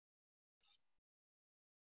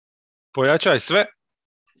Pojačaj sve.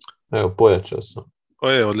 Evo, pojačao sam.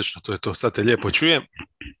 Odlično, to je to. Sad te lijepo čujem.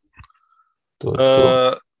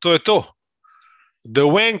 To je to. The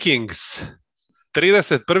Wankings.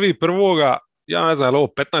 31.1. Ja ne znam, je li ovo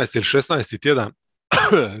 15 ili 16 tjedan.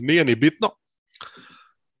 Nije ni bitno.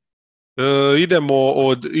 Idemo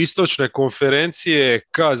od istočne konferencije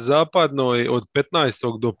ka zapadnoj od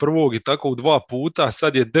 15. do 1. i tako u 2 puta.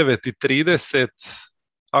 Sad je 9.30.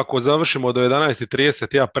 Ako završimo do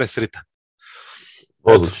 11.30, ja presritan.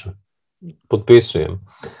 Odlično. Potpisujem.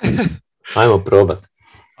 Ajmo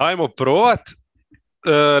probat.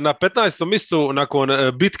 Na 15. mjestu nakon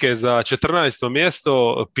bitke za 14.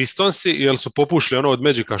 mjesto Pistonsi, jer su popušili ono od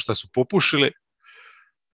Magica što su popušili.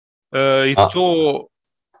 To...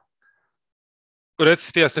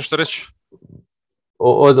 Reci ti, ja nešto reći.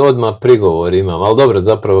 Odmah prigovor imam, ali dobro,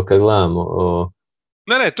 zapravo kad gledamo...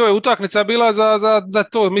 Ne, to je utakmica bila za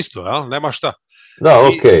to mjesto, jel? Nema šta. Da,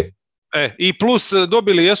 okej. I plus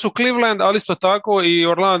dobili jesu Cleveland, ali isto tako i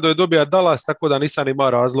Orlando je dobio Dallas, tako da nisam imao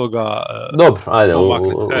razloga... Dobro, ajde,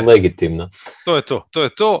 legitimno. To je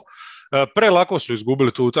to. Prelako su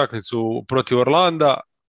izgubili tu utakmicu protiv Orlanda.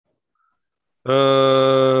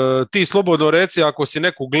 Ti slobodno reci ako si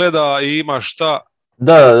neku gleda i imaš šta.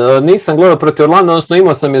 Da, nisam gledao protiv Orlanda, odnosno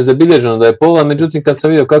imao sam je zabilježeno da je pola, međutim kad sam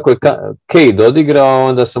vidio kako je Cade odigrao,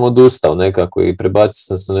 onda sam odustao nekako i prebacio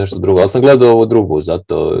sam se nešto drugo, ali sam gledao ovu drugu,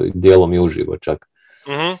 zato dijelom i uživo čak.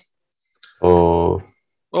 Uh-huh.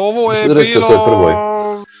 Ovo je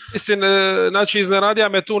bilo, mislim, znači iznenadija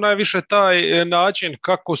me tu najviše taj način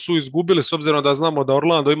kako su izgubili, s obzirom da znamo da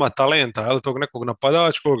Orlando ima talenta, jel, tog nekog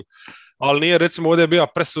napadačkog, ali nije recimo ovdje bio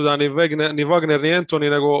presudan ni Wagner ni Anthony,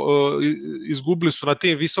 nego izgubili su na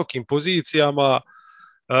tim visokim pozicijama,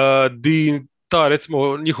 di ta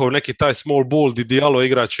recimo njihov neki taj small ball di Diallo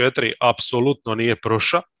igra 4 apsolutno nije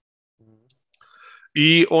prošao.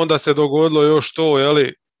 I onda se dogodilo još to,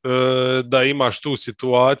 jeli, da imaš tu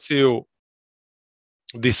situaciju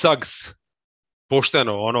di Suggs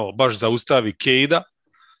pošteno ono baš zaustavi Cade-a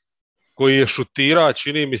koji je šutira,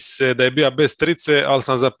 čini mi se da je bio bez trice, ali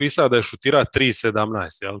sam zapisao da je šutira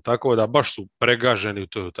 3.17, jel? Tako da baš su pregaženi u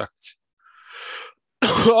toj utakmici.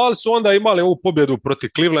 Ali su onda imali ovu pobjedu protiv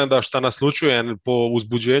Clevelanda, što naslučuje po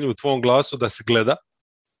uzbuđenju u tvom glasu da se gleda.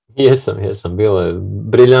 Jesam, bilo je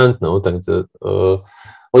briljantna utakmica.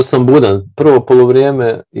 Sam budan prvo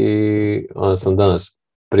poluvrijeme i onda sam danas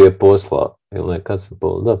prije posla, ili ne, kad sam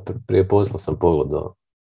pogledao, prije posla sam pogledao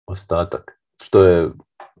ostatak, što je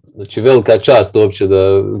znači velika čast uopće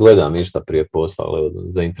da gledam ništa prije posla, ali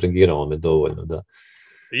zaintrigiralo me dovoljno da...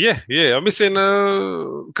 Je, ja mislim,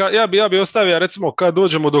 ja bi ostavio recimo kad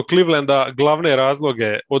dođemo do Clevelanda glavne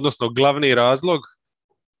razloge, odnosno glavni razlog,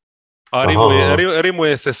 a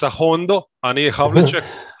rimuje se sa Hondo, a nije Havliček.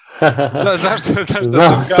 Zašto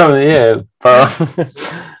sam je, pa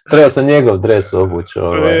treba sam njegov dres obući.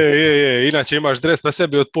 Inače imaš dres na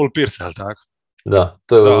sebi od Paul Pierce, ali tako? Da,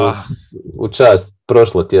 to je u čast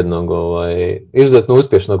prošlotjednog izuzetno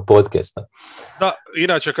uspješnog podcasta. Da,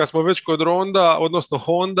 inače kad smo već kod Ronda, odnosno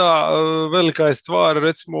Honda, velika je stvar,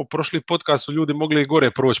 recimo prošli podcast su ljudi mogli i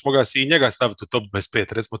gore proći, mogao si i njega staviti u top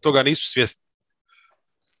 25, recimo toga nisu svjesni.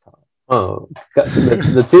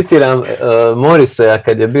 Da citiram Morisea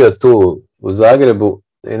kad je bio tu u Zagrebu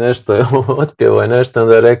i nešto je otpjevao i nešto,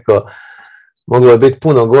 onda je rekao moglo je biti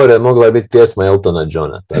puno gore, mogla je biti pjesma Eltona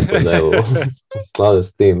Johna, tako da evo, slave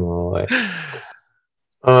s tim.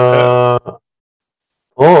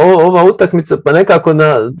 Ova utakmica, pa nekako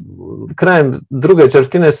na krajem druge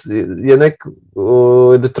četvrtine je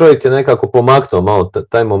Detroit je nekako pomaknuo malo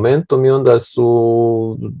taj momentum i onda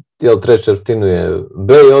su, treću četvrtinu je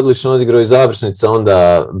Bay odlično odigrao i završnica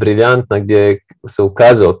onda briljantna gdje se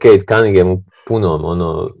ukazao Cade Cunningham u punom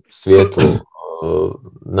svijetlu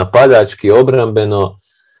napadački, obrambeno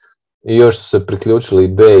i još su se priključili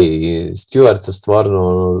Bay i Stewart sa stvarno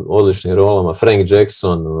odličnim rolama, Frank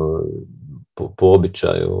Jackson po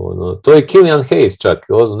običaju. To je Killian Hayes čak,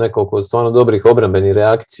 nekoliko stvarno dobrih obrambenih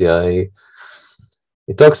reakcija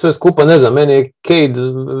i tako sve skupa, ne znam, meni je Cade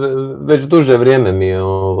već duže vrijeme mi je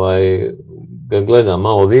ga gledam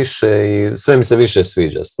malo više i sve mi se više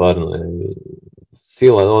sviđa, stvarno je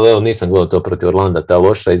sila, evo nisam gledao to protiv Orlanda, ta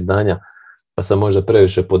loša izdanja, pa sam možda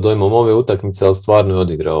previše pod dojmom ove utakmice, ali stvarno je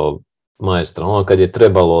odigrao maestralno, kad je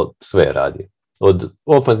trebalo sve radi. Od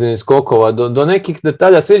ofanzivnih skokova do nekih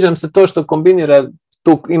detalja, sviđa mi se to što kombinira,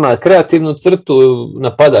 tu ima kreativnu crtu,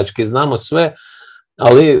 napadački, znamo sve,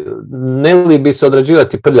 ali ne li bi se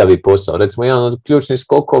odrađivati prljavi posao. Recimo, jedan od ključnih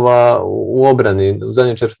skokova u obrani u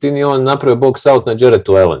zadnjoj četvrtini, on napravio box out na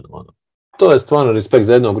Jarrettu Allenu. To je stvarno respekt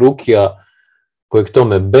za jednog rukija kojeg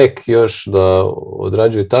tome back još da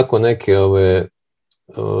odrađuju tako neke ove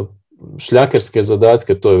šljakerske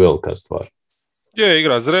zadatke, to je velika stvar. Je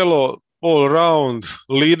igra zrelo, all round,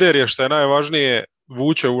 lider je što je najvažnije,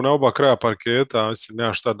 vuče na oba kraja parketa, mislim,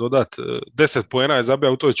 nema šta dodat. 10 poena je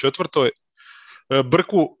zabija u toj četvrtoj.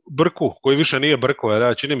 Brku, koji više nije Brko,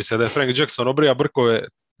 jer čini mi se da je Frank Jackson obrija Brkove,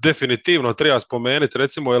 definitivno treba spomenuti,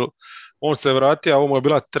 recimo, jer on se vratio, ovo mu je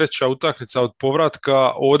bila treća utakmica od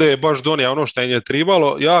povratka, ovdje je baš donija ono što im je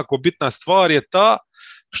tribalo. Jako bitna stvar je ta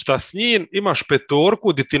šta s njim imaš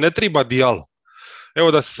petorku di ti ne treba Diallo.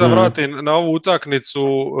 Evo da se sad vratim na ovu utakmicu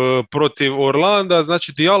protiv Orlanda,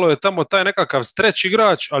 znači Diallo je tamo taj nekakav stretch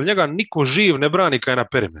igrač, ali njega niko živ ne brani kaj na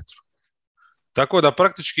perimetru. Tako da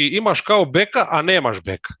praktički imaš kao beka, a nemaš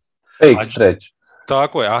beka. Fake stretch.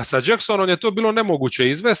 Tako je, a sa Jacksonom je to bilo nemoguće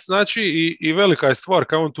izvesti, znači i velika je stvar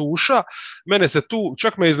kad on tu uša. Mene se tu,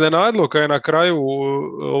 čak me iznenadilo kad je na kraju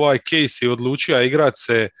ovaj Casey odlučio igrati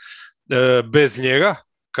se bez njega,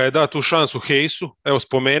 kad je da tu šansu Hayesu. Evo,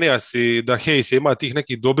 spomenija si da Hayes ima tih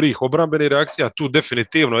nekih dobrih obrambenih reakcija, tu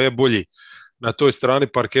definitivno je bolji na toj strani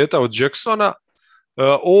parketa od Jacksona.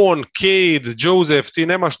 On, Cade, Joseph, ti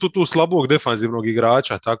nemaš tu slabog defanzivnog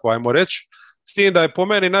igrača, tako ajmo reći. S tim da je po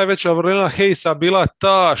meni najveća vrlina Hayesa bila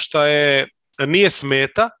ta šta je nije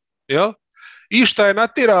smeta, jel? I šta je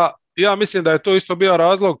natira, ja mislim da je to isto bio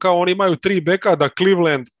razlog, kao oni imaju 3 beka, da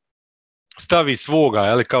Cleveland stavi svoga,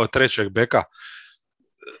 jel, kao trećeg beka.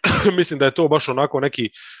 Mislim da je to baš onako neki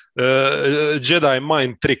Jedi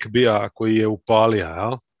mind trick bija koji je upalija,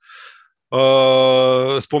 jel?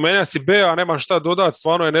 Spomenuo si Bea, nema šta dodati,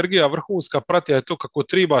 stvarno energija vrhunska, pratija je to kako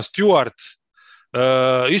treba. Stewart,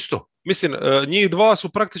 isto, mislim, njih dva su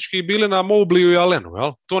praktički bili na Mobliju i Allenu,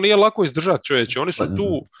 jel? To nije lako izdržati, čovječe, oni su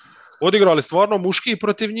tu odigrali stvarno muški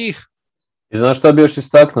protiv njih. I znaš šta bi još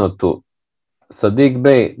istaknuo tu? Sa Dick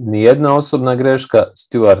Bay nijedna osobna greška,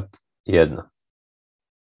 Stewart jedna.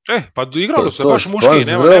 Pa igralo se baš muški,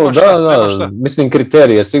 nema šta. Mislim,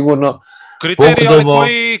 kriterije sigurno. Kriterije,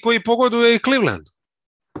 ali koji pogoduje i Cleveland.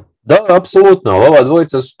 Da, apsolutno. Ova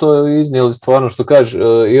dvojica su to iznijeli stvarno, što kaže,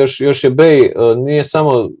 još je Bay nije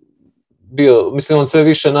samo bio, mislim, on sve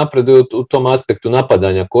više napreduje u tom aspektu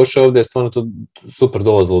napadanja koša, ovdje je stvarno to super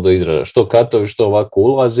dolazilo do izražaja. Što katovi, što ovako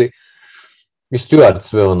ulazi. I Stewart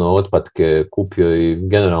sve otpatke kupio i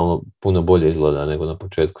generalno puno bolje izgleda nego na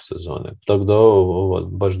početku sezone. Tako da ovo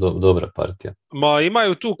baš dobra partija. Ma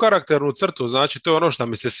imaju tu karakternu crtu, znači to je ono što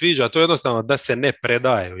mi se sviđa, to je jednostavno da se ne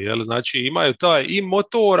predaju, jel? Znači imaju taj i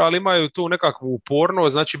motor, ali imaju tu nekakvu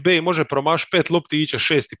upornost, znači Bay može promaš 5 lopti i iće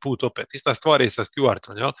 6. put opet. Ista stvar je i sa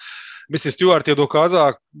Stewartom, jel? Mislim, Stewart je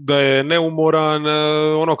dokazao da je neumoran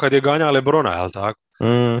ono kad je ganja LeBrona, jel tako?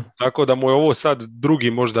 Tako da mu je ovo sad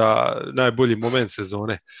drugi možda najbolji moment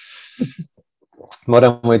sezone.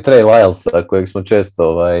 Moramo i Trey Lylesa kojeg smo često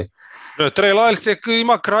Trey Lyles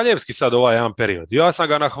ima kraljevski sad ovaj jedan period. Ja sam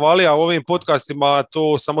ga nahvalio u ovim podcastima,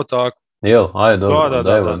 to samo tako. Jel, ajde, dobro,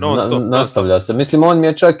 da, nastavlja se. Mislim, on mi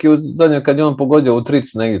je čak i zadnje kad je on pogodio u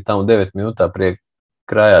tricu negdje tamo 9 minuta prije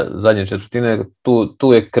kraja zadnje četvrtine,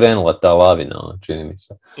 tu je krenula ta lavina, čini mi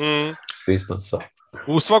se. Pistonsa.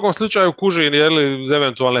 U svakom slučaju kužin za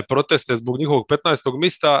eventualne proteste zbog njihovog 15.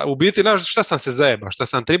 mista. U biti, šta sam se zajeba? Šta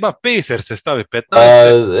sam treba Pacers se stavi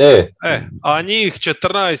 15. A njih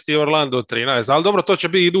 14 i Orlando 13. Ali dobro, to će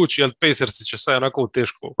biti idući, jer Pacers će sad onako u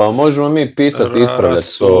teško. Pa možemo mi pisati,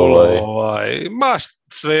 ispravljati to. Ma,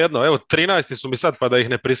 svejedno. Evo, 13 su mi sad, pa da ih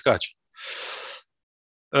ne priskačem.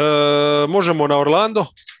 Možemo na Orlando.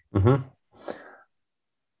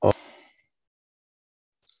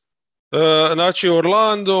 Znači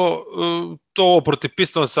Orlando, to protiv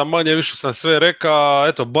Pistonsa manje više sam sve rekao,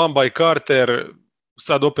 eto Bamba i Carter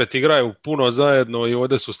sad opet igraju puno zajedno i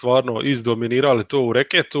ovdje su stvarno izdominirali to u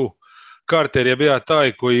reketu. Carter je bio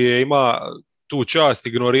taj koji je ima tu čast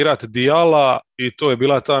ignorirati Diala i to je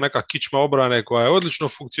bila ta neka kičma obrane koja je odlično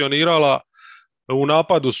funkcionirala. U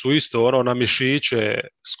napadu su isto na mišiće,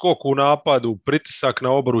 skok u napadu, pritisak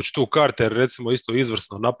na obruč, tu Carter recimo isto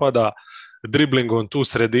izvrsno napada, driblingom tu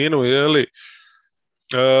sredinu, jeli?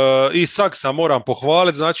 I Saksa moram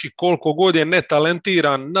pohvaliti, znači koliko god je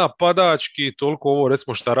netalentiran napadački, toliko ovo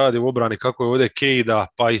recimo šta radi u obrani, kako je ovdje Kejda,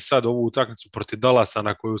 pa i sad ovu utakmicu protiv Dallasa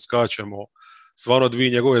na koju skačemo, stvarno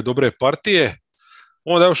dvije njegove dobre partije.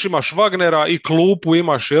 Onda još imaš Wagnera i klupu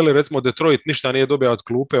imaš, jeli, recimo Detroit ništa nije dobio od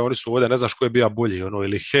klupe, oni su ovdje, ne znaš ko je bio bolji,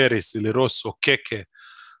 ili Harris, ili Rosso, Keke.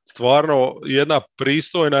 Stvarno jedna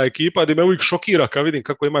pristojna ekipa gdje me uvijek šokira kad vidim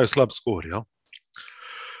kako imaju slab skor, jel?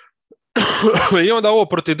 I onda ovo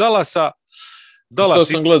protiv Dallasa. To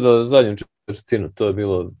sam gledao zadnju četvrtinu, to je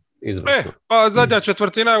bilo izvrsno. Pa zadnja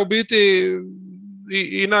četvrtina je u biti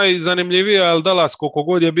i najzanimljivije, ali Dallas koliko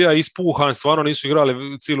god je bio ispuhan, stvarno nisu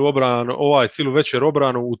igrali cijelu večer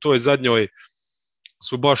obranu, u toj zadnjoj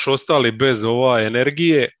su baš ostali bez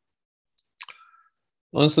energije.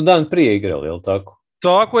 Oni su dan prije igrali, je li tako?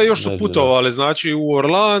 Tako je, još su putovali, znači u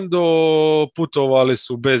Orlando, putovali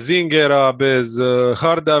su bez Ingera, bez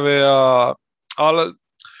Hardavea, ali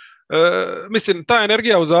mislim, ta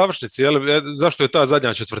energija u završnici, zašto je ta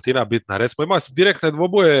zadnja četvrtina bitna? Recimo, ima se direktne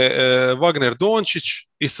dvoboje Wagner-Dončić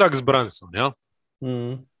i Suggs-Brunson, jel?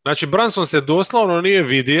 Znači, Brunson se doslovno nije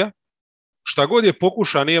vidio, šta god je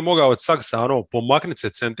pokušao, nije mogao od Suggsa pomakniti se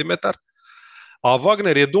centimetar, a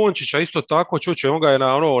Wagner je Dončića isto tako, on ga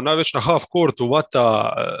je već na half courtu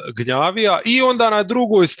vata gnjavija i onda na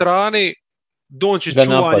drugoj strani Dončić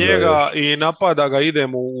čuva njega još. I napada ga,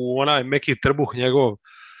 idemo u onaj meki trbuh njegov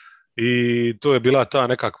i to je bila ta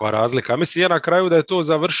nekakva razlika. Mislim, na kraju da je to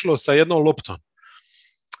završilo sa jednom loptom.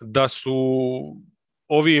 Da su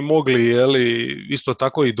ovi mogli isto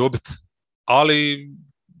tako i dobiti. Ali,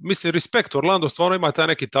 mislim, respekt, Orlando stvarno ima taj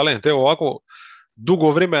neki talent. Evo ovako,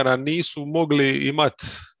 dugo vremena nisu mogli imati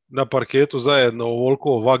na parketu zajedno ovoliko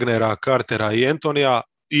Wagnera, Cartera i Antonija.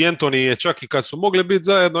 I Anthony je čak i kad su mogli biti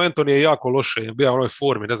zajedno, Anthony je jako loše, je bio u onoj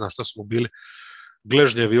formi, ne znam šta su mu bili,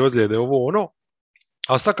 gležnjevi, ozljede, ovo ono.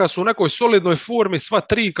 A sad kad su u nekoj solidnoj formi, sva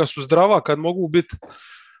tri kad su zdrava, kad mogu biti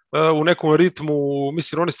u nekom ritmu,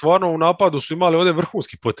 mislim, oni stvarno u napadu su imali ovdje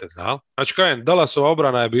vrhunski potez. Znači, kajem, Dallasova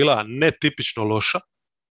obrana je bila netipično loša,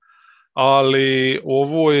 ali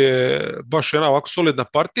ovo je baš jedna ovako solidna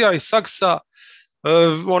partija i Suggsa,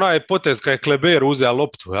 onaj potez kad je Kleber uzeo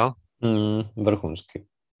loptu, jel? Vrhunski.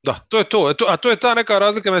 Da, to je to. A to je ta neka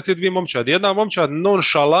razlika među te dvije momčadi. Jedna momčad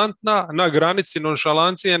nonšalantna, na granici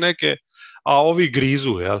nonšalancije neke, a ovi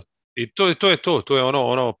grizu, jel? I to je to. To je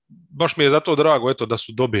ono, baš mi je zato drago, eto, da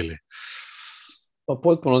su dobili. Pa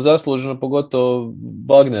potpuno zasluženo, pogotovo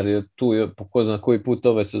Wagner je tu, po ko zna koji put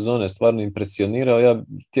ove sezone stvarno impresionirao. Ja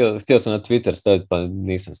htio sam na Twitter staviti, pa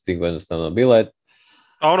nisam stigao jednostavno. Bila je...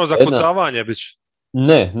 A ono zakucavanje biće?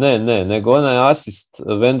 Ne, nego onaj asist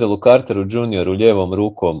Wendelu Carteru Jr. lijevom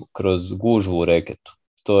rukom kroz gužvu u reketu.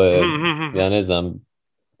 To je, ja ne znam,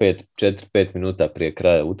 4-5 minuta prije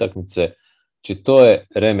kraja utakmice. Znači, to je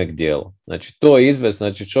remek djelo. Znači, to je izvest,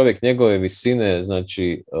 znači čovjek njegove visine,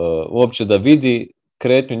 znači, uopće da vidi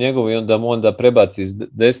kretnju njegovu i onda prebaci iz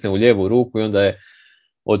desne u lijevu ruku i onda je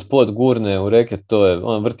od pod gurne u reket, to je,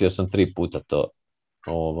 vrtio sam 3 puta to.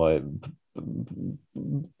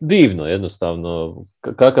 Divno, jednostavno,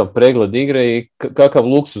 kakav pregled igre i kakav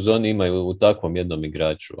luksuz oni imaju u takvom jednom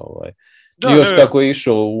igraču. I još kako je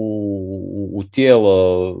išao u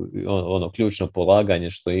tijelo, ono ključno polaganje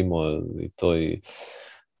što je imao i to i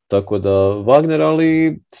tako da Wagner,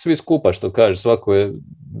 ali svi skupa što kaže, svako je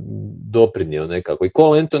doprinio nekako. I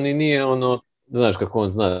Cole Anthony nije ono, znaš kako on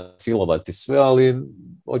zna silovati sve, ali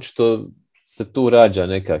očito se tu rađa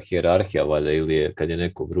neka hijerarhija, valjda, ili je, kad je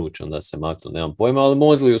neko vruć, onda se maknu, nemam pojma, ali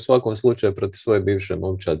Mosley u svakom slučaju protiv svoje bivše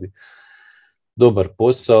momčadi dobar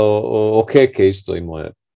posao. Okeke isto imao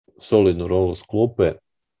je solidnu rolu s klupe.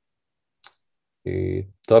 I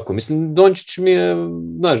tako, mislim, Dončić mi je,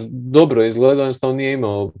 znaš, dobro izgledao, jednostavno nije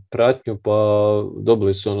imao pratnju, pa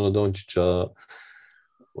dobili su ono Dončića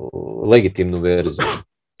legitimnu verziju.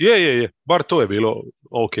 Je, bar to je bilo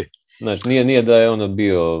ok. Znači, nije da je ono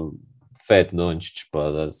bio Fat Dončić,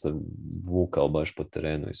 pa da se vukao baš po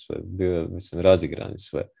terenu i sve. Bio je, mislim, razigran i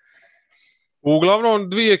sve. Uglavnom,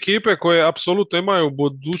 dvije ekipe koje apsolutno imaju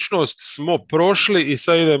budućnost smo prošli i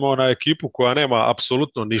sad idemo na ekipu koja nema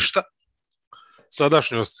apsolutno ništa.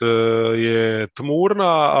 Sadašnjost je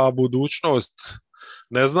tmurna, a budućnost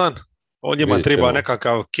ne znam. O njima treba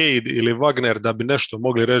nekakav Cade ili Wagner da bi nešto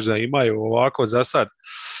mogli reći da imaju ovako za sad.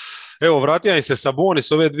 Evo, vratio im se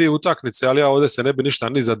Sabonis ove dvije utakmice, ali ja ovdje se ne bi ništa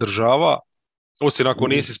ni zadržava. Osim ako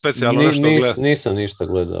nisi specijalno nešto gledao. Nisam ništa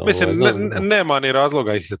gledao. Mislim, nema ni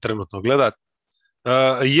razloga ih se trenutno gledati.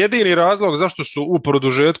 Jedini razlog zašto su u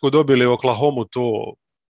produžetku dobili Oklahomu, to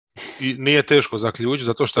nije teško zaključiti,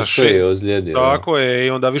 zato što je ozlijedio. Tako je, i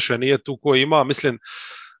onda više nije tu ko ima. Mislim,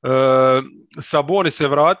 Sabonis se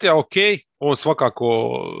vratio, ok, on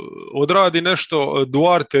svakako odradi nešto.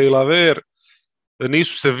 Duarte i Laver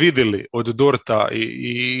nisu se vidjeli od Dorta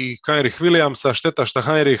i Heinrich Williamsa. Šteta što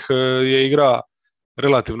Heinrich je igra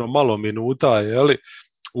relativno malo minuta, jeli?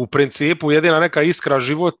 U principu jedina neka iskra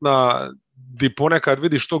životna di ponekad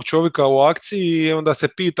vidiš tog čovjeka u akciji i onda se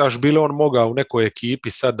pitaš bi li on mogao u nekoj ekipi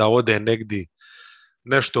sad da ode negdje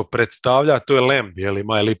nešto predstavlja, to je Lamb, jeli,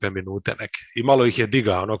 ima je lipe minute neke. I malo ih je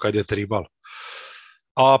digao ono kad je tribalo.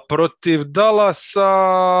 A protiv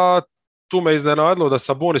Dallasa tu me iznenadilo da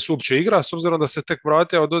Sabonis uopće igra, s obzirom da se tek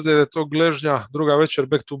vratio od ozljede tog ležnja, druga večer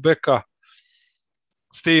back to backa,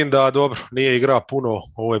 s tim da dobro, nije igra puno,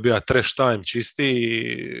 ovo je bio trash time čisti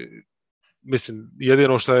i mislim,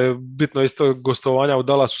 jedino što je bitno isto gostovanja u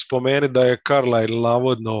Dallasu spomeni da je Carlisle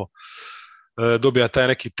navodno dobija taj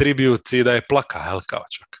neki tribut i da je plaka, jel, kao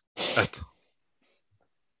čak. Eto.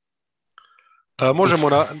 Možemo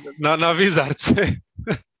na Wizardse.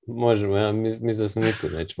 Možemo, ja mislim da se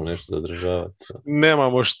nikud nećemo nešto zadržavati.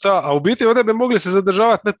 Nemamo šta, a u biti ovdje bi mogli se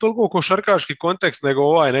zadržavati ne toliko u košarkaški kontekst, nego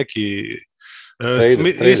ovaj neki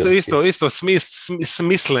isto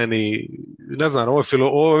smisleni, ne znam,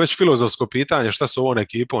 ovo je već filozofsko pitanje, šta su ovo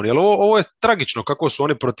ekipom, jer ovo je tragično kako su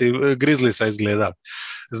oni protiv Grizzliesa izgledali.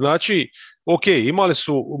 Znači, ok, imali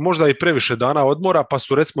su možda i previše dana odmora, pa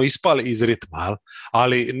su recimo ispali iz ritma,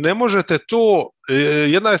 ali ne možete to,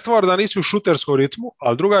 jedna je stvar da nisi u šuterskom ritmu,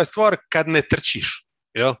 ali druga je stvar kad ne trčiš,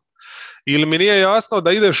 jel? Ili mi nije jasno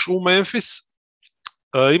da ideš u Memphis,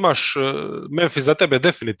 imaš, Memphis za tebe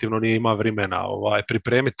definitivno nije ima vremena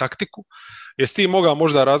pripremiti taktiku, jesi ti mogao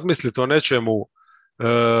možda razmisliti o nečemu,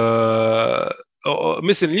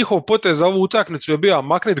 mislim, njihov potez za ovu utakmicu je bio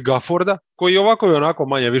maknit Gafforda, koji je ovako i onako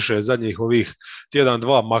manje više zadnjih ovih tjedan,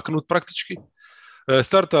 dva maknut praktički.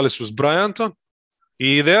 Startali su s Bryantom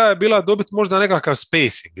i ideja je bila dobiti možda nekakav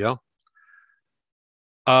spacing, jel?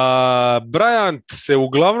 A Bryant se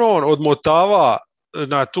uglavnom odmotava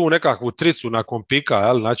na tu nekakvu tricu nakon pika,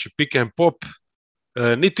 jel? Znači pick and pop,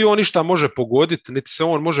 niti on ništa može pogoditi, niti se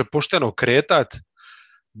on može pošteno kretati.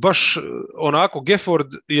 Baš onako, Gafford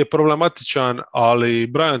je problematičan, ali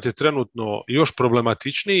Bryant je trenutno još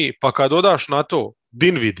problematičniji, pa kad dodaš na to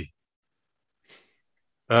Dinwiddie.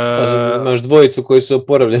 Imaš dvojicu koji su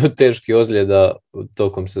oporavljeni od teških ozljeda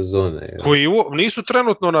tokom sezone. Jel? Koji nisu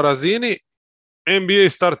trenutno na razini NBA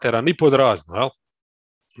startera, ni pod razno, jel?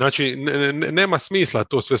 Znači, nema smisla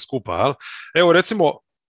to sve skupa, jel? Evo recimo,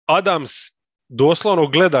 Adams doslovno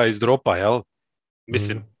gleda iz dropa, jel?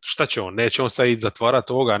 Mislim, šta će on? Neće on sad ići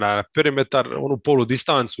zatvarati ovoga na perimetar, onu polu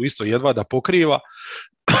distancu isto jedva da pokriva.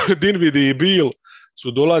 Dinwiddie i Beal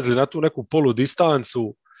su dolazili na tu neku polu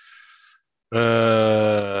distancu.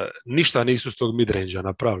 Ništa nisu s tog midrange-a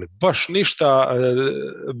napravili. Baš ništa.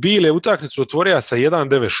 Beal je utakmicu otvorio sa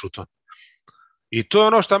 1-9 šutom. I to je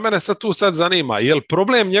ono što mene sad zanima. Je li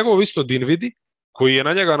problem njegov isto Dinwiddie, koji je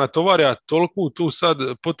na njega natovario toliko tu sad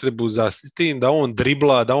potrebu za tim da on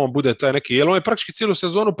dribla, da on bude taj neki, jer on je praktički cijelu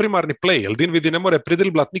sezonu primarni play, jer Dinwiddie ne more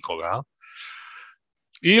pridriblat nikoga. A?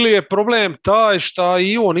 Ili je problem taj šta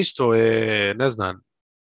i on isto je, ne znam,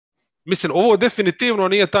 mislim, ovo definitivno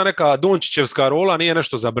nije ta neka Dončićevska rola, nije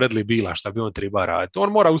nešto za Bradley Beala šta bi on treba raditi.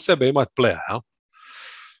 On mora u sebe imati playa, jel?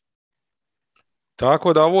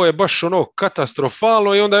 Tako da ovo je baš ono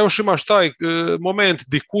katastrofalno i onda još imaš taj moment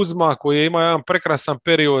di Kuzma koji ima jedan prekrasan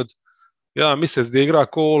period, jedan mjesec gdje igra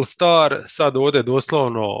ko All Star, sad ode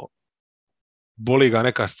doslovno boli ga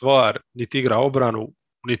neka stvar, niti igra obranu,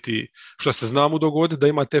 niti što se zna mu dogoditi da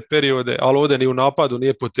ima te periode, ali ode ni u napadu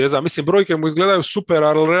nije poteza. Mislim, brojke mu izgledaju super,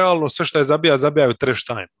 ali realno sve što je zabijaju trash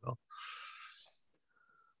time. No?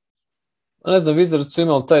 Ne znam, Wizards su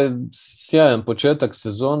imali taj sjajan početak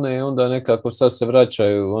sezone i onda nekako sad se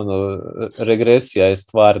vraćaju, regresija je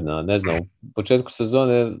stvarna, ne znam, u početku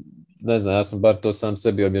sezone, ne znam, ja sam bar to sam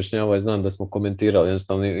sebi objašnjavao i znam da smo komentirali,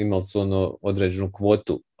 jednostavno imali su određenu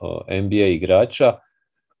kvotu NBA igrača.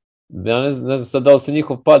 Ja ne znam sad da li se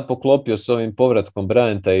njihov pad poklopio s ovim povratkom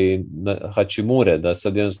Bryanta i Hachimure, da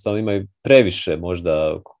sad jednostavno imaju previše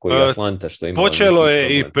možda koji Atlanta što ima. Počelo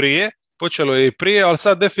je i prije, ali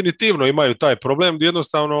sad definitivno imaju taj problem gdje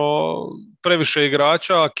jednostavno previše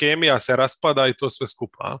igrača, kemija se raspada i to sve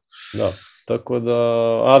skupa. Da, tako da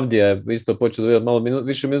Avdija je isto počeo dobivati malo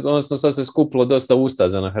više minuta, odnosno sad se skupilo dosta usta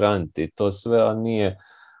za nahraniti, to sve, a nije.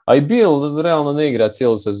 A i Bill realno ne igra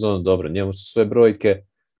cijelu sezonu dobro, njemu su sve brojke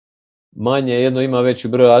manje, jedno ima veći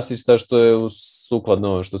broj asista što je sukladno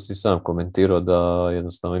ovo što si sam komentirao da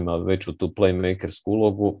jednostavno ima veću tu playmakersku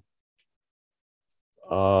ulogu.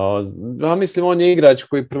 Ja mislim on je igrač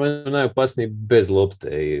koji prvenstveno najopasniji bez lopte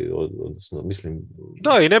odnosno mislim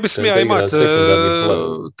da i ne bi smija imati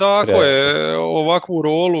tako je ovakvu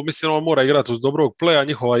rolu, mislim on mora igrati uz dobrog playa,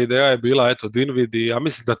 njihova ideja je bila eto Dinwiddie, a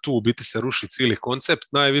mislim da tu u biti se ruši cijeli koncept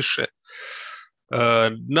najviše.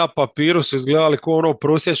 Na papiru su izgledali kao ono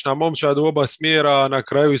prosječna momčad u oba smjera, na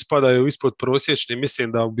kraju ispadaju ispod prosječni,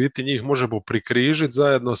 mislim da u biti njih možemo prikrižiti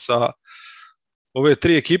zajedno sa ove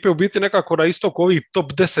tri ekipe, u biti nekako na istoku ovih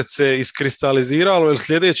top 10 se iskristaliziralo, jer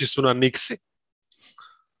sljedeći su na Knicksi,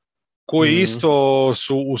 koji isto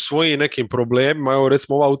su u svojim nekim problemima, evo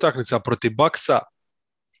recimo ova utakmica protiv Bucksa,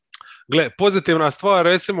 Gle, pozitivna stvar,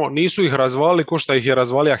 recimo, nisu ih razvalili ko što ih je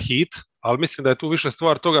razvalija Heat, ali mislim da je tu više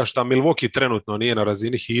stvar toga što Milwaukee trenutno nije na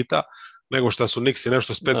razini Heata, nego što su Knicksi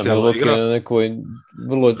nešto specijalno Milwaukee igra. je nekoj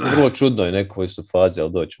vrlo čudnoj nekoj su fazi,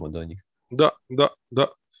 ali doćemo do njih. Da.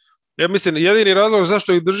 Ja mislim, jedini razlog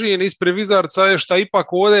zašto ih drži ispred Wizardsa je što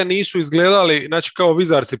ipak ovdje nisu izgledali, znači kao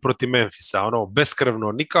Wizardsi protiv Memphisa, ono,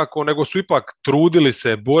 beskrvno nikako, nego su ipak trudili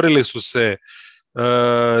se, borili su se,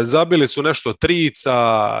 zabili su nešto trica,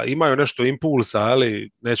 imaju nešto impulsa,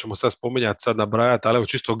 ali nećemo sad spominjati, sad nabrajati, ali evo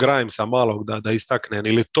čisto Grimesa malog da istakne,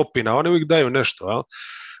 ili Topina, oni uvijek daju nešto, jel?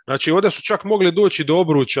 Znači ovdje su čak mogli doći do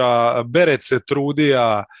obruča, Beret se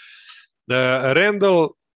trudija, Randall,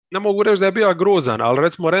 ne mogu reći da je bio grozan, ali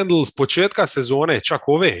recimo Randall s početka sezone, čak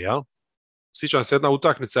ove, jel? Sjećam se, jedna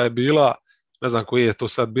utakmica je bila, ne znam koji je to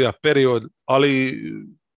sad bio period, ali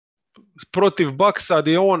protiv Bucksa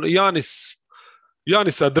gdje on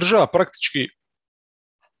Janisa drža praktički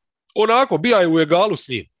onako, bija je u egalu s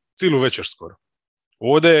njim, cijelu večer skoro.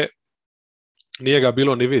 Ovdje nije ga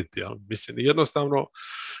bilo ni vidjeti, jel? Mislim, jednostavno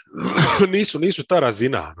nisu ta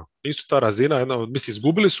razina, no. Nisu ta razina, mislim,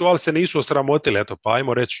 izgubili su, ali se nisu osramotili, eto, pa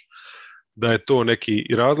ajmo reći da je to neki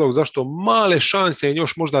razlog zašto male šanse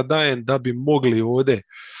još možda dajem da bi mogli ovdje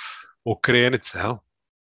okrenuti se, jel?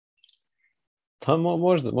 Pa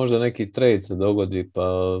možda neki trade se dogodi, pa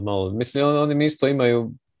malo, mislim, oni isto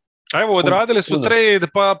imaju... A evo, odradili su trade,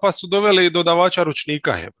 pa su doveli dodavača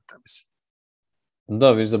ručnika, jebate, mislim.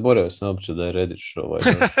 Da, viš, zaboravio sam uopće da je Rediš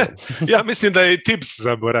Ja mislim da je i Tips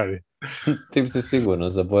zaboravio. Tips je sigurno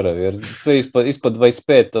zaboravio, jer sve ispod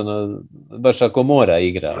 25, ono, baš ako mora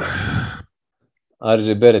igra.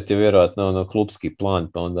 RJ Barrett je vjerojatno klubski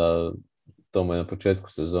plan, pa onda to mu je na početku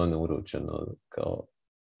sezone uručeno kao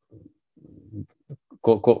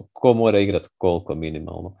ko mora igrati koliko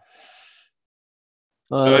minimalno.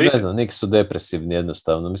 Ne znam, neki su depresivni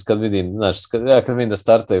jednostavno. Mislim, kad vidim da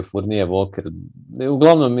startaju Fournier, Walker,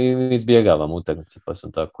 uglavnom izbjegavam utakmice, pa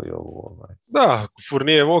sam tako i ovu. Da,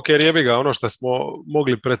 Fournier, Walker, jebi ga, ono što smo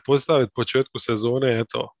mogli pretpostaviti početku sezone,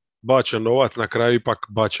 eto, bačen novac, na kraju ipak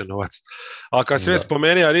bačen novac. A kad sve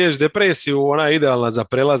spomenija riječ depresiju, ona je idealna za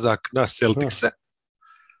prelazak na Celticse.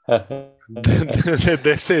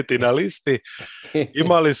 10. na listi.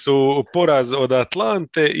 Imali su poraz od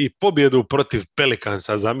Atlante i pobjedu protiv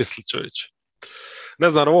Pelicansa, zamisli čovječe. Ne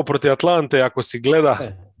znam, ovo protiv Atlante, ako si gleda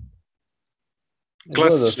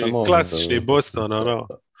klasični Boston, ono.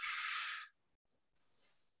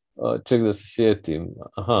 Ček da se sjetim.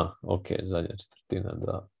 Aha, ok, zadnja četvrtina,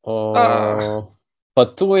 da.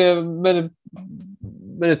 Pa tu je,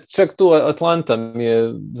 mene čak tu Atlanta mi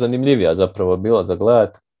je zanimljivija zapravo bila za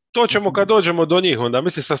gledat. To ćemo kad dođemo do njih, onda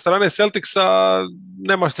mislim sa strane Celticsa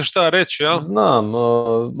nema se šta reći, jel? Znam,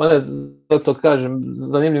 zato kažem,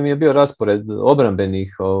 zanimljiv mi je bio raspored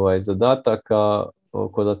obrambenih zadataka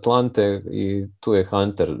kod Atlante i tu je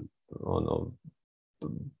Hunter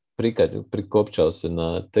prikopčao se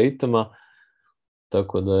na Tatuma,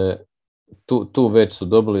 tako da je tu već su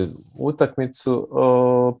dobili utakmicu.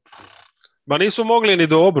 Ma nisu mogli ni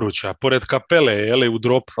do obruča, pored Kapele, jeli, u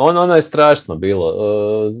dropu. Ono je strašno bilo.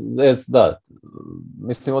 Da,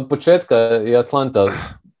 mislim, od početka je Atlanta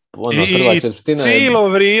prva četvrtina. I cijelo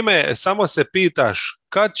vrijeme samo se pitaš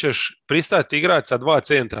kad ćeš pristati igrati sa 2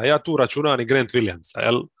 centra. Ja tu računam i Grant Williamsa,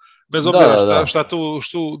 jel? Bez obzira šta tu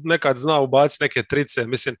nekad zna ubaciti neke trice,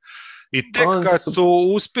 mislim. I tek kad su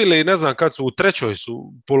uspjeli, ne znam, kad su u trećoj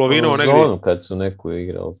su polovinu zonu kad su neku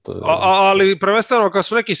igrali. Ali prvenstveno kad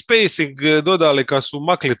su neki spacing dodali, kad su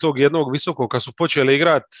makli tog jednog visokog, kad su počeli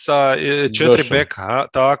igrati sa 4 beka,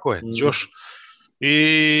 tako je, Josh.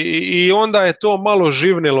 I onda je to malo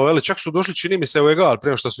živnilo, ali čak su došli, čini mi se, u egal,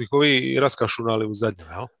 prema što su ih ovi raskašunali u zadnje.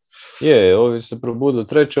 Je, ovi se probudu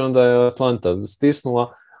treće, onda je Atlanta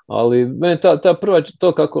stisnula. Ali meni ta prva,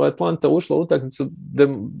 to kako je Atlanta ušla u utakmicu,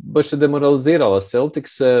 baš je demoralizirala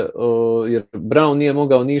Celticse, jer Brown nije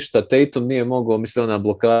mogao ništa, Tatum nije mogao, mislim, ona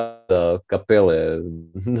blokada Kapele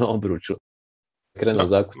na obruču.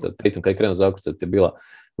 Tatum kad je krenuo zakucati je bila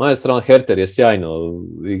maestralna. Herter je sjajno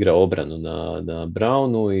igrao obranu na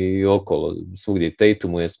Brownu i okolo, svugdje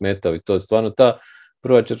Tatumu je smetao i to stvarno ta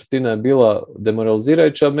prva četvrtina je bila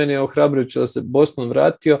demoralizirajuća, meni je ohrabrujuće da se Boston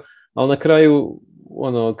vratio, ali na kraju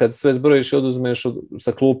kad sve zbrojiš i oduzmeš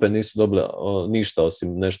sa klupe nisu dobili ništa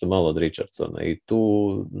osim nešto malo od Richardsona i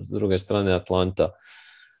tu s druge strane Atlanta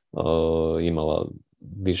imala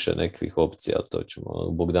više nekih opcija, to ćemo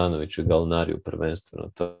Bogdanoviću i Gallinariju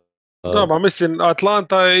prvenstveno. Da, ma mislim,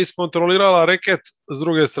 Atlanta je iskontrolirala reket, s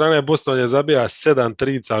druge strane Boston je zabija 7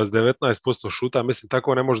 trica s 19% šuta, mislim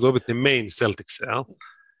tako ne može dobiti ni main Celtics, jel?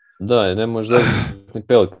 Da, ne može dobiti ni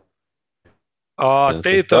Pelican. A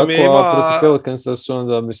Tatum tako, je ima... a protiv Pelicansa su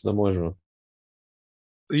onda, mislim da možemo.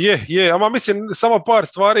 ama mislim, samo par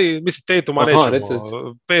stvari, mislim, Tatuma Aha, nećemo.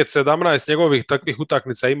 reci. 5-17 njegovih takvih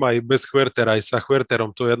utakmica ima i bez Huertera i sa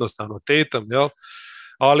Huerterom, to je jednostavno Tatum, jel?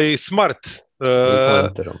 Ali Smart, I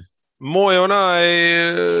Hunterom. moj onaj...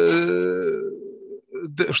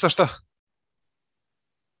 šta?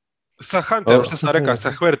 Sa Hunterom, šta sam rekao,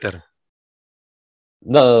 sa Huerterom.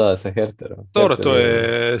 Da, sa Herterom. Dobro, to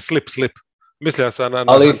je slip. Mislio sam na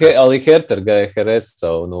ali Herter ga je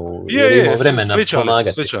heresao, jer imao vremena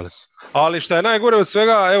pomagati. Svičali su. Ali što je najgore od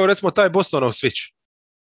svega, evo recimo taj Bostonov switch.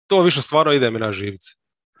 To više stvarno ide mi na živce.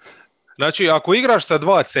 Znači, ako igraš sa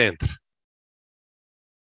 2 centra,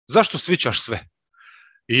 zašto svičaš sve?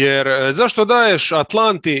 Jer zašto daješ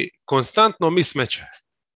Atlanti konstantno mismeće?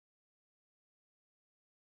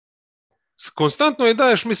 Konstantno je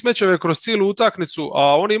daješ mismećeve kroz cijelu utakmicu,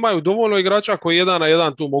 a oni imaju dovoljno igrača koji 1 na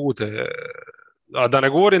 1 tu mogu te... A da ne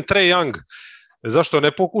govorim Trae Young, zašto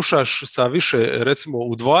ne pokušaš sa više, recimo,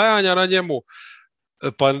 udvajanja na njemu,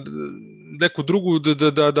 pa neku drugu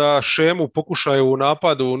da šemu pokušaju u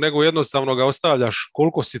napadu, nego jednostavno ga ostavljaš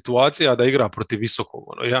koliko situacija da igra protiv visokog,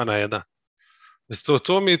 1 na 1.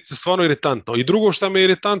 To mi je stvarno iritantno. I drugo što mi je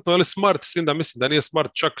iritantno, je Smart, s tim da mislim da nije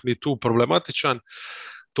Smart čak ni tu problematičan,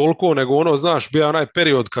 toliko, nego znaš, bio onaj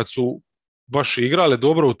period kad su baš igrali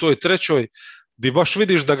dobro u toj trećoj, gdje baš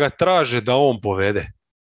vidiš da ga traže da on povede.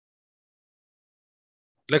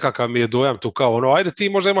 Nekakav mi je dojam tu kao, ajde ti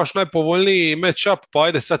možda imaš najpovoljniji match-up, pa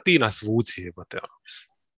ajde sad ti nas vuci, jebate,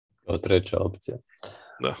 mislim. To je treća opcija.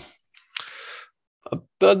 Da.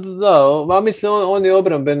 Da, mislim, oni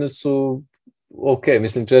obrambeni su ok,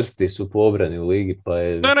 mislim, 4. su po obrani u ligi, pa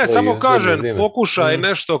je... Ne, samo kažem, pokušaj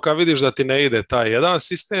nešto kad vidiš da ti ne ide taj jedan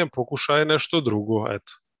sistem, pokušaj nešto drugo,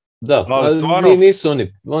 eto. Da, stvarno... nisu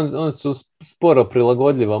oni su sporo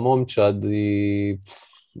prilagodljiva momčad i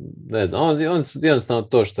ne znam, oni su jednostavno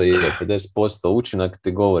to što je 50% učinak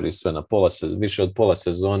ti govori sve na više od pola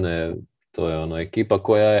sezone, to je ekipa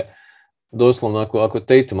koja je doslovno, ako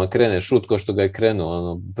Tatuma krene šut ko što ga je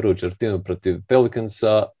krenuo prvu četvrtinu protiv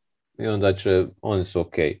Pelicansa, i onda oni su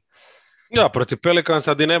ok. Ja, protiv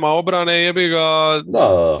Pelicansa di nema obrane, jebi ga,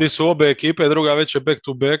 di su obe ekipe, druga već je back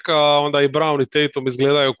to back, a onda i Brown i Tatum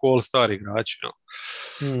izgledaju kao all-star igrači.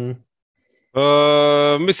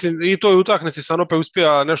 Mislim, i toj utakmici sam opet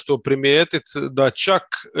uspio nešto primijetiti, da čak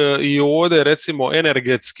i ovdje, recimo,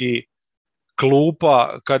 energetski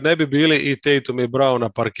klupa, kad ne bi bili i Tatum i Brown na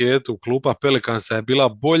parketu, klupa Pelicansa je bila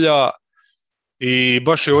bolja i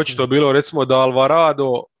baš je očito bilo, recimo, da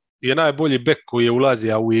Alvarado je najbolji bek koji je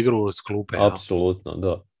ulazio u igru s klupe. Apsolutno,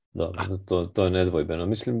 da. To je nedvojbeno.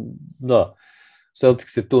 Mislim, da,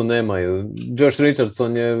 Celticsi tu nemaju. Josh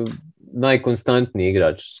Richardson je najkonstantniji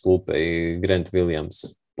igrač s klupe i Grant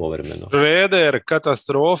Williams povremeno. Schroeder,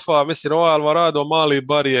 katastrofa, mislim, ovaj Alvarado mali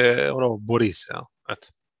bar je, bori se. Eto.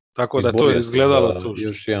 Tako da to je izgledalo tužno.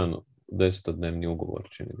 Još jedan 10-dnevni ugovor,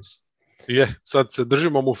 čini mi se. Je, sad se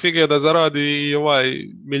držimo mu fige da zaradi i ovaj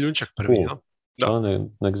milijunčak prvi. Da,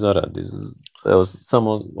 nek zaradi. Evo,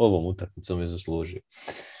 samo ovom utakmicom je zaslužio.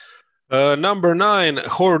 Number 9,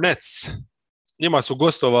 Hornets. Njima su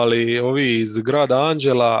gostovali ovi iz grada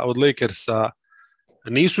Anđela od Lakersa.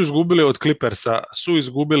 Nisu izgubili od Clippersa, su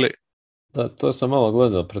izgubili. Da, to sam malo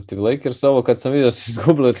gledao protiv Lakersa. Ovo kad sam vidio da su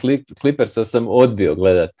izgubili od Clippersa sam odbio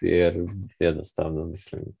gledati, jer jednostavno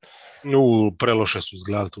mislim... Preloše su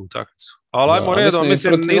izgledali tu utakmicu. Ali ajmo redom,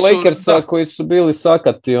 mislim, protiv nisu... Lakersa koji su bili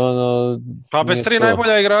sakati, Pa bez 3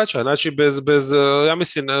 najbolja igrača, znači bez ja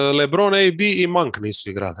mislim, LeBron, AD i Monk nisu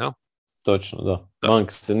igrali, jel? Točno, da.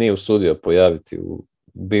 Monk se nije usudio pojaviti u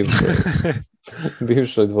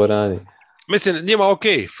bivšoj dvorani. Mislim, njima ok,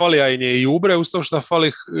 falija im je i Ubre, uz to što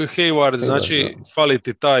fali Hayward, znači fali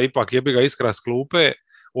ti taj, ipak jebi ga iskra s klupe.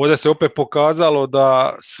 Ovdje se opet pokazalo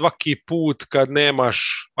da svaki put kad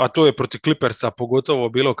nemaš, a to je protiv Clippersa pogotovo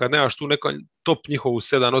bilo, kad nemaš tu neko top njihovu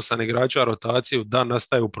 7-8 igrača rotaciju, da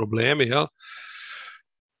nastaju problemi, jel?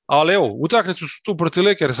 Ali evo, utakmicu su tu protiv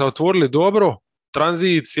Lakersa otvorili dobro,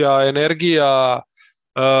 tranzicija, energija,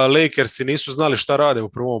 Lakersi nisu znali šta rade u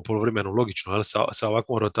prvom poluvremenu, logično, jel, sa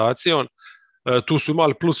ovakvom rotacijom. Tu su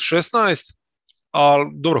imali plus 16, ali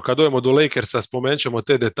dobro, kad dojemo do Lakersa spomenut ćemo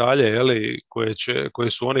te detalje, jeli, koje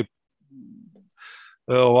su oni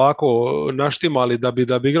ovako naštimali da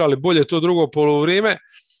bi igrali bolje to drugo poluvrijeme,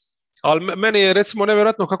 ali meni je recimo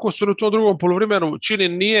nevjerojatno kako su u tom drugom poluvremenu čini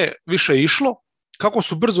nije više išlo, kako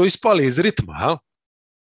su brzo ispali iz ritma, jel?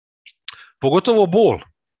 Pogotovo Ball.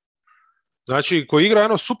 Znači, koji igra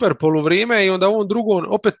jedno super poluvrijeme i onda u ovom drugom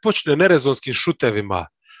opet počne nerezonskim šutevima.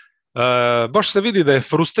 baš se vidi da je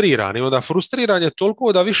frustriran i onda frustriran je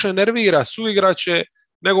toliko da više nervira suigrače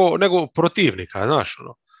nego protivnika, znaš,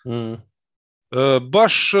 ono.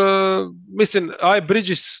 Baš, mislim,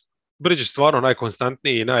 Bridges stvarno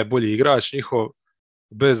najkonstantniji i najbolji igrač njihov,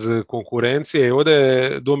 bez konkurencije, ovdje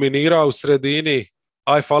je dominirao u sredini,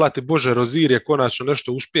 hvala ti Bože, Rozier je konačno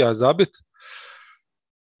nešto uspija zabit,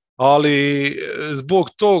 ali zbog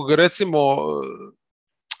tog, recimo,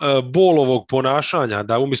 Bolovog ponašanja,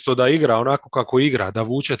 da umjesto da igra onako kako igra, da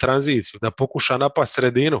vuče tranziciju, da pokuša napast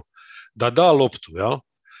sredinu, da loptu, jel?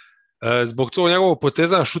 Zbog tog njegovog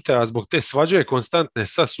potezanja šuteva, zbog te svađe konstantne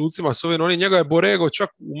sa sucima, oni njega je Borrego čak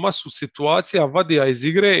u masu situacija vadija iz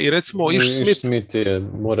igre i recimo Ish Smith je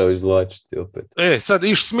morao izvlačiti opet. Sad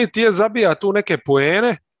Ish Smith je zabija tu neke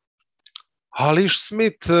poene, ali Ish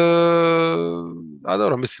Smith,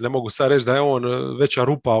 dobro, mislim, ne mogu sad reći da je on veća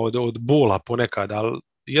rupa od Bola ponekad, ali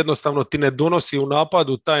jednostavno ti ne donosi u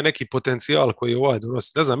napadu taj neki potencijal koji ovaj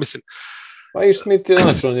donosi. Ne znam, mislim, pa Ish Smith je,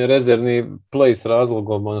 znači, on je rezervni play s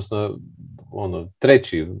razlogom, odnosno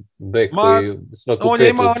treći bek koji svaku on je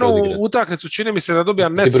imao utakmicu, čini mi se da dobija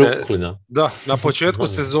nece na početku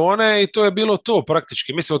sezone i to je bilo to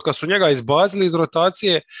praktički. Mislim, od kad su njega izbacili iz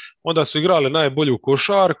rotacije, onda su igrali najbolju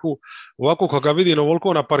košarku. Ovako kako ga vidim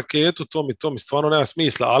ovoliko na parketu, to mi stvarno nema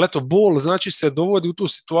smisla. Ali eto, Ball znači se dovodi u tu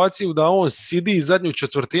situaciju da on sidi zadnju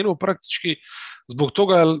četvrtinu praktički, zbog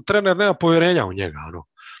toga jer trener nema povjerenja u njega.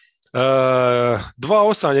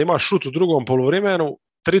 2-8 ima šut u drugom poluvremenu,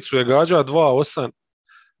 tricu je gađa 2-8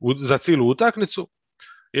 za cijelu utakmicu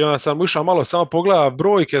i onda sam išao malo samo pogleda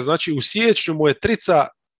brojke, znači u siječnju mu je trica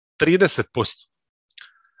 30%,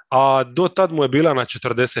 a do tad mu je bila na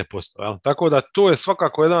 40%. Jel? Tako da to je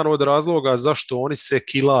svakako jedan od razloga zašto oni se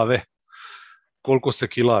kilave, koliko se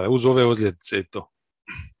kilave, uz ove ozljedice i to.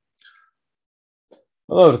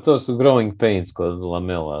 Dobro, to su growing pains kod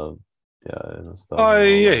Lamela.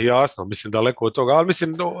 Je, jasno, mislim, daleko od toga, ali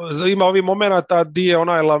mislim, ima ovih momenata di je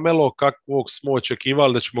onaj Lamelo kakvog smo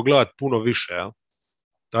očekivali da ćemo gledati puno više, jel?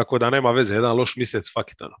 Tako da nema veze, jedan loš mjesec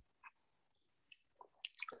fakitano.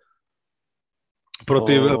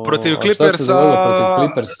 Protiv Clippersa... Šta se dovoljilo protiv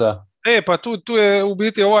Clippersa? Pa tu je u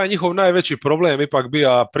biti ovaj njihov najveći problem ipak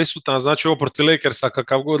bio prisutan, znači ovo protiv Lakersa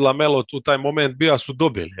kakav god Lamelo tu taj moment bija su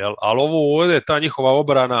dobili, jel? Ali ovo ovdje, ta njihova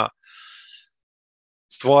obrana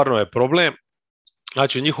stvarno je problem.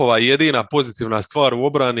 Znači njihova jedina pozitivna stvar u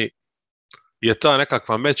obrani je ta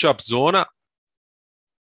nekakva match-up zona,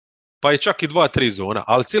 pa i čak i 2-3 zona.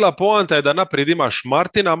 Ali cijela poanta je da naprijed imaš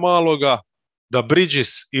Martina maloga, da Bridges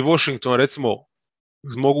i Washington recimo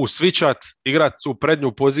mogu switchat, igrati tu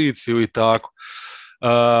prednju poziciju i tako.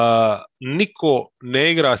 Niko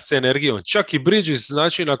ne igra s energijom. Čak i Bridges,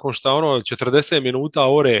 znači nakon što 40 minuta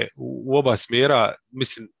ore u oba smjera,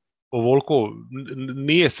 mislim, ovoliko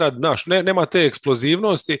nije sad naš, nema te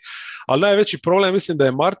eksplozivnosti, ali najveći problem mislim da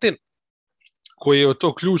je Martin, koji je od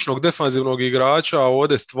tog ključnog defanzivnog igrača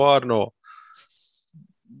ovdje stvarno,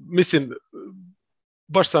 mislim,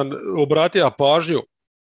 baš sam obratio pažnju,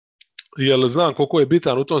 jer znam koliko je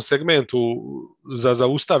bitan u tom segmentu za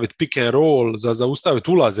zaustaviti pick and roll, za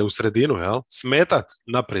zaustaviti ulaze u sredinu, jel? Smetat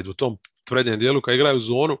naprijed u tom prednjem dijelu kad igraju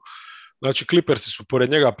zonu. Znači, Clippersi su pored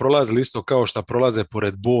njega prolazili isto kao što prolaze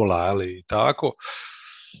pored Bola, ali i tako.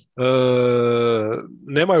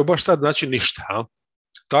 Nemaju baš sad, znači, ništa. A?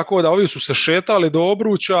 Tako da ovi su se šetali do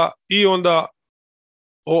obruča i onda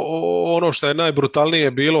ono što je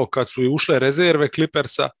najbrutalnije bilo kad su i ušle rezerve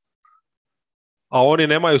Clippersa, a oni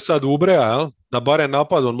nemaju sad ubreja, da barem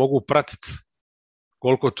napadom mogu pratiti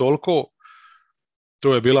koliko toliko.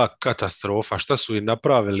 To je bila katastrofa. Šta su i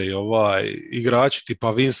napravili igrači tipa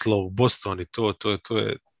Winslow, Boston i to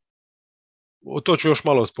je... To ću još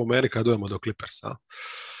malo spomenuti kad dojemo do Clippersa.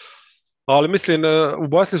 Ali mislim,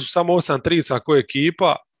 ubacili su samo 8 trica koje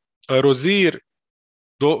ekipa. Rozier,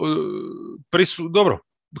 dobro,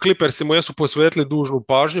 Clippersi mu jesu posvetili dužnu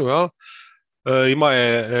pažnju, jel? Ima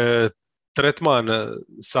je tretman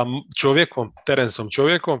sa čovjekom, Terensom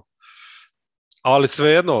čovjekom, ali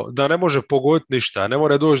svejedno, da ne može pogoditi ništa, ne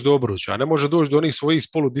može doći do obruča, ne može doći do onih svojih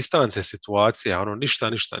spolu distance situacija,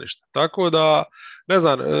 ništa. Tako da, ne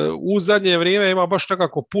znam, u zadnje vrijeme ima baš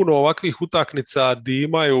nekako puno ovakvih utakmica di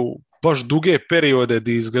imaju baš duge periode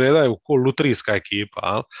di izgledaju ko lutrijska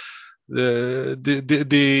ekipa,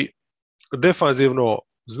 di defanzivno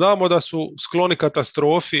znamo da su skloni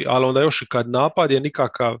katastrofi, ali onda još i kad napad je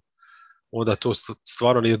nikakav, onda to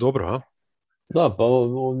stvarno nije dobro, a? Da, pa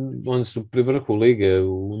oni su pri vrhu lige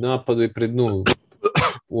u napadu i pri dnu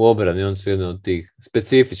u obrani, oni su jedan od tih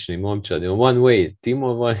specifičnih momčadi, one way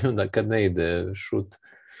timova, onda kad ne ide šut,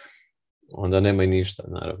 onda nema i ništa,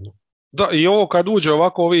 naravno. Da, i ovo kad uđe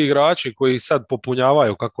ovako ovi igrači koji sad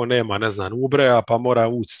popunjavaju kako nema, ne znam, Ubreja, pa mora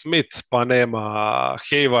ući Smith, pa nema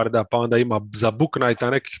Haywarda, pa onda ima za Bouknighta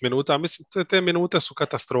nekih minuta, mislim, te minute su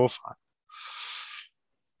katastrofa.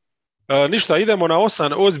 Ništa, idemo na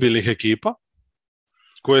 8 ozbiljnih ekipa,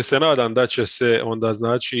 koje se nadam da će se onda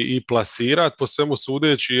znači i plasirati po svemu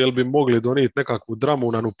sudeći, jer bi mogli donijeti nekakvu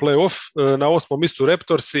dramu na play-off. Na 8. mjestu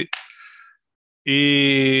Raptorsi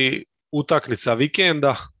i utakmica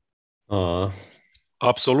vikenda.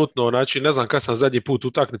 Apsolutno, znači ne znam kad sam zadnji put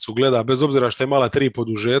utakmicu gleda, bez obzira što je imala 3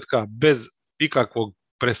 produžetka, bez ikakvog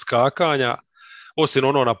preskakanja, osim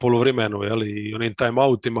ono na poluvremenu, i onim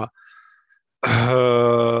timeoutima.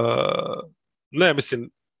 Ne, mislim,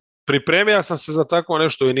 pripremio sam se za tako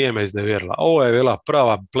nešto i nije me iznevjerila. Ovo je bila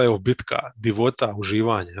prava play-off bitka, divota,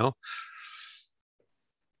 uživanje. Jel?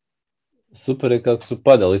 Super je kako su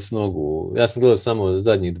padali s nogu. Ja sam gledao samo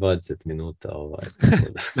zadnjih 20 minuta.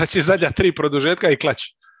 Znači zadnja 3 produžetka i klać.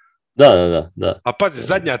 Da. A pazi,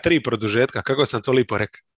 zadnja 3 produžetka, kako sam to lipo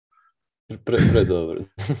rekao. Predobro.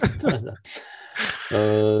 Da.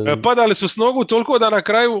 Padali su s nogu toliko da na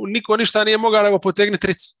kraju niko ništa nije mogao nego potegnuti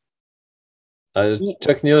tricu. A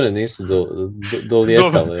čak ni one nisu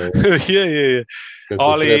dolijetale. Je.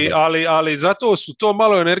 Ali zato su to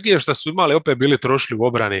malo energije što su imali, opet bili trošili u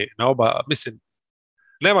obrani na oba. Mislim,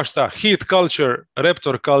 nema šta. Heat culture,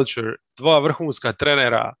 Raptor culture, 2 vrhunska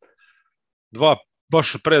trenera, 2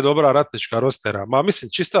 baš predobra ratnička rostera. Ma mislim,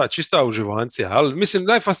 čista uživancija. Ali mislim,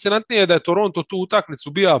 najfascinantnije je da je Toronto tu utakmicu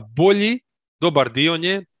bio bolji, dobar dio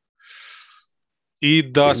nje. I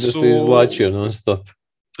da se izvlačio non stop.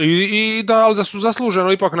 I da su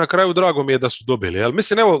zasluženo ipak na kraju, drago mi je da su dobili. Jel?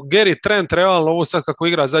 Mislim, evo, Gary Trent, realno, ovo sad kako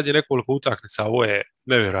igra zadnje nekoliko utakmica, ovo je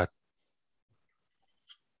nevjerojatno.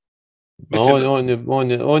 Mislim,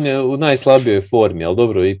 on je u najslabijoj formi, ali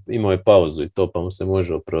dobro, imao je pauzu i to, pa mu se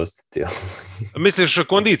može oprostiti. Misliš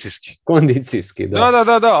kondicijski? Kondicijski,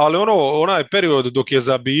 da. Da, ali onaj period dok je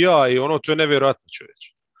zabija i to je nevjerojatno,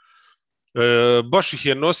 čovječ. Baš ih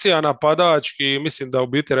je nosija napadački, mislim da u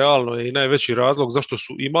biti realno je i najveći razlog zašto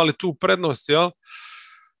su imali tu prednost, jel?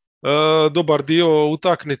 Dobar dio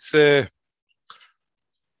utakmice.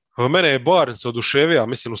 Mene je Barnes oduševio,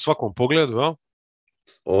 mislim, u svakom pogledu, jel?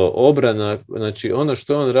 Obrana, znači ono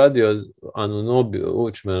što on radio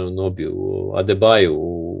u Adebayu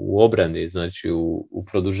u obrani, znači u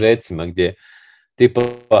produžecima gdje tipa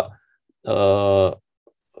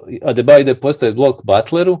Adebayo ide postaviti blok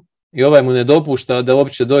Butleru i ovaj mu ne dopušta da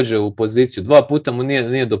uopće dođe u poziciju. 2 puta mu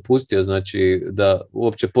nije dopustio, znači, da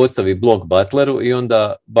uopće postavi blok Butleru i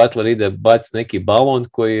onda Butler ide baciti neki balon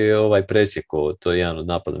koji je presjekao. To je jedan od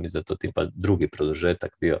napadom i za to tipa drugi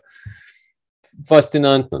produžetak bio.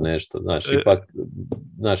 Fascinantno nešto, znaš, ipak,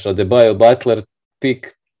 znaš, Adebayo Butler pik,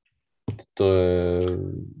 to je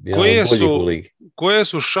jedan od boljih u ligi. Koje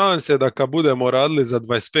su šanse da kad budemo radili za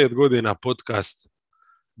 25 godina podcast,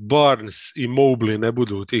 Barnes i Mobley ne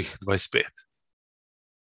budu u tih 25?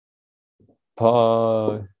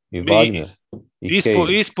 Pa, i Wagner.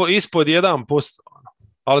 Ispod 1%.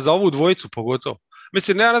 Ali za ovu dvojicu pogotovo.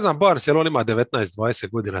 Mislim, ja ne znam Barnes, jer on ima 19-20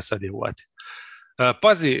 godina, sad je uvati.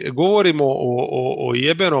 Pazi, govorimo o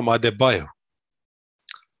jebenom Adebayo,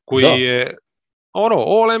 koji je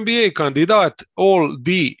All NBA kandidat, All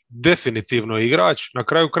D definitivno igrač. Na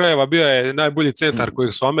kraju krajeva bio je najbolji centar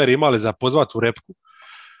kojeg su Ameri imali za pozvat u repku.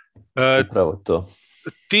 Upravo to.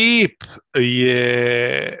 Tip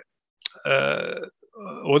je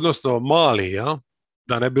odnosno mali, ja?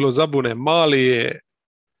 Da ne bilo zabune, mali je,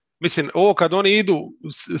 mislim, ovo kad oni idu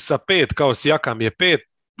sa 5 kao Siakam je 5,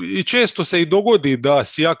 i često se i dogodi da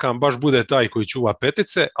Siakam baš bude taj koji čuva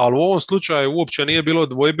petice, ali u ovom slučaju uopće nije bilo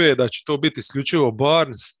dvojbe da će to biti isključivo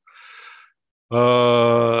Barnes,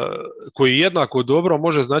 koji jednako dobro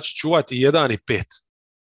može znači čuvati 1 i 5.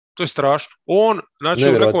 To je strašno. On, znači,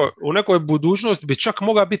 u nekoj budućnosti bi čak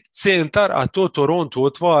mogao biti centar, a to Toronto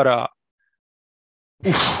otvara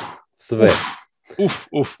sve.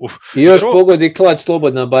 Uf. I još pogodi klač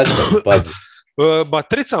slobodna bacanja, pazi.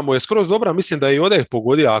 Trica mu je skroz dobra, mislim da je i ovdje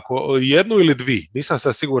pogodio, ako 1 ili 2, nisam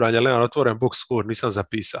sad siguran, jer nemam otvoren box score, nisam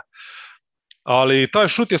zapisao. Ali taj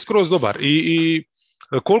šut je skroz dobar i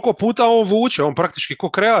koliko puta on vuče, on praktički ko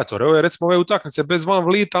kreator. Evo je recimo ove utakmice bez Van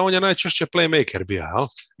Vlieta, on je najčešće playmaker bio. Ja?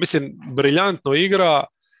 Mislim, briljantno igra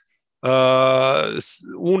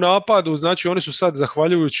u napadu, znači oni su sad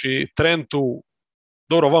zahvaljujući Trentu,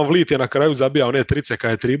 dobro, Van Vliet je na kraju zabijao one trice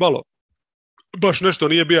kad je tribalo, baš nešto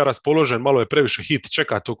nije bio raspoložen, malo je previše hit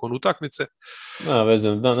čeka tokom utakmice.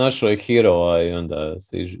 Vezam, našao je hero i onda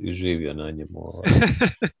se živio na njemu.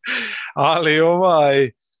 Ali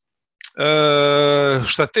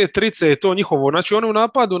šta te trice je to njihovo, znači oni u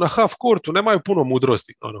napadu na half courtu nemaju puno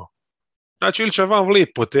mudrosti, ono. Znači ili će Van Vliet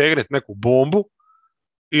potegnuti neku bombu,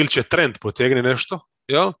 ili će Trent potegnuti nešto,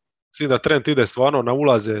 jel? Svi da Trent ide stvarno na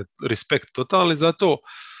ulaze, respekt totalni za to,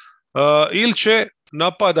 ili će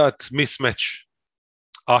napadat mismatch.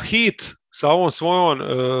 A Heat sa ovom svojom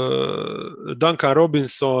Duncan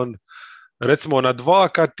Robinson, recimo na 2,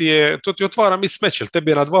 kad to ti otvara mismatch, jer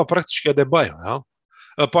tebi je na 2 praktički Adebayo, jel?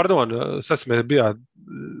 Pardon, sad si me bija,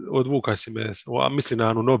 odvuka si me, mislim na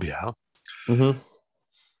Anunobija, jel? Mhm.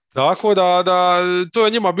 Tako da to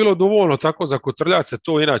je njima bilo dovoljno tako za kotrljat se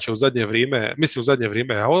to inače u zadnje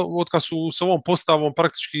vrijeme, a od kad su s ovom postavom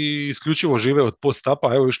praktički isključivo žive od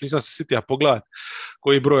post-upa, evo još nisam se sitio pogledat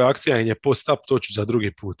koji broj akcija im je post-up, to ću za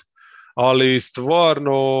drugi put. Ali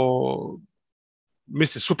stvarno,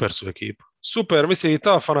 mislim, super su ekipa. Super, mislim i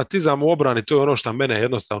ta fanatizam u obrani, to je ono što mene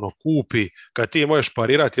jednostavno kupi kad ti možeš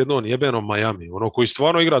parirati jednom jebenom Miami, ono koji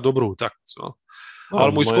stvarno igra dobru utakmicu. No?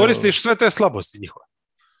 Ali mu iskoristiš sve te slabosti njihove.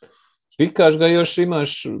 Pikaš ga još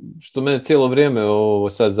imaš, što mene cijelo vrijeme, ovo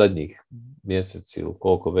sad zadnjih mjeseci ili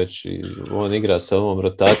koliko već, on igra sa ovom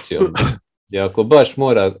rotacijom. I ako baš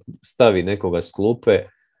mora stavi nekoga s klupe,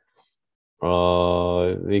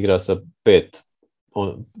 igra sa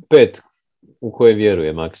 5 u koje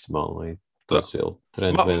vjeruje maksimalno. I to su,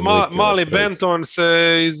 Trent, mali Benton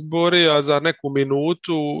se izborio za neku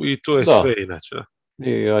minutu i to je sve inače.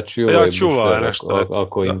 I ja čuva nešto.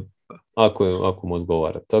 Ako mu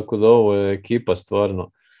odgovara. Tako da ovo je ekipa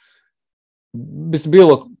stvarno,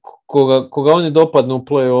 bilo koga oni dopadnu u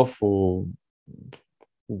play-offu,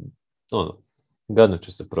 gadno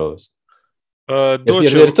će se provesti.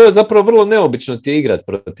 Jer to je zapravo vrlo neobično ti igrat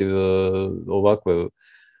protiv ovakve,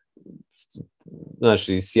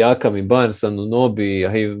 znači Siakam i Barnes, Anunobi,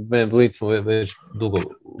 a i Van Vliet smo već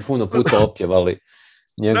puno puta opjevali.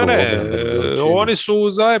 Oni su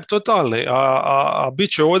zajeb totalni, a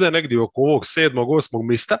bit će ovdje negdje oko ovog 7. 8.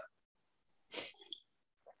 mista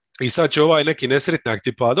i sad će ovaj neki nesretnjak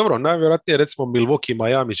tipa, dobro, najvjerojatnije recimo Milwaukee,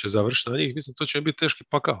 Miami će završiti na njih, mislim to će biti teški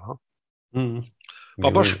pakao. Pa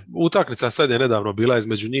baš utakmica sad je nedavno bila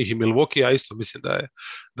između njih i Milwaukee, a isto mislim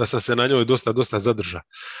da sam se na njoj dosta zadržao.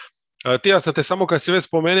 Tija sam te samo kad si već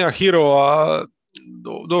spomenuo Hero, a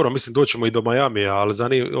dobro, mislim doćemo i do Miamija,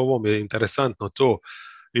 ali ovo mi je interesantno to,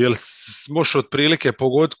 jel možeš otprilike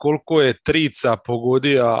pogoditi koliko je trica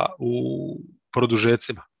pogodija u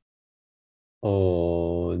produžecima?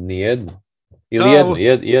 Nijedno. Ili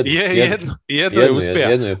jedno je uspija.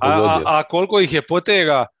 A koliko ih je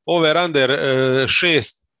potega over-under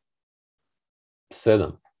 6?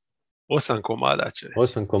 7. 8 komada će.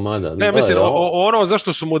 8 komada. Ne, mislim, ono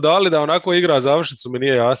zašto su mu dali da onako igra završnicu mi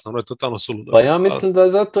nije jasno, ono je totalno suludo. Pa ja mislim da je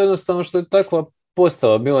zato jednostavno što je takva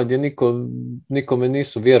postava bila gdje nikome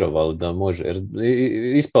nisu vjerovali da može. Jer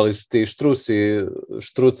ispali su ti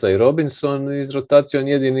Štruca i Robinson iz rotacije, on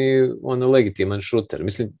jedini legitiman šuter.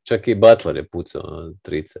 Mislim, čak i Butler je pucao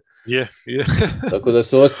trice. Je. Tako da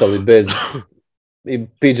su ostali bez... I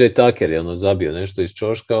PJ Tucker je zabio nešto iz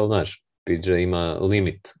čoška, ali znaš, PJ ima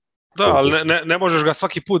limit. Da, ali ne možeš ga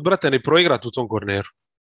svaki put, brate, ni proigrati u tom korneru.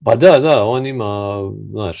 Pa da, on ima,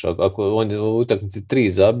 znaš, ako on u utakmici 3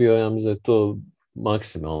 zabio, ja mislim da je to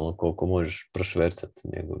maksimalno koliko možeš prošvercati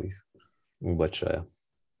njegovih ubačaja.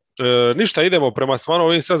 Ništa, idemo prema stvarno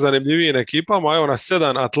ovim sad zanimljivijim ekipama. Evo na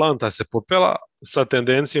 7 Atlanta se popela sa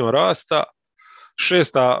tendencijom rasta.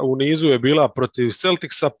 6. u nizu je bila protiv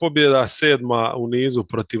Celticsa pobjeda, 7. u nizu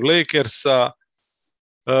protiv Lakersa.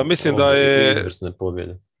 Mislim da je... Izvrsne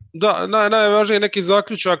pobjede. Da, najvažniji neki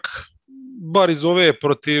zaključak, bar iz ove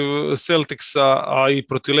protiv Celticsa, a i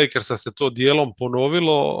protiv Lakersa se to dijelom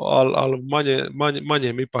ponovilo, ali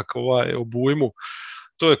manje mi ipak obujmu.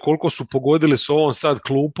 To je koliko su pogodili s ovom sad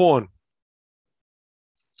klupom.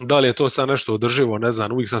 Da li je to sad nešto održivo, ne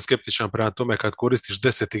znam, uvijek sam skeptičan prema tome kad koristiš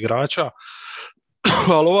 10 igrača,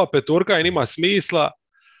 ali ova petorka ima smisla.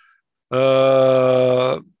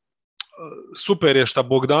 Super je šta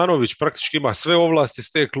Bogdanović praktički ima sve ovlasti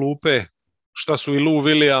s te klupe, šta su i Lou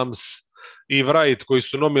Williams i Wright koji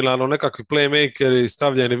su nominalno nekakvi playmakeri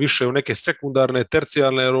stavljeni više u neke sekundarne,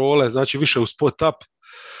 tercijarne role, znači više u spot up.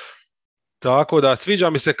 Tako da sviđa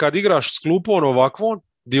mi se kad igraš s klupom ovakvom,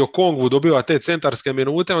 di Okongwu dobiva te centarske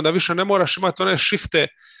minute, onda više ne moraš imati one šihte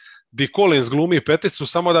di Collins glumi peticu,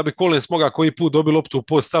 samo da bi Collins mogao koji put dobiti loptu u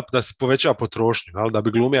post-up da se poveća potrošnju, ali da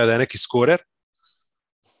bi glumio da je neki skorer.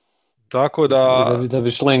 Tako da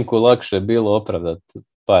bi Šlenku lakše bilo opravdati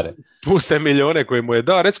pare. Puste milijone koje mu je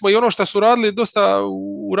da. Recimo i ono što su radili dosta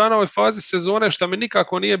u ranovoj fazi sezone, što mi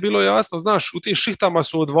nikako nije bilo jasno, znaš, u tim šihtama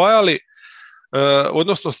su odvajali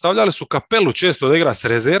odnosno stavljali su Kapelu često da igra s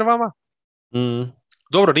rezervama.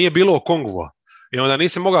 Dobro, nije bilo Okongwua i onda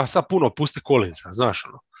nisi mogao sad puno pustiti Collinsa, znaš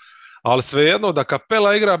ono. Ali svejedno da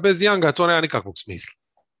Kapela igra bez Younga, to nema nikakvog smisla.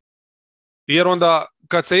 Jer onda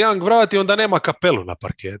kad se Young vrati, onda nema Kapelu na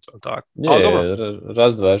parketu. Tako. Ali dobro.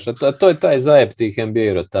 Razdvajaš. A to je taj zajeb tih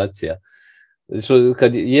NBA rotacija.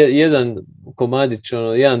 Kad jedan komadić,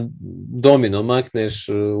 jedan domino makneš,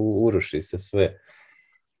 uruši se sve.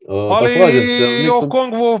 Ali pa slažem se.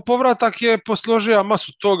 Okongwu povratak je posložio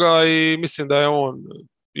masu toga i mislim da je on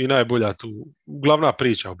i najbolja tu, glavna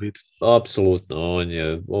priča u biti. Apsolutno, on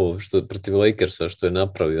je ovo što protiv Lakersa što je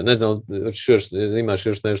napravio. Ne znam, imaš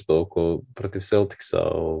još nešto oko protiv Celticsa,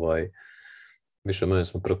 više manje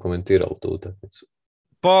smo prokomentirali tu utakmicu.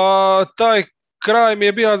 Pa taj kraj mi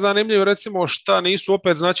je bio zanimljiv, recimo šta nisu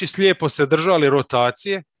opet, znači slijepo se držali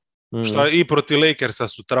rotacije, šta i protiv Lakersa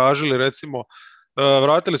su tražili, recimo,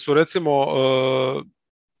 vratili su recimo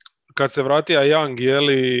kad se vratio Young,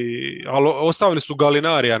 ali ostavili su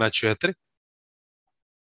Galinarija na 4,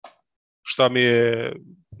 šta mi je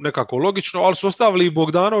nekako logično, ali su ostavili i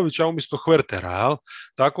Bogdanovića umjesto Huertera, jel?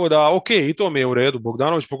 Tako da, ok, i to mi je u redu.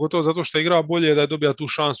 Bogdanović, pogotovo zato što igra bolje, da je dobija tu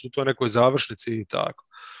šansu u toj nekoj završnici i tako.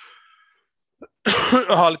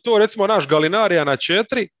 Ali to, recimo, naš Galinarija na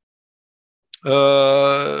 4,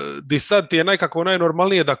 di sad ti je nekako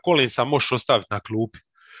najnormalnije da Collinsa možeš ostaviti na klupi.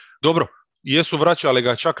 Dobro, jesu vraćali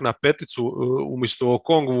ga čak na 5 umjesto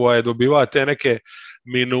Okongwua je dobivao te neke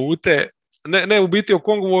minute, ne u biti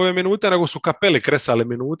Okongwuove minute, nego su Kapeli kresali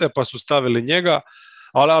minute pa su stavili njega,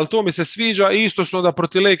 ali to mi se sviđa i isto su onda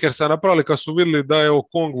protiv Lakersa napravili kad su vidjeli da je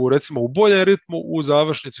Okongwu recimo u boljem ritmu, u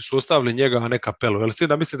završnici su ostavili njega, a ne Kapelu. Jel ste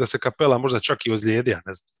da mislim da se Kapela možda čak i ozlijedija,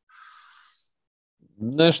 ne znam.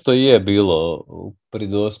 Nešto je bilo pri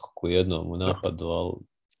doskoku jednom u napadu,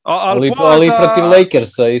 ali i protiv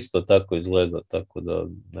Lakersa isto tako izgleda, tako da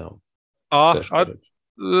nemam teško reći.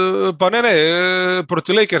 Pa ne,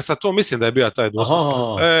 protiv Lakersa to mislim da je bio taj doskok.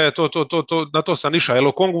 Na to sam išao, jer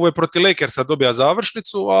Okongwu je protiv Lakersa dobija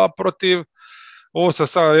završnicu, a protiv ovo sa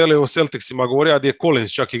o Celticsima govorio, gdje je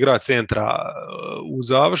Collins čak igra centra u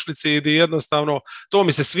završnici i gdje jednostavno, to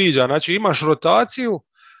mi se sviđa, znači imaš rotaciju,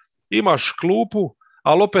 imaš klupu,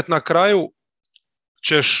 ali opet na kraju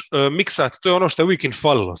ćeš miksati, to je ono što je uvijek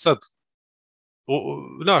falilo. Sad,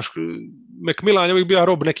 znaš, McMillan je uvijek bio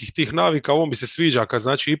rob nekih tih navika, ovo mi se sviđa kad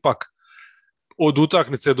znači ipak od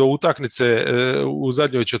utakmice do utakmice u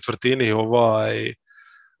zadnjoj četvrtini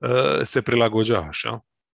se prilagođavaš. Ja?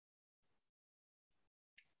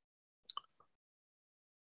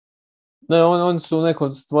 Ne, oni su u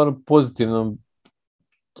nekom stvarno pozitivnom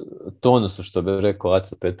tonusu, što bi rekao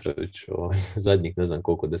Aco Petrović, zadnjih ne znam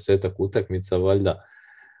koliko, 10 utakmica valjda.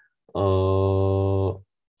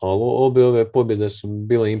 Ali obje ove pobjede su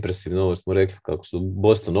bile impresivne, ovo smo rekli kako su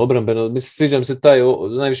Boston obrambeno. Mislim, sviđa mi se taj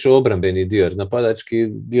najviše obrambeni dio, jer napadački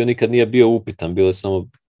dio nikad nije bio upitan, bilo je samo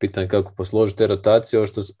pitanje kako posložiti te rotacije. Ovo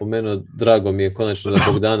što se spomenuo, drago mi je konačno da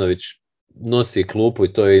Bogdanović nosi klupu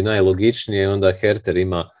i to je i najlogičnije, onda Herter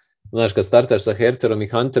ima, znaš, kad startaš sa Herterom i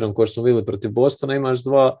Hunterom, ko što smo vidjeli protiv Bostona, imaš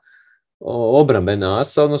dva obrambena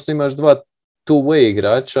asa, odnosno imaš dva two-way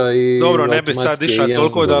igrača i dobro, ne bi sad išao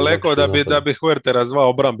toliko daleko da bi Huertera zvao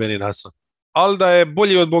obrambeni nason. Ali da je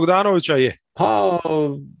bolji od Bogdanovića je. Pa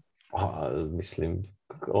mislim,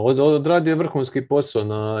 odradio je vrhunski posao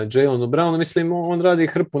na Jaylenu Brownu, mislim, on radi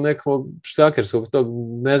hrpu nekog štakerskog tog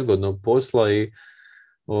nezgodnog posla i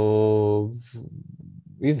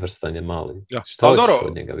izvrstan je mali. Ja. Šta hoćeš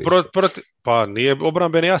od njega više? Pa nije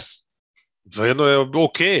obrambeni as. Jedno je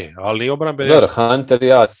ok, ali nije obrambeni jas. Hunter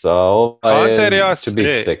jas, a Hunter jas, će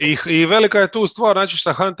biti tek. I velika je tu stvar, znači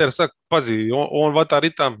sa Hunter, sad, pazi, on vata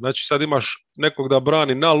ritam, znači sad imaš nekog da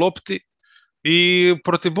brani na lopti i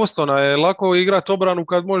protiv Bostona je lako igrati obranu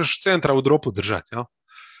kad možeš centra u dropu držati. Ja?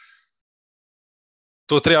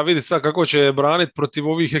 To treba vidjeti sad kako će braniti protiv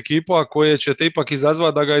ovih ekipa koje će te ipak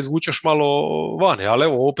izazvati da ga izvučeš malo vane, ali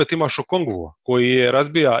evo, opet imaš Okongwua koji je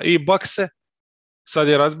razbija i Buckse, sad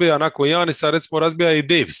je razbija nakon Janisa, recimo razbija i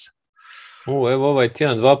Davisa. Evo ovaj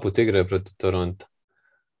tjedan 2 put igraju protiv Toronto.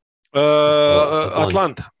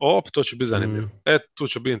 Atlanta. To će biti zanimljivo. Tu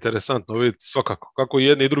će biti interesantno vidjeti svakako kako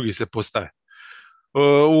jedni i drugi se postaje.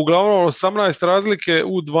 Uglavnom 18 razlike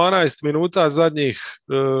u 12 minuta zadnjih,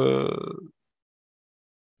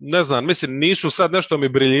 ne znam, mislim nisu sad nešto mi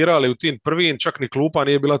briljirali u tim prvim, čak ni klupa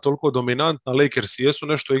nije bila toliko dominantna, Lakersi jesu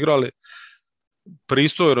nešto igrali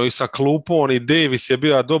pristojno i sa klupom i Davis je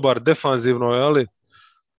bio dobar defanzivno, ali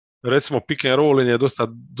recimo pick and roll je dosta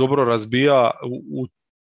dobro razbija u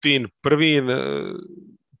tim prvim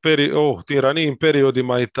tim ranijim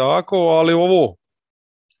periodima i tako, ali ovo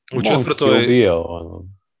U Monk je četvrtoj ubijao. Ono.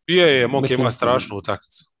 Monk Mislim, ima strašnu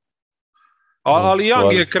utakmicu. Monk Ali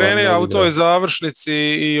Young je stvarno krenio u odigra. toj završnici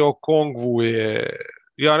i o Kongwu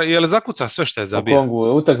je li zakuca sve što je O zabija? Kongu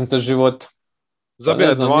je utakmica života. Pa Zabija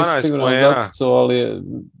ne je znam, nisam 12 sigurno poena. zakucao, ali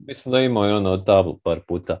mislim da je imao i ono tablu par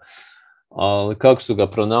puta. Ali kako su ga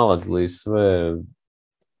pronalazili sve,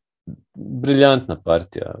 briljantna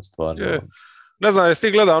partija, stvarno. Ne znam, jesi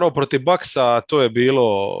ti gledao ono protiv Bucksa, to je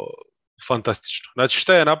bilo fantastično. Znači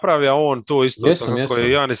šta je napravio on, to isto Jesam. kako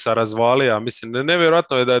je Janisa razvalija. Mislim,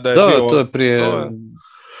 nevjerojatno je da je Da, bio... to je prije...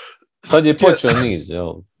 Tad je počeo niz,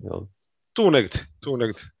 jel? Tu negdje.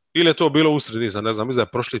 Ili je to bilo usred niza, ne znam, mislim da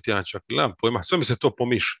je prošli tjedan čak, nemam pojma, sve mi se to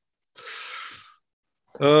pomiša.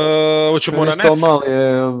 Hoćemo na Nets? Mali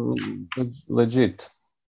je legit.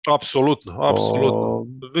 Apsolutno.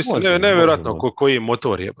 Mislim, nevjerojatno koji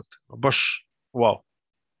motor je. Baš, wow.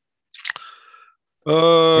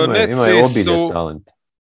 Ima je obilje talenta.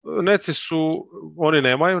 Neci su, oni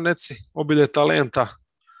nemaju Neci, obilje talenta.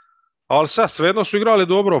 Ali sad, svejedno su igrali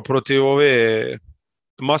dobro protiv ove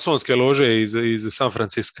masonske lože iz San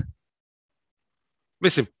Francisco.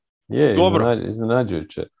 Mislim, dobro.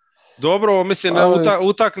 Iznenađujuće. Dobro, mislim,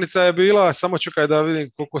 utakmica je bila, samo čekaj da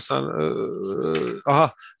vidim koliko sam...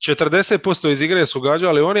 40% iz igre su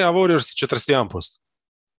gađali oni, a Warriors 41%.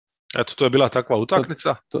 Eto, to je bila takva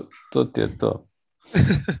utakmica. To ti je to.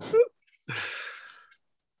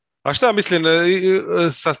 A šta mislim,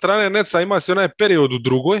 sa strane Netsa ima se onaj period u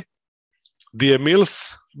drugoj, gdje je Mills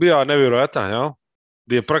bio nevjerojatan, ja?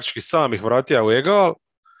 Gdje je praktički sam ih vratio u egal,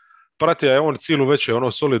 pratio je on cijelu večer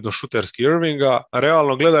ono solidno šuterski Irvinga,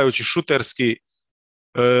 realno gledajući šuterski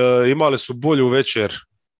imali su bolju večer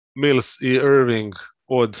Mills i Irving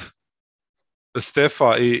od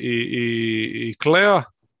Stefa i Kleja,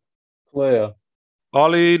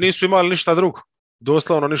 ali nisu imali ništa drugo,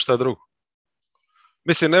 doslovno ništa drugo.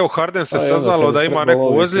 Mislim, evo Harden se saznalo da ima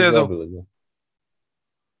neku ozljedu.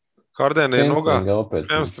 Harden je noga,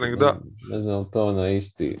 hamstring, da. Ne znam, to na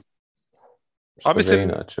isti. A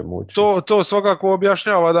mislim, to svakako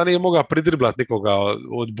objašnjava da nije mogao pridriblat nikoga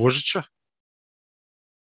od Božića.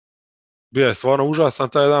 Bio je stvarno užasan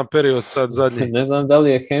taj jedan period sad zadnji. Ne znam da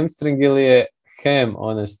li je hamstring ili je ham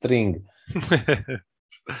on a string.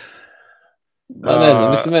 Ne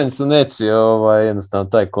znam, mislim, meni su Neci jednostavno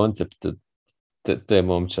taj koncept te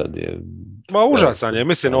momčad je... Ma užasan je,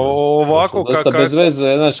 mislim, ovako... Dosta bez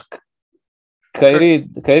veze, znaš,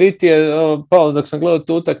 Kairi ti je palo dok sam gledao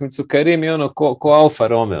tu utakmicu, Kairi mi je ono ko Alfa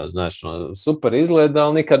Romeo, znaš, super izgleda,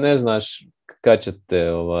 ali nikad ne znaš kad će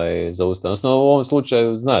te zaustaviti. Odnosno, u ovom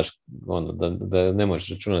slučaju znaš da ne možeš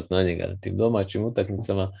računati na njega na tim domaćim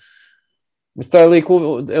utakmicama. Mislim, taj lik,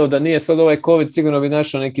 evo da nije sad ovaj COVID, sigurno bi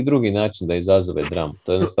našao neki drugi način da izazove dramu.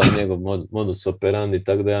 To je jednostavno njegov modus operandi,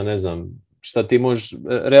 tako da ja ne znam šta ti možeš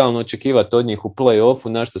realno očekivati od njih u play-offu,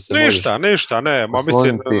 na što se ništa, ne. Ma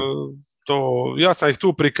mislim, ja sam ih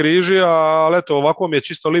tu prikrižio, ali eto, ovako mi je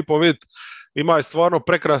čisto lipo vidjeti. Ima je stvarno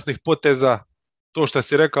prekrasnih poteza, to što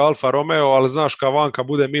si rekao Alfa Romeo, ali znaš vanka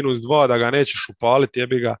bude -2 da ga nećeš upaliti,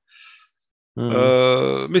 jebi ga.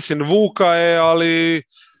 Mislim, Vuka je, ali...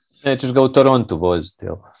 Nećeš ga u Torontu voziti,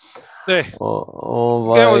 jel?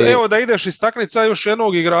 Evo da ideš istakniti sad još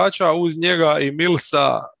jednog igrača uz njega i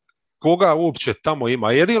Millsa, koga uopće tamo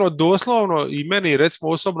ima. Jedino doslovno i meni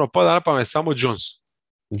recimo osobno pada na pamet samo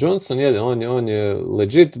Johnson je, on je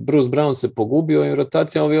legit, Bruce Brown se pogubio i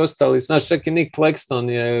rotacija, ovi ostali, znaš, čak i Nick Claxton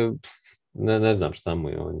je, ne znam šta mu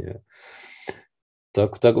je, on je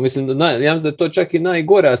tako, mislim, ja mislim da je to čak i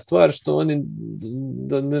najgora stvar, što oni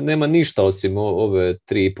nema ništa osim ove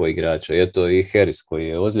 3,5 igrača, eto i Harris koji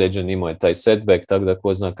je ozlijeđen, imao je taj setback, tako da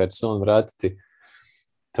ko zna kad će se on vratiti,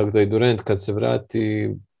 tako da i Durant kad se vrati,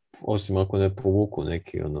 osim ako ne povuku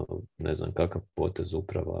neki, ne znam kakav potez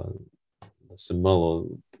uprava, da se malo,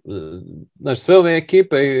 znaš, sve ove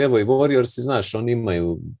ekipe, evo i Warriors, znaš, oni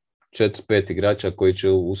imaju 4-5 igrača koji će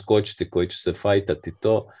uskočiti, koji će se fajtati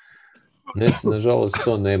to. Neci, nažalost,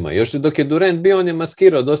 to nema. Još dok je Durant bio, on je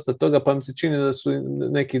maskirao dosta toga, pa mi se čini da su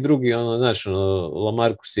neki drugi, znaš,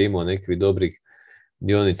 Lamarcus je imao nekih dobrih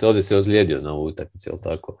dionica. Ovdje se ozlijedio na ovu utakmici, jel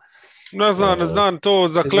tako? Ne znam to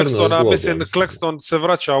za Claxtona, mislim, Claxton se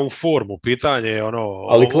vraća u formu, pitanje je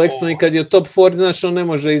Ali Claxton i kad je top form, znaš, on ne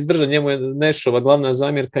može izdržati, njemu je Nešova glavna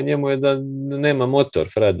zamjerka, njemu je da nema motor,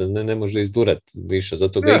 Fred, ne može izdurati više,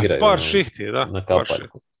 zato ga igraju par šihti, na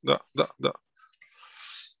kapaljku. Da.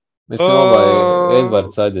 Mislim, Edward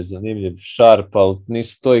sad je zanimljiv, Sharp, ali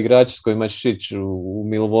nisu to igrači s kojima ćeš ići u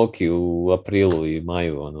Milwaukee u aprilu i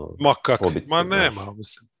maju, nema,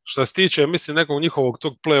 mislim. Što se tiče, mislim, nekog njihovog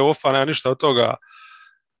tog play-offa, nema ništa od toga.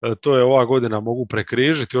 To je ova godina mogu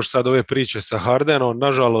prekrižiti. Još sad ove priče sa Hardenom,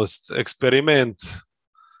 nažalost, eksperiment,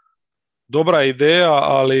 dobra ideja,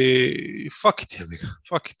 ali fuck it je mi ga,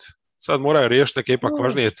 fuck it. Sad moraju riješiti neke ipak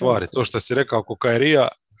važnije stvari. To što si rekao oko Kairija,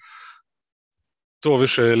 to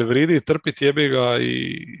više ili vridi trpiti jebi ga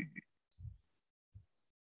i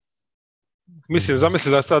mislim,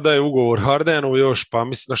 zamisli da sad daje ugovor Hardenu još, pa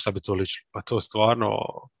mislim na šta bi to ličilo. Pa to stvarno...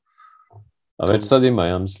 A već sad ima,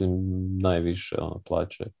 ja mislim, najviše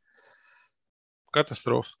plaće.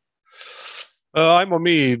 Katastrofa. Ajmo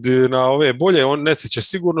mi na ove bolje, on Neci će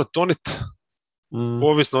sigurno tonit.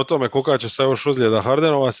 Ovisno o tome koliko će se još ozljeda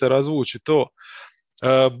Hardenova se razvući to.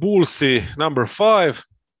 Bullsi number 5.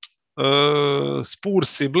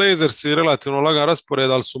 Spursi, Blazersi, relativno lagan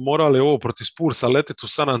raspored, ali su morali ovo protiv Spursa letiti u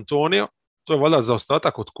San Antonio. To je valjda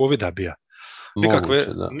zaostatak od covida bija.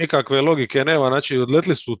 Nikakve logike nema, znači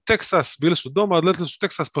odletli su u Texas, bili su doma, odletli su u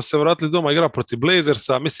Texas pa se vratili doma igra protiv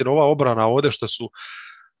Blazersa, mislim ova obrana ovdje što su,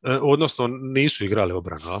 odnosno nisu igrali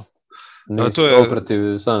obranu. Nisu, to je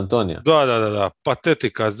protiv San Antonija. Da,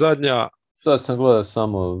 patetika zadnja. To sam gledao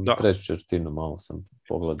samo treću četvrtinu, malo sam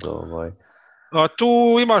pogledao A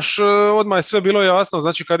tu imaš, odmah je sve bilo jasno,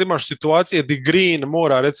 znači kad imaš situacije di Green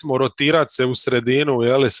mora recimo rotirati se u sredinu,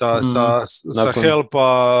 jeli, sa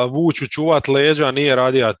helpa, vuću, čuvat leđa, nije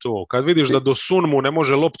radija to. Kad vidiš da do Sunmu ne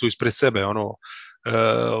može loptu ispred sebe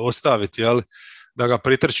ostaviti, jeli, da ga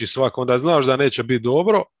pritrči svako, onda znaš da neće biti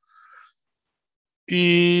dobro.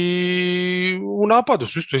 I u napadu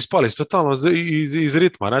su isto ispali totalno iz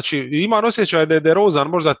ritma. Znači imam osjećaj da je DeRozan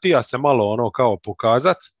možda tija se malo kao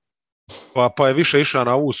pokazat, pa je više išao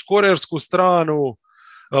na ovu skorersku stranu.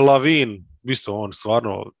 Lavin, isto on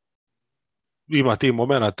stvarno ima tih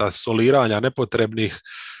momenata soliranja nepotrebnih.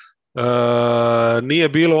 Nije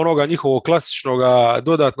bilo onoga njihovog klasičnog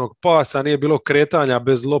dodatnog pasa, nije bilo kretanja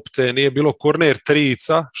bez lopte, nije bilo korner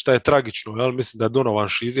trica, što je tragično, jel? Mislim da je Donovan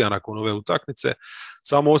šizija nakon ove utakmice,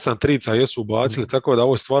 samo 8 trica jesu ubacili, tako da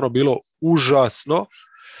ovo je stvarno bilo užasno,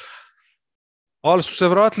 ali su se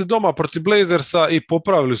vratili doma protiv Blazersa i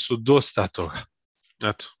popravili su dosta toga.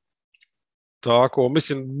 Eto. Tako,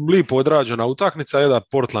 mislim, lipo odrađena utakmica je da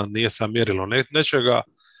Portland nije sam mjerilo nečega,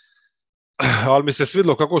 ali mi se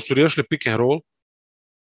svidlo kako su riješili pick and roll.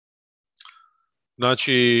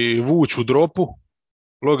 Znači, vuć u dropu,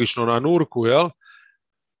 logično na nurku, jel?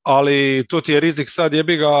 Ali to ti je rizik sad,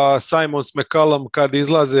 jebi ga, Simon s McCallum kad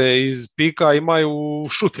izlaze iz pika imaju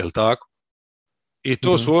šut, jel tako? I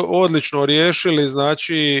to su odlično riješili,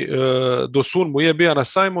 znači, Dosunmu je bija na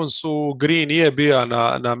Simonsu, Green je bija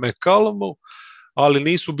na McCallumu, ali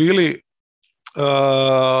nisu bili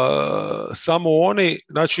samo oni,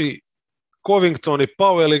 znači, Covington i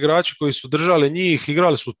Powell igrači koji su držali njih,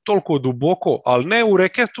 igrali su toliko duboko, ali ne u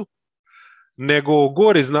reketu, nego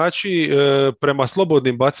gori, znači, prema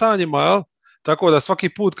slobodnim bacanjima, jel? Tako da svaki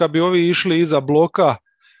put kad bi ovi išli iza bloka,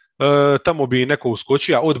 tamo bi neko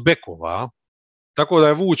uskočio od bekova, tako da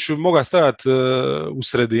je Vuč mogao stajati u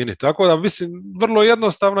sredini. Tako da, mislim, vrlo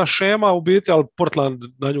jednostavna šema u biti, ali Portland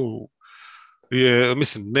na nju je,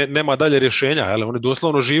 mislim, nema dalje rješenja, jel? Oni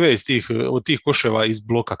doslovno žive od tih koševa iz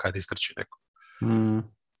bloka kad istrči neko.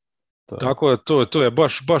 Tako da to je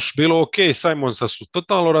baš bilo ok. Simonsa su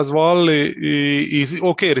totalno razvalili i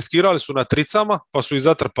ok, riskirali su na tricama, pa su i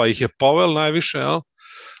zatrpa ih je Powell najviše, jel?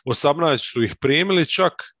 18 su ih primili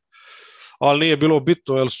čak, ali nije bilo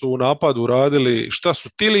bitno jer su u napadu radili šta su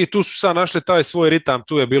tili i tu su sad našli taj svoj ritam,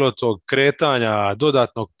 tu je bilo tog kretanja,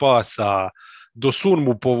 dodatnog pasa,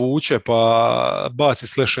 Dosunmu povuče pa baci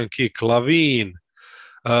slash and kick, Lavin,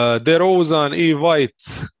 DeRozan i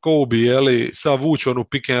White, Kobe, jeli, sa vučon u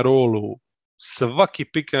pick and rollu, svaki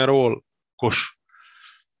pick and roll koš.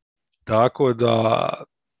 Tako da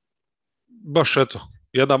baš eto,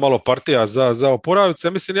 jedna malo partija za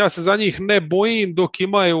oporavice. Mislim, ja se za njih ne bojim dok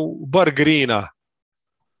imaju bar Greena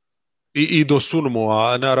i Dosunmu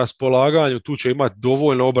na raspolaganju, tu će imati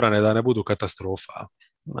dovoljno obrane da ne budu katastrofa.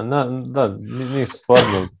 Da, nisu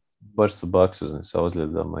stvarno, baš su baksuzni sa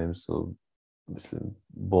ozljedama, im su, mislim,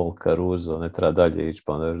 Ball, Caruso, ne treba dalje ići,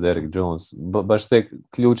 pa onda još Derrick Jones, baš te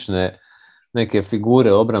ključne neke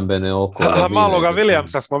figure obrambene oko. Maloga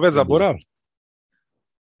Williamsa smo već zaboravili.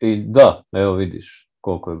 I da, evo vidiš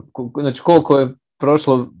koliko je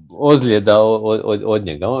prošlo ozljeda od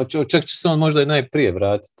njega. Čak će se on možda i najprije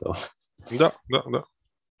vratiti. Da.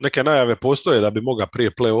 Neke najave postoje da bi mogao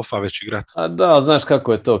prije play-offa već igrati. A da, znaš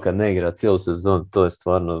kako je to kad ne igra cijelu sezonu, to je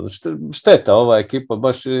stvarno šteta. Ova ekipa,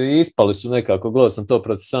 baš ispali su nekako, gledao sam to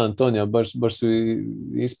protiv San Antonija, baš su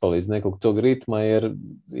ispali iz nekog tog ritma, jer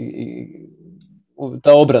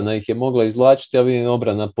ta obrana ih je mogla izvlačiti, a vidim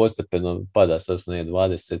obrana postepeno pada, sad su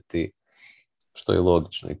 20 što je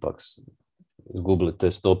logično, ipak izgubili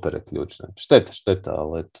te stopere ključne. Šteta,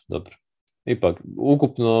 ali eto, dobro. Ipak,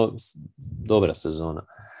 ukupno dobra sezona.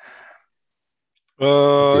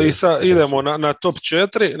 I sad idemo na top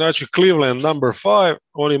 4, znači Cleveland number 5,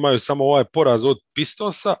 oni imaju samo ovaj poraz od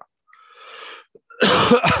Pistonsa.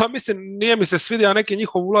 Mislim, nije mi se svidio neki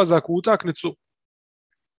njihov ulazak u utakmicu.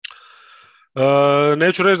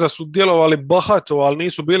 Neću reći da su djelovali bahato, ali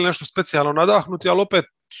nisu bili nešto specijalno nadahnuti, ali opet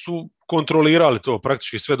su kontrolirali to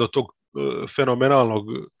praktički sve do tog fenomenalnog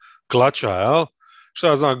klača. Jel? Šta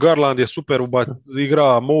ja znam, Garland je super igra,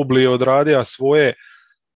 Mobley je odradio svoje,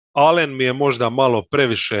 Allen mi je možda malo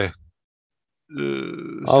previše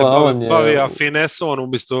se bavija finesom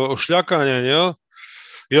umjesto šljakanja, jel?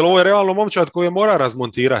 Jer ovo je realno momčad koji je mora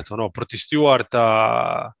razmontirati, protiv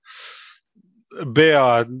Stewarta,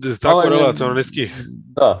 Bea, tako relativno niskih.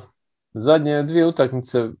 Da, zadnje 2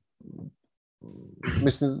 utakmice,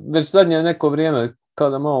 mislim, već zadnje neko vrijeme,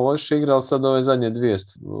 kada malo loše igrao, sad ove zadnje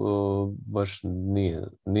 2 baš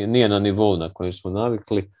nije na nivou na kojem smo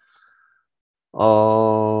navikli.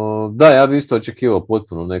 Da, ja bi isto očekivao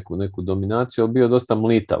potpuno neku dominaciju, bio dosta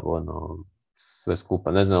mlitav, sve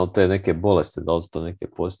skupa. Ne znam, te neke bolesti, da li su to neke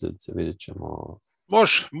posljedice, vidjet ćemo.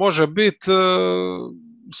 Može biti,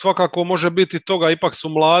 svakako može biti toga, ipak su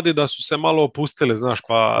mladi da su se malo opustili, znaš,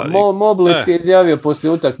 pa... Mobley ti je izjavio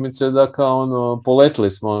poslije utakmice da kao poletili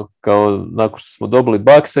smo, kao nakon što smo dobili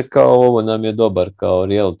bakse, kao ovo nam je dobar, kao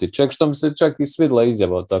reality check, što mi se čak i svidla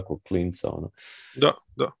izjava od takvog klinca, Da.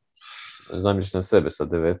 Zamišljam sebe sa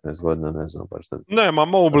 19 godina, ne znam baš da... Ne,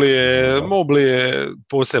 Mobley je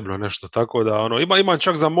posebno nešto, tako da imam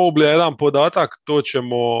čak za Mobley jedan podatak,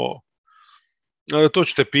 to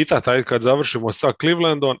ću te pitati kad završimo sa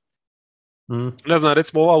Clevelandom. Ne znam,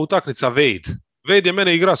 recimo ova utakmica Wade je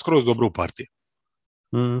mene igra skroz dobru partiju.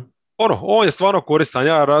 On je stvarno koristan,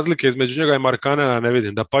 ja razlike između njega i Markkanena ne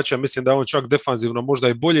vidim, da pače, mislim da je on čak defanzivno možda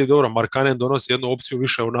i bolje i dobro, Markkanen donosi jednu opciju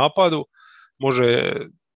više u napadu, može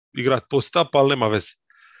igrati post-up, ali nema veze.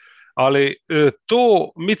 Ali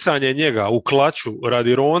to micanje njega u klaču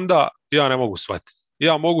radi Ronda, ja ne mogu shvatiti.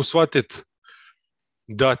 Ja mogu shvatiti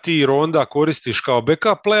da ti Ronda koristiš kao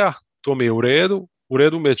backup playa, to mi je u redu. U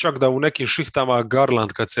redu mi je čak da u nekim šihtama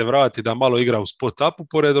Garland kad se vrati da malo igra u spot-upu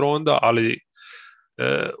pored Ronda, ali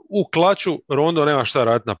u klaču Rondo nema šta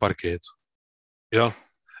raditi na parketu. Ja?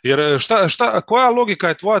 Jer koja logika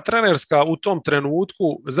je tvoja trenerska u tom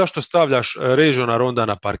trenutku, zašto stavljaš Rejona Ronda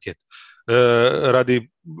na parket? Radi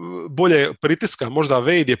bolje pritiska, možda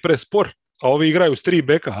Wade je prespor, a ovi igraju s 3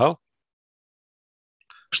 beka, jel?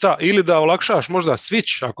 Šta, ili da olakšaš možda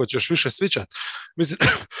switch, ako ćeš više switchat. Mislim,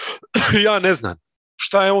 ja ne znam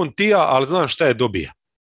šta je on tija, ali znam šta je dobija.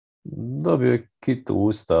 Dobio je kitu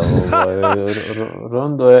usta,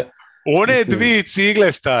 Rondo je... One 2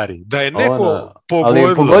 cigle, stari, da je neko pogodilo.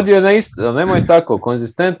 Ali pogodio je na isto, nemoj tako,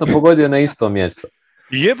 konzistentno pogodio na isto mjesto.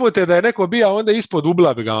 Jebote da je neko bio, onda ispod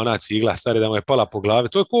ubla bi ga ona cigla, stari, da mu je pala po glavi.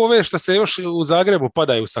 To je ko ove što se još u Zagrebu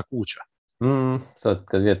padaju sa kuća. Sad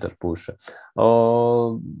kad vjetar puše.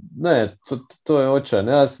 Ne, to je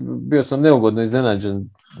očajno. Ja bio sam neugodno iznenađen.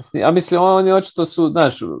 A mislim, oni očito su,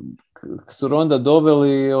 znaš, su Ronda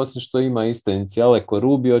doveli, osim što ima iste inicijale ko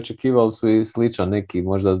Rubi, očekivali su i sličan neki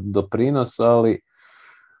možda doprinos, ali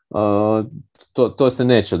to se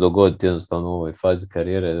neće dogoditi jednostavno u ovoj fazi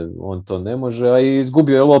karijere, on to ne može, a i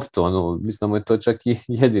izgubio je loptu, mislim da mu je to čak i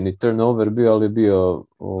jedini turnover bio, ali bio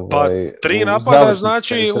pa 3 napada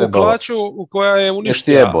znači u klaču koja je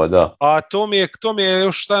uništila, da. A to mi je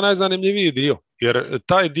još taj najzanimljiviji dio, jer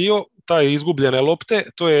taj izgubljene lopte,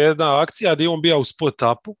 to je jedna akcija gdje on bija u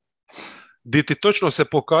spot-upu, gdje ti točno se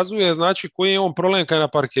pokazuje znači koji je on problem kad je na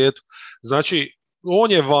parketu. Znači,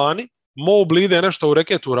 on je vani, Mobley ide nešto u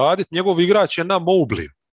reketu raditi, njegov igrač je na Mobley.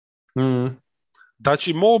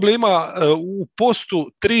 Znači, Mobley ima u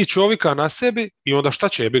postu 3 čovjeka na sebi i onda šta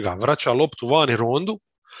će ga? Vraća loptu vani Rondu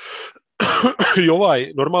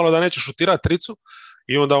i normalno da neće šutirati tricu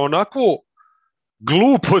i onda onako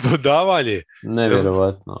glupo dodavanje.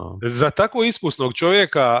 Nevjerovatno. Za tako iskusnog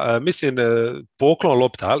čovjeka, mislim, poklon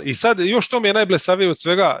lopta. I sad, još to mi je najblesavije od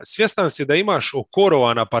svega, svjestan si da imaš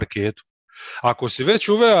Okorova na parketu. Ako si već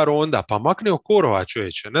uveo Ronda, pa makni Okorova,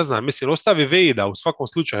 čovječe. Ne znam, mislim, ostavi Vejda u svakom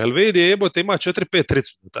slučaju. Jer Wade je jebote, ima 4-5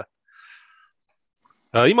 tricuta.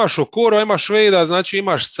 Imaš Okoro, imaš Vejda, znači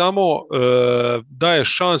imaš samo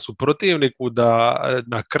daješ šansu protivniku da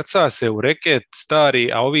nakrca se u reket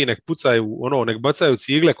stari, a ovi nek pucaju, nek bacaju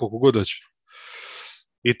cigle koliko god hoće.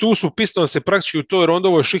 I tu su Pistonsi praktički u toj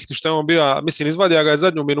Rondovoj šihti što je on bio, mislim, izvadio ga je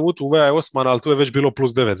zadnju minutu, uveo je Osman, ali tu je već bilo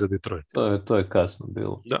 +9 za Detroit. To je kasno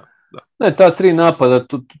bilo. Da. Ne, ta 3 napada,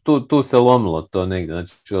 tu se lomilo to negdje,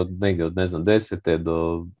 znači negdje od, ne znam, 10.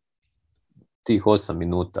 do tih 8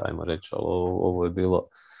 minuta, ajmo reći, ali ovo je bilo...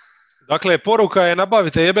 Dakle, poruka je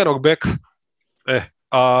nabavite jebenog beka.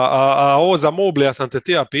 A ovo za Mobley, sam te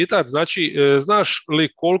tija pitat, znači, znaš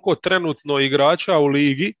li koliko trenutno igrača u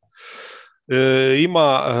ligi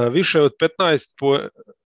ima više od 15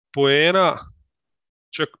 poena,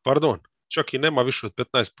 čak i nema više od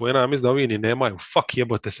 15 poena, ja mislim da ovi ni nemaju, fuck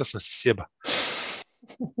jebote, sad sam se sjeba.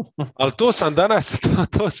 Ali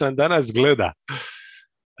to sam danas gleda.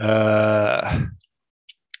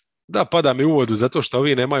 Da, pada mi u vodu, zato što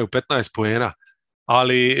ovi nemaju 15 poena.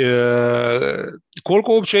 Ali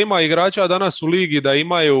koliko uopće ima igrača danas u ligi da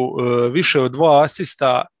imaju više od 2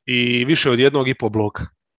 asista i više od 1,5 bloka?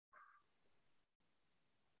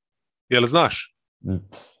 Jel znaš?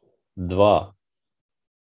 2.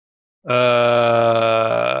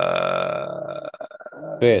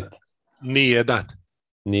 5.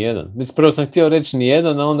 Nijedan. Mislim, prvo sam htio reći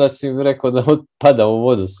nijedan, a onda si rekao da pada u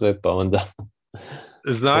vodu sve, pa onda...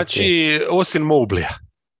 Znači, okay. Osim Mobleya.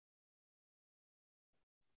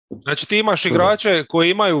 Znači, ti imaš igrače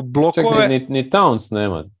koji imaju blokove... Čekaj, ni Towns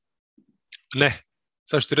nema. Ne.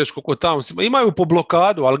 Sad ću ti reći koliko Towns ima. Imaju po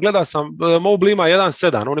blokadu, ali gleda sam, Mobley ima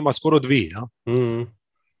 1,7, on ima skoro 2. Ja?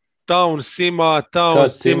 Towns ima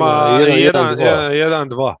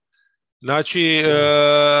 1,2. Znači,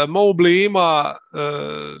 Mobley ima,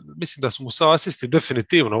 mislim da su mu sa asisti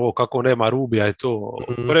definitivno, ovo kako nema Rubija i to,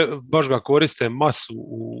 baš ga koriste masu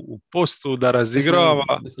u postu da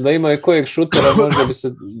razigrava. Mislim da ima i kojeg šutera, možda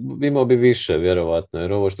imao bi više, vjerovatno,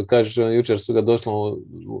 jer ovo što kažeš, jučer su ga doslovno,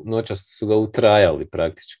 noćas su ga utrajali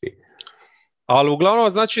praktički. Ali uglavnom,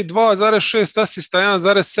 znači 2,6 asista,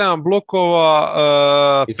 1,7 blokova,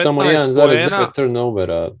 15 i samo 1,9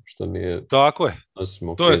 turnovera, što mi je... Tako je,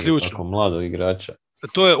 to je ključno. Mladog igrača.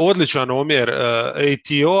 To je odličan omjer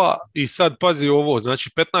ATO-a i sad pazi ovo, znači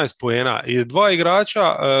 15 poena i 2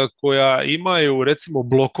 igrača koja imaju recimo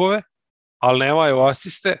blokove, ali nemaju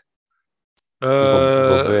asiste.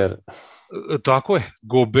 Gober. Tako je,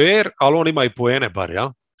 Gober, ali on ima i poene bar,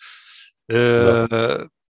 ja?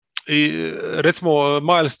 I recimo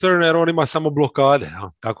Miles Turner, on ima samo blokade,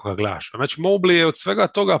 ja? Tako ga gledaš. Znači Mobley je od svega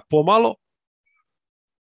toga pomalo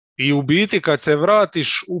i u biti kad se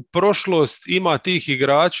vratiš u prošlost ima tih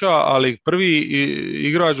igrača, ali prvi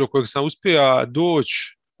igrač do kojeg sam uspio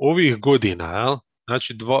doći ovih godina, ja?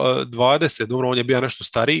 Znači 20, dobro, on je bio nešto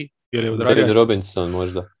stariji, jer je odradio David Robinson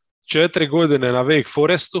možda 4 godine na Wake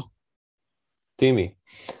Forestu. Timmy.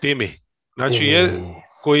 Znači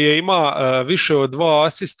koji je ima više od 2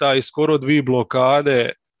 asista i skoro 2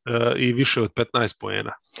 blokade i više od 15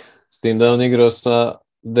 poena. S tim da on igrao sa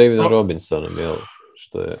Davidom Robinsonom, jel?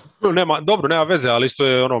 Što je... nema veze, ali isto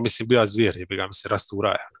je ono, mislim, bio zvijer, je bi ga mi se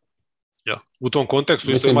rasturaja. Ja. U tom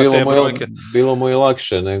kontekstu isto mislim, ima te brojke. Bilo mu i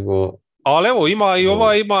lakše nego... Ali evo,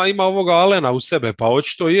 ima ovoga Alena u sebe, pa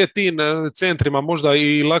očito je tim centrima možda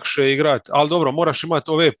i lakše igrati, ali dobro, moraš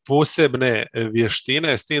imati ove posebne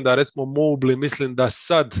vještine, s tim da recimo Mobley, mislim da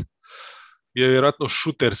sad je vjerojatno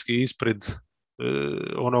šuterski ispred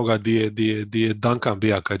onoga di je Duncan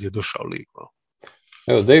bija kad je došao u ligu.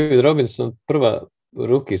 Evo, David Robinson, prva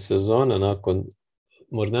rookie sezona nakon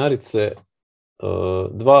Mornarice,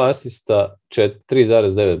 2 asista,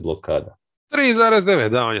 3,9 blokada. 3,9,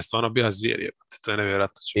 da, on je stvarno bio zvijer, to je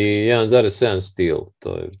nevjerojatno. I 1,7 steal,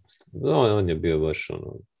 to je, on je bio baš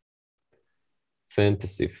ono,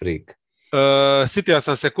 fantasy freak. Sitio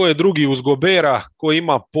sam se ko je drugi uz Gobera, ko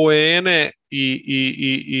ima poene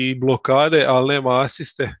i blokade, ali nema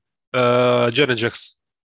asiste. Jaren Jackson.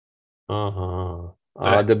 Aha.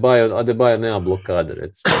 A Adebayo nema blokade,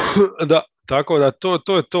 recimo. Da, tako da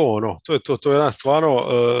to je to ono. To je jedna stvarno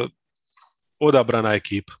odabrana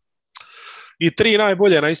ekipa. I 3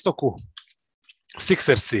 najbolje na istoku,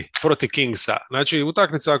 Sixersi proti Kingsa. Znači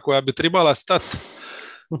utakmica koja bi trebala stati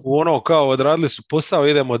u ono kao odradili su posao,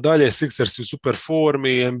 idemo dalje, Sixersi u super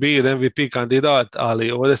formi, Embiid, MVP kandidat,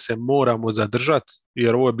 ali ovdje se moramo zadržati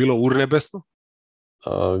jer ovo je bilo urnebesno.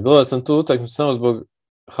 Gledao sam tu utakmicu samo zbog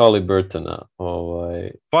Haliburtona.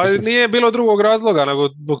 Pa nije bilo drugog razloga nego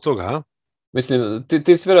zbog toga, a? Mislim,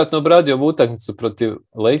 ti si vjerojatno obradio ovu utakmicu protiv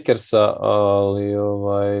Lakersa, ali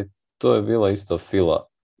to je bila isto fila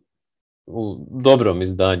u dobrom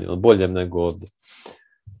izdanju, boljem nego ovdje.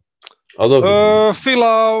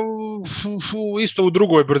 Fila isto u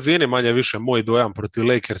drugoj brzini, manje više moj dojam protiv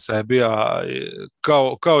Lakersa je bio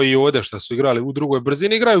kao i ovdje što su igrali u drugoj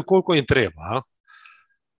brzini, igraju koliko im treba. A?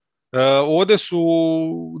 Ovdje su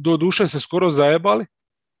do duše se skoro zajebali.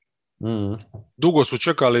 Dugo su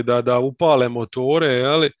čekali da upale motore,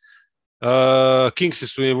 ali Kingsi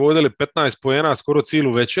su im vodili 15 poena skoro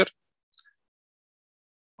cijelu večer,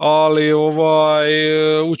 ali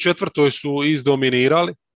u četvrtoj su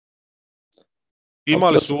izdominirali.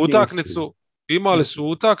 Imali su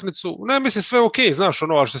utakmicu, ne mislim sve ok, znaš,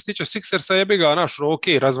 ali što se tiče Sixersa jebi ga, znaš, ok,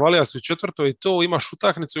 razvalija se u četvrtoj i to, imaš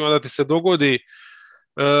utakmicu i onda ti se dogodi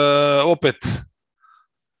opet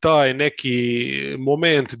taj neki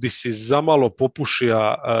moment di si zamalo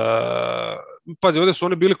popušija, pazi, ovdje su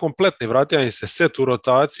oni bili kompletni, vratija im se set u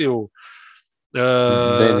rotaciju.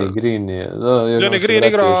 Danny Green je... Danny Green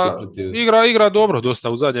igra dobro dosta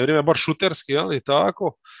u zadnje vrijeme, bar šuterski, ali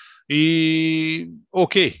tako. I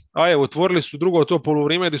ok, otvorili su drugo to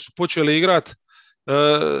poluvrijeme gdje su počeli igrat.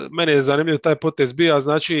 Meni je zanimljiv taj potez bio,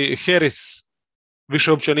 znači Harris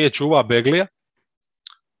više uopće nije čuva Beglija,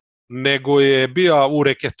 nego je bio u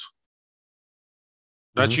reketu.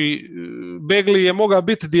 Znači, Begli je mogao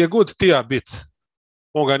biti gdje god tija biti.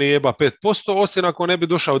 On ga nije jeba 5%, osim ako ne bi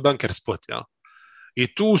došao dunker spot. Ja?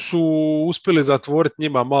 I tu su uspjeli zatvoriti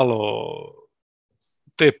njima malo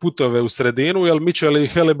te putove u sredinu, jer Mitchell i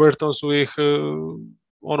Haliburton su ih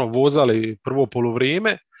vozali prvo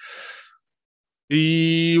poluvrijeme.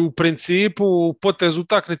 I u principu potez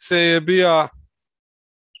utakmice je bio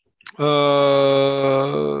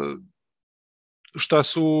šta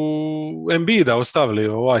su Embida ostavili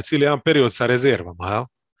cijeli jedan period sa rezervama. Ja?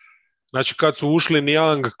 Znači kad su ušli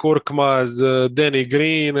Niang, Korkmaz, Danny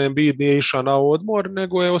Green, Embiid nije išao na odmor,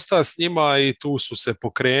 nego je ostao s njima i tu su se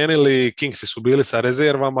pokrenili, Kingsi su bili sa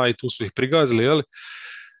rezervama i tu su ih prigazili, jel?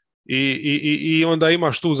 I onda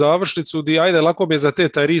imaš tu završnicu gdje, ajde, lako mi je za te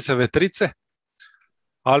Tyreseve trice,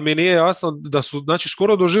 ali mi nije jasno da su, znači,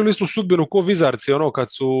 skoro doživjeli istu sudbinu ko Wizardsi, kad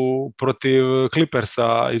su protiv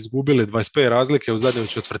Clippersa izgubili 25 razlike u zadnjoj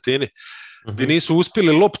četvrtini, gdje nisu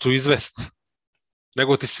uspjeli loptu izvesti,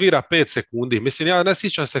 nego ti svira 5 sekundi. Mislim, ja ne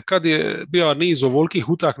sjećam se kad je bio niz ovolikih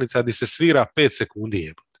utakmica gdje se svira 5 sekundi.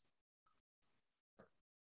 Jebate.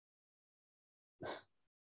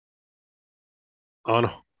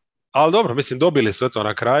 Ali dobro, mislim, dobili su to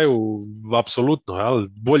na kraju, apsolutno, jel?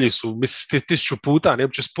 Bolji su, mislim, 1000 puta, nije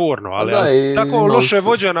uopće sporno, ali tako loše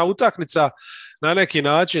vođena utakmica na neki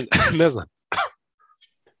način, ne znam.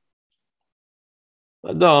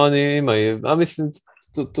 Da, oni imaju, a mislim,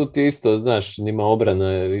 tu ti isto, znaš, njima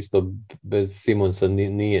obrana isto bez Simonsa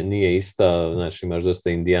nije ista, znaš, imaš dosta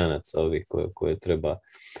Indijanaca ovih koje treba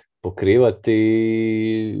pokrivati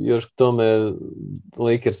i još k tome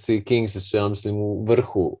Lakers i Kings su, ja mislim, u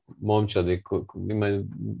vrhu momčadi, imaju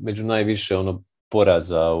među najviše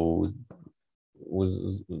poraza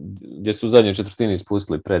gdje su u zadnjoj četvrtini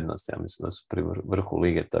ispustili prednost, ja mislim da su pri vrhu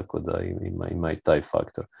lige, tako da ima i taj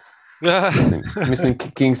faktor. Mislim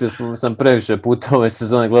Kings sam previše puta ove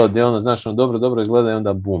sezone gledao gdje znaš, dobro izgleda i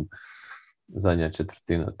onda bum, zadnja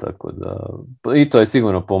četvrtina, tako da i to je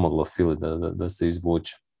sigurno pomoglo Philly da se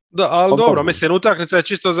izvuče. Da, ali dobro, mislim, utakmica je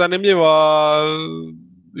čisto zanimljiva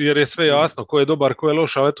jer je sve jasno ko je dobar, ko je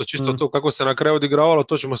loš, ali eto, čisto to kako se na kraju odigravalo,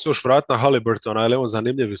 to ćemo se još vratiti na Haliburtona, ali on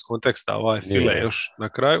zanimljiv iz konteksta Philly još na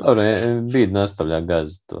kraju. Dobro, Bid nastavlja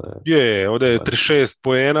gaz, to je. Ovdje je 36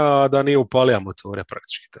 poena, da nije upalija motore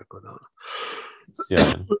praktički, tako da.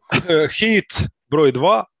 Sjajan. Heat, broj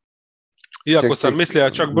 2, iako sam mislio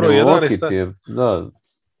čak broj 11. Da.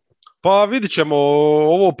 Pa vidit ćemo,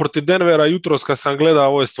 ovo protiv Denvera jutros kad sam gledao,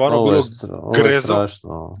 ovo je stvarno bilo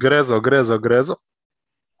grezo.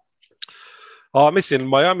 A mislim,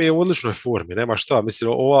 Miami je u odličnoj formi, nema šta.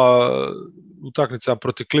 Mislim, ova utakmica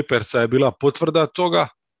protiv Clippersa je bila potvrda toga,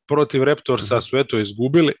 protiv Raptorsa su eto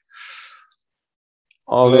izgubili.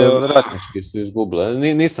 Ali ratnički su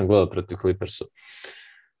izgubili, nisam gledao protiv Clippersa.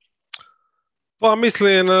 Pa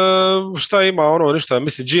mislim, šta ima ništa,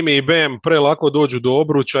 mislim Jimmy i Bam prelako dođu do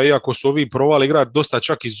obruča, iako su ovi provali igrati dosta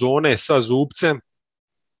čak iz zone sa zupcem,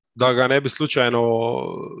 da ga ne bi slučajno,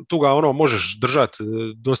 tu ga možeš držati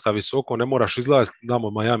dosta visoko, ne moraš izlaziti,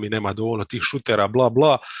 namo Miami nema dovoljno tih šutera, bla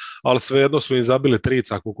bla, ali svejedno su im zabili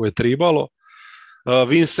trica kako je tribalo.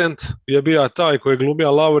 Vincent je bio taj koji je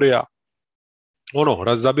glumio Laurija,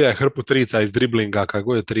 zabija je hrpu trica iz driblinga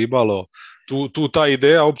kako je tribalo. Tu ta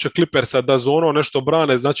ideja uopće Clippersa da zono nešto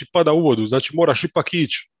brane, znači pada u vodu, znači moraš ipak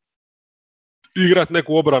ići igrat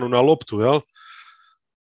neku obranu na loptu, jel?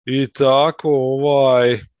 I tako,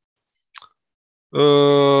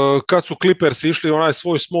 kad su Clippers išli onaj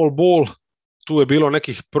svoj small ball, tu je bilo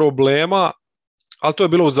nekih problema, ali to je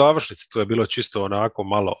bilo u završnici, to je bilo čisto onako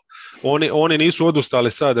malo. Oni nisu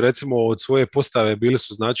odustali sad, recimo, od svoje postave, bili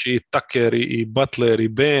su znači i Tucker i Butler i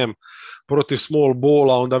Bam protiv small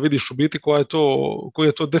balla, onda vidiš u biti koji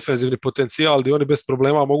je to defenzivni potencijal gdje oni bez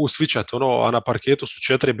problema mogu svičati, a na parketu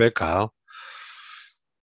su 4 beka, jel?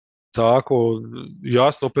 tako,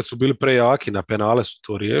 jasno, opet su bili prejaki, na penale su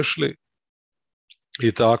to riješili.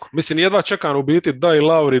 I tako. Mislim, jedva čekam u biti da i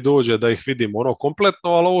Lauri dođe da ih vidimo ono kompletno,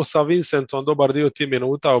 ali ovo sa Vincentom dobar dio tih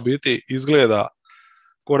minuta u biti izgleda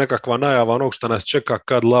ko nekakva najava onog što nas čeka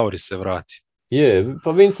kad Lauri se vrati. Je,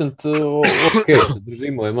 pa Vincent, ok, se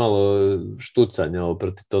držimo je malo štucanja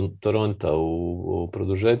protiv Toronta u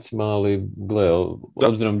produžecima, ali gle,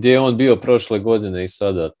 obzirom gdje je on bio prošle godine i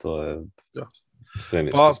sada, to je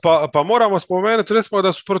svemirski. Pa moramo spomenuti, recimo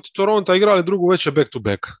da su protiv Toronta igrali drugu veće back to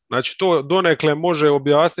back. Znači to donekle može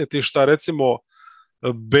objasniti šta recimo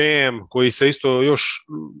Bam, koji se isto još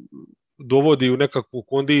dovodi u nekakvu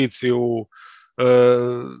kondiciju,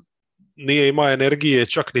 nije imao energije,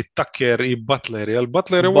 čak ni Tucker i Butler. Jel?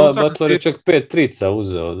 Butler je čak 5 trica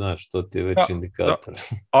uzeo, znaš, to ti je već indikator.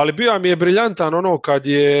 Ali bio mi je briljantan ono kad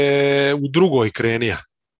je u drugoj krenija.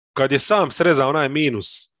 Kad je sam srezao onaj minus.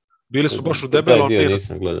 Bili su baš u debelom minusu. Taj dio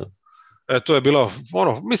nisam gledao. To je bilo,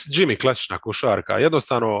 mislim, Jimmy klasična košarka.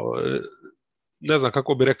 Jednostavno, ne znam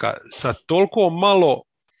kako bi rekao, sa toliko malo,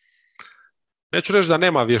 neću reći da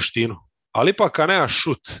nema vještinu, ali ipak kad nema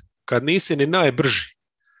šut, kad nisi ni najbrži,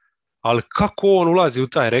 ali kako on ulazi u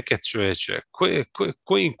taj reket, čovječe,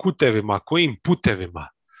 kojim kutevima, kojim putevima,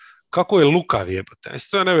 kako je lukav jebote.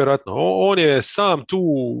 To je nevjerojatno. On je sam tu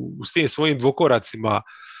s tim svojim dvokoracima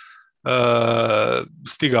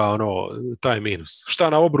stigao taj minus. Šta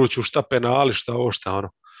na obruču, šta penali, šta ovo, šta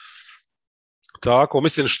ono. Tako,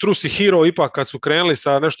 mislim, Štrus i Hero ipak kad su krenuli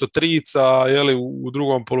sa nešto trica, jeli, u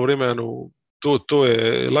drugom poluvremenu, to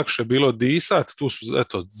je lakše bilo disat, tu su,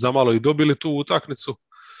 eto, zamalo i dobili tu utakmicu.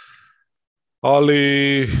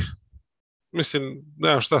 Ali, mislim,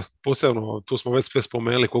 nemam šta posebno, tu smo već sve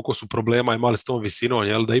spomenuli koliko su problema imali s tom visinom,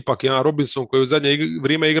 jel, da ipak jedan Robinson koji u zadnje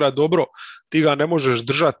vrijeme igra dobro, ti ga ne možeš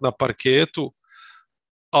držati na parketu,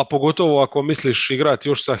 a pogotovo ako misliš igrati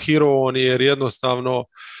još sa Heroom, jer jednostavno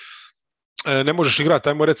ne možeš igrati,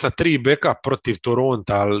 ajmo reći, sa 3 beka protiv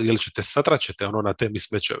Toronta, ili ćete satraćete na te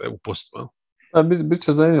mismečeve u postu. Bit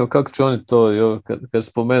će zanimljivo kako će oni to, kad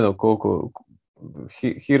spomenuo koliko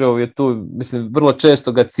Hero je tu, mislim, vrlo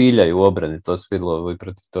često ga ciljaju u obrani, to se vidjelo i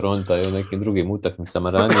protiv Toronta i u nekim drugim utakmicama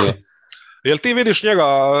ranije. Jel ti vidiš njega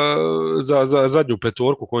za zadnju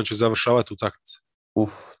petorku kojom će završavati utakmice?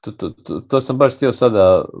 To sam baš htio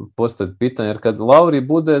sada postaviti pitanje, jer kad Lauri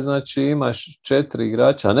bude, znači imaš 4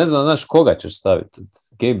 igrača, a ne znam, znaš koga ćeš staviti,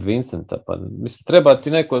 Gabe Vincenta, pa mislim, treba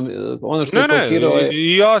ti neko, ono što je to Hero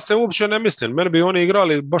je... Ja se uopće ne mislim, meni bi oni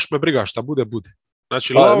igrali, baš me briga šta bude.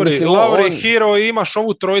 Znači, Lauri, Hero i imaš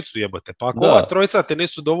ovu trojicu jebote, pa ako ova trojica te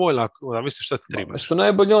nisu dovoljna, onda misliš šta ti treba. Što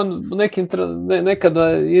najbolje on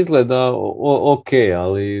nekada izgleda ok,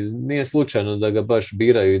 ali nije slučajno da ga baš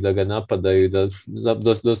biraju i da ga napadaju i da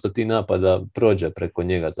dosta ti napada prođe preko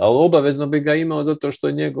njega. Ali obavezno bi ga imao zato što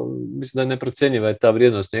je njegov, mislim da je neprocjenjiva je ta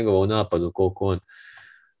vrijednost njegova u napadu koliko on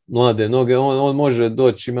mlade noge, on može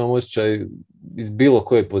doći, imam osjećaj, iz bilo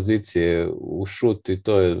koje pozicije u šut i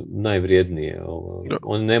to je najvrijednije.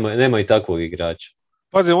 On nema i takvog igrača.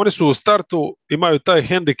 Pazi, oni su u startu, imaju taj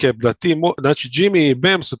hendikep da ti, znači Jimmy i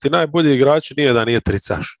Bam su ti najbolji igrači, nije da nije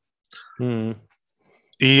tricaš.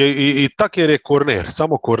 I Tucker je korner,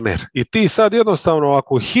 samo korner. I ti sad jednostavno,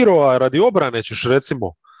 ako Hero radi obrane ćeš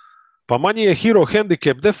recimo, pa manji je Hero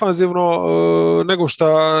hendikep defanzivno nego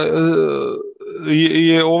šta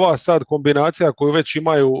je ova sad kombinacija koju već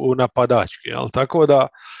imaju u napadački, jel? Tako da,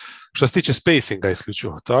 što se tiče spacinga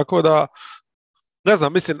isključivo, tako da, ne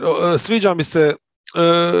znam, mislim, sviđa mi se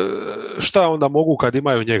šta onda mogu kad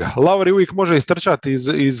imaju njega. Lauri uvijek može istrčati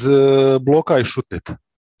iz bloka i šutniti,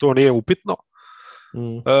 to nije upitno.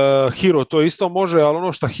 Hero to isto može, ali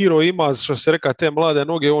ono što Hero ima, što se reka te mlade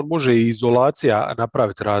noge, on može i izolacija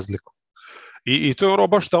napraviti razliku. I to je ono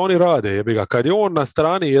baš što oni rade, jebi ga. Kad je on na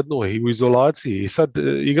strani jednoj i u izolaciji i sad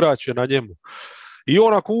igrač je na njemu i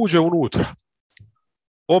on ako uđe unutra,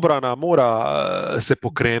 obrana mora se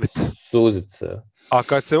pokrenuti. Suzice. A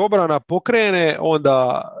kad se obrana pokrene,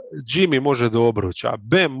 onda Jimmy može do obruča,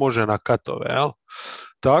 Bam može na katove, jel?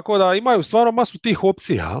 Tako da imaju stvarno masu tih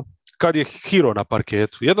opcija, jel? Kad je Hero na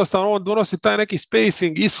parketu. Jednostavno on donosi taj neki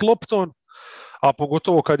spacing i s loptom, a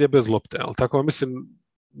pogotovo kad je bez lopte, jel? Tako mislim,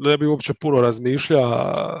 ne bi uopće puno razmišlja.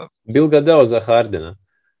 Bil ga dao za Hardena?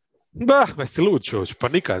 Da, jesi lud čovječ, pa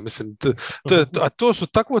nikad, mislim, a to su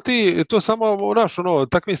tako ti, to samo,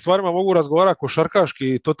 takvim stvarima mogu razgovarati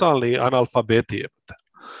košarkaški totalni analfabeti, jebate.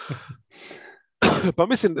 Pa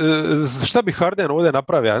mislim, šta bi Harden ovdje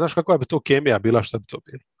napravio, znaš kakva bi to kemija bila, šta bi to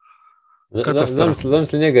bilo?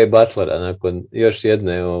 Zamisli njega i Butlera nakon još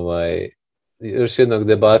jednog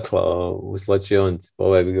debakla u slačionci, pa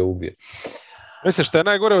ovaj bi ga ubio. Mislim, što je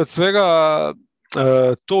najgore od svega,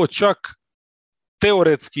 to čak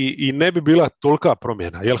teoretski i ne bi bila tolika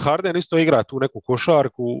promjena. Jer Harden isto igra tu neku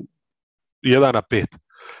košarku 1-5.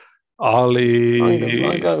 Ali...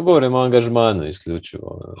 Govorim o angažmanu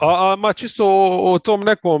isključivo. Ma čisto o tom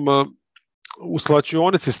nekom u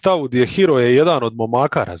slačionici stavu gdje Hero je jedan od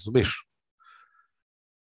momaka, razumiš?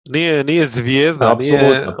 Nije zvijezda,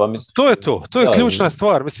 apsolutno, pa mislim, to je ključna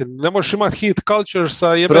stvar. Mislim, ne možeš imati hit culture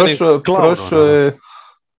sa jebenim klaunom.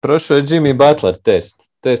 Prošao je Jimmy Butler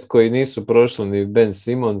test koji nisu prošli ni Ben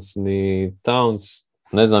Simmons, ni Towns.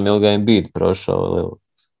 Ne znam je li ga Embiid prošao.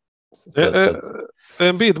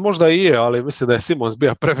 Embiid možda i je, ali mislim da je Simmons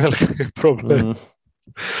bio preveliki problem.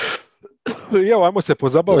 Evo, ajmo se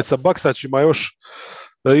pozabaviti sa baksačima još.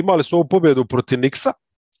 Imali su ovu pobjedu protiv Knicksa.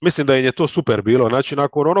 Mislim da im je to super bilo. Znači,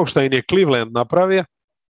 nakon onog što im je Cleveland napravio,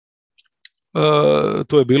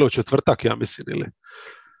 to je bilo četvrtak, ja mislim, ili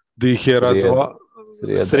di ih je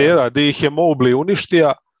srijeda, di ih je Mobley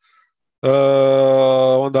uništija,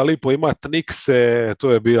 onda lipo ima Knickse,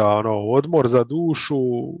 to je bio odmor za dušu,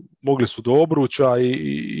 mogli su do obruča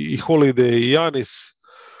i Holiday i Giannis,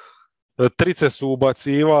 trice su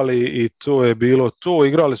ubacivali i to je bilo to,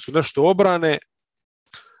 igrali su nešto obrane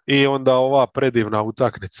i onda ova predivna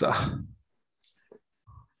utakmica.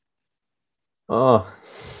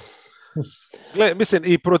 Gle, mislim,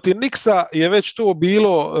 i protiv Knicksa je već to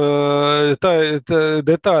bilo, taj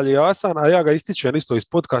detalj je jasan, a ja ga ističem isto iz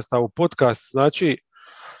podcasta u podcast. Znači,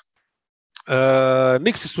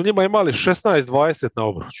 Knicksi su njima imali 16-20 na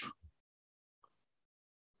obruču.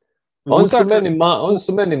 Oni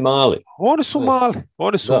su meni mali.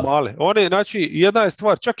 Oni su mali. Znači, jedna je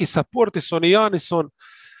stvar, čak i sa Portison i Janison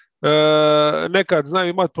nekad znaju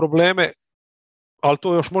imati probleme, ali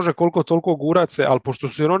to još može koliko toliko gurat se, ali pošto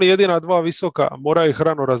su oni jedina dva visoka, moraju ih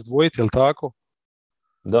rano razdvojiti, jel tako?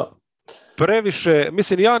 Da. Previše,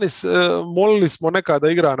 mislim, Giannis molili smo nekada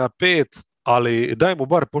da igra na 5, ali daj mu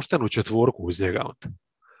bar poštenu četvorku iz njega.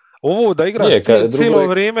 Ovo da igraš cijelo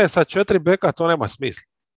vrijeme sa 4 beka, to nema smisla.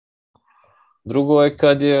 Drugo je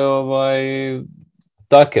kad je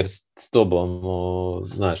Tucker s tobom,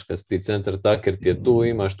 znaš, kad si ti centar, Tucker ti je tu,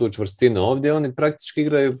 imaš tu čvrstinu. Ovdje oni praktički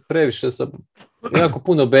igraju previše sa jako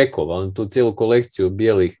puno bekova, tu cijelu kolekciju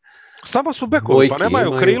bijelih. Samo su bekovi, pa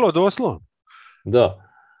nemaju krilo doslovno.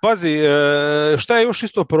 Da. Pazi, šta je još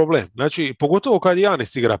isto problem? Znači, pogotovo kad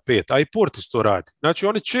Giannis igra 5, a i Portis to radi. Znači,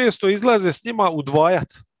 oni često izlaze s njima udvajat.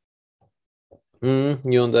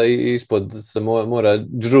 I onda ispod se mora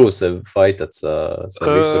Drew se fajtat sa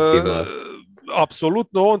visokima.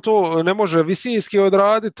 Apsolutno, on to ne može visinski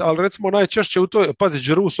odraditi, ali recimo najčešće u toj, pazi,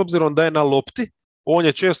 Drew s obzirom da je na lopti, on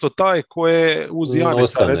je često taj koji uz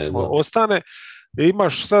Giannisa ostane.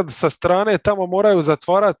 Imaš sad sa strane, tamo moraju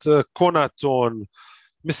zatvarati Konaton.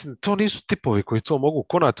 Mislim, to nisu tipovi koji to mogu.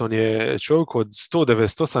 Konaton je čovjek od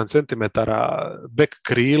 198 cm, bek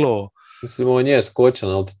krilo. Mislim, on je skočan,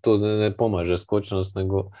 ali to ne pomaže skočanost,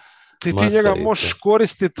 nego ti njega možeš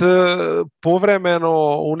koristiti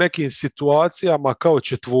povremeno u nekim situacijama kao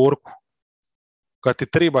četvorku. Kad ti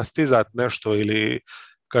treba stizat nešto ili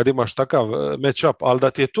kad imaš takav match-up, ali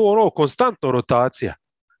da ti je to konstantno rotacija.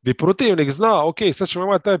 Gdje protivnik zna, ok, sad ćemo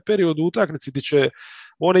imati taj period u utakmici gdje će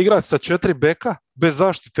on igrati sa 4 beka, bez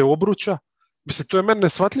zaštite obruča. Mislim, to je meni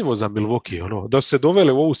neshvatljivo za Milwaukee, da su se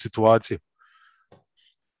doveli u ovu situaciju.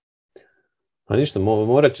 A ništa,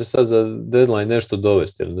 morat će sad za deadline nešto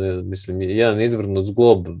dovesti. Mislim, jedan izvrnut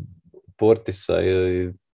zglob Portisa i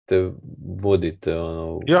te vodite.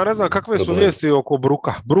 Ja ne znam kakve su vijesti oko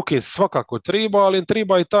Bruka. Bruk je svakako triba, ali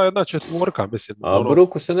triba i ta jedna četvorka. Mislim,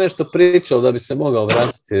 Bruku se nešto pričalo da bi se mogao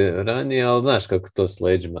vratiti ranije, ali znaš kako to s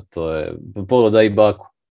leđima. To je pogledaj i Baku.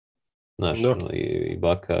 Znaš, i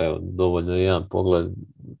Baka, evo, dovoljno je jedan pogled.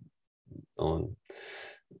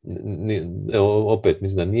 Evo, opet,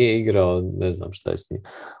 mislim da nije igrao, ne znam šta je s njim.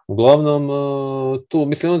 Uglavnom, tu,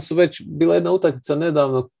 mislim, oni su već, bila jedna utakmica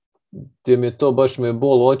nedavno, gdje mi je to, baš me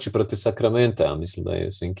bol oči protiv Sakramenta, ja mislim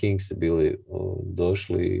da su im Kingsi bili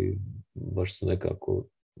došli i baš su nekako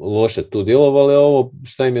loše tu djelovali, a ovo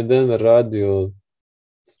šta im je Denver radio,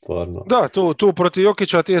 stvarno. Da, tu protiv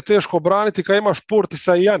Jokića ti je teško braniti kad imaš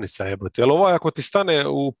Portisa i Janisa, jebote. Jer ovaj ako ti stane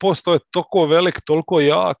u post, to je toliko velik, toliko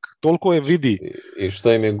jak, toliko je vidi. I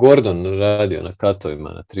što im je Gordon radio na katovima,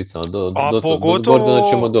 na tricama, do Gordona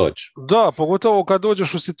ćemo doći. Da, pogotovo kad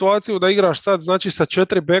dođeš u situaciju da igraš sad, znači sa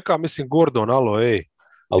 4 beka, mislim Gordon, alo, ej.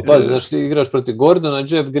 Ali pa, znači ti igraš protiv Gordona,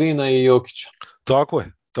 Jeff Greena i Jokića. Tako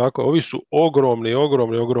je. Ovi su ogromni. I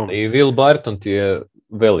Will Barton ti je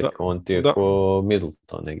velik, on ti je ko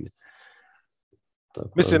Middleton negdje. Tako,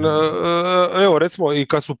 mislim, evo recimo, i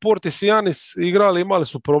kad su Portis i Giannis igrali, imali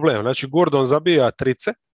su problem. Znači, Gordon zabija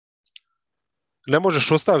trice, ne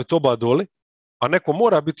možeš ostaviti oba doli, a neko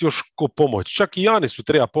mora biti još ko pomoć. Čak i Janisu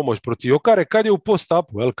treba pomoć protiv Jokare kad je u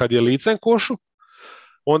post-upu, kad je licem košu,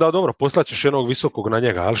 onda dobro, poslaćeš jednog visokog na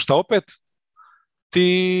njega, ali šta opet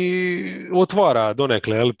ti otvara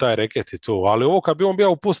donekle taj reket i to, ali ovo kad bi on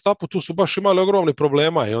bio u post-upu, tu su baš imali ogromni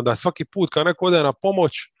problema i onda svaki put kad neko ode na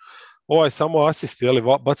pomoć, ovaj samo asist,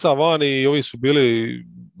 baca van i ovi su bili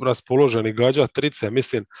raspoloženi gađa trice,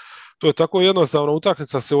 mislim, to je tako jednostavno,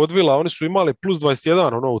 utakmica se odvila, oni su imali plus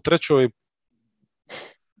 21, u trećoj,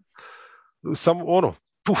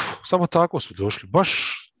 samo tako su došli,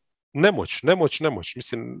 baš nemoć,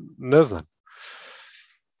 mislim, ne znam.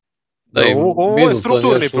 Da, ovo je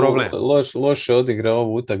strukturni problem. Loše odigrao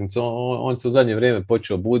ovu utakmicu, on se u zadnje vrijeme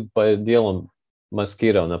počeo buditi, pa je dijelom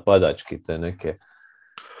maskirao napadački te neke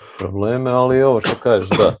probleme, ali ovo što kažeš,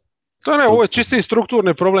 da. Ovo je čisti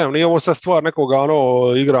strukturni problem, nije ovo sad stvar nekoga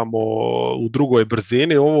igramo u drugoj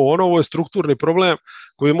brzini, ovo je strukturni problem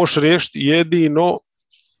koji možeš riješiti jedino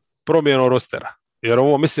promjenom rostera. Jer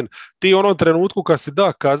ovo, mislim, ti u onom trenutku kad si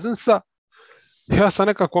da Cousinsa, ja sam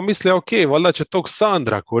nekako mislio, ok, valjda će tog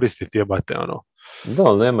Sandra koristiti jebate, Da,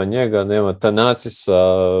 ali nema njega, nema Tanasisa,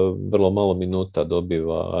 vrlo malo minuta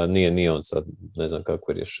dobiva, a nije on sad, ne znam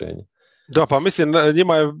kakvo je rješenje. Da, pa mislim,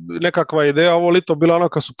 njima je nekakva ideja, ovo lito bila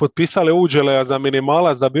kad su potpisali Uđeleja za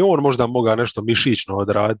minimalac, da bi on možda mogao nešto mišićno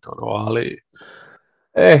odraditi, ali...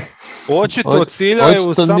 Očito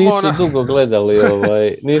ciljaju samo... nisu dugo gledali,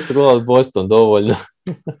 nisu gledali Boston dovoljno.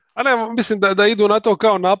 A ne, mislim da idu na to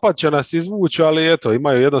kao napad će nas izvući, ali eto,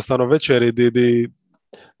 imaju jednostavno večeri di...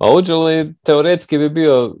 A Uđele teoretski bi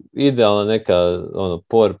bio idealna neka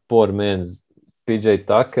poor man's PJ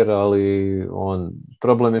Tucker, ali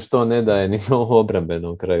problem je što on ne daje ni u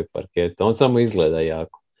obrambenom kraju parketa. On samo izgleda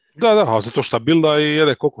jako. Da, a zato što bilda i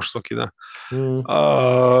jede kokoš svaki dan.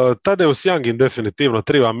 Tadeusz Youngin definitivno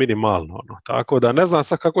treba minimalno. Tako da ne znam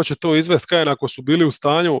sad kako će to izvesti Kajen ako su bili u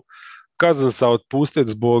stanju Cousinsa otpustiti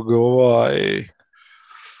zbog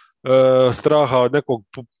straha od nekog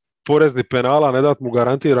poreznih penala, ne dat mu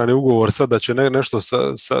garantirani ugovor, sad da će nešto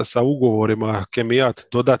sa ugovorima kemijat,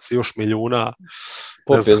 dodati si još milijuna.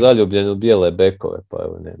 Pop je zaljubljen u bijele bekove, pa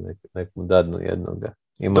evo nek mu dadnu jednoga.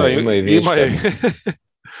 Ima i viška.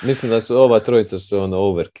 Mislim da su ova trojica su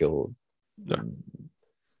overkill. Da.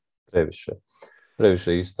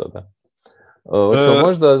 Previše istoga. Hoćemo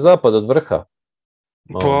možda zapad od vrha?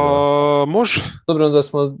 Pa može. Dobro da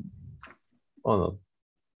smo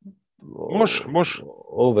Može.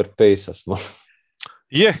 Overpace smo.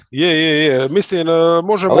 Je. Mislim,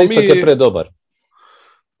 možemo ali istok je predobar.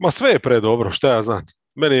 Ma sve je predobro, šta ja znam.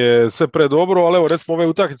 Meni je sve predobro, ali evo recimo ove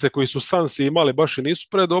utakmice koji su Sansi imali baš i nisu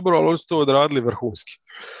predobro, ali oni su to odradili vrhunski.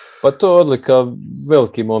 Pa to je odlika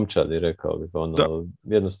veliki momčadi, rekao bih.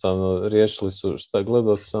 Jednostavno riješili su, šta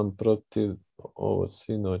gledao sam protiv ovo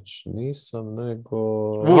sinoć, nisam, nego...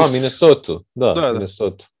 Minnesota. Da.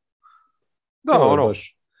 Minnesota. Da,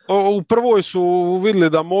 baš. U prvoj su vidjeli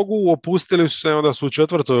da mogu, opustili su se, onda su u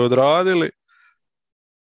četvrtoj odradili.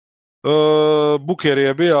 Booker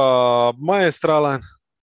je bio maestralan.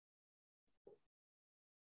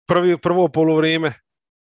 Prvo poluvrijeme.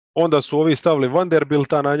 Onda su ovi stavili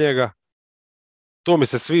Vanderbilta na njega. To mi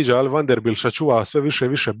se sviđa, ali Vanderbilt čuva sve više i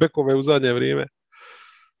više bekove u zadnje vrijeme.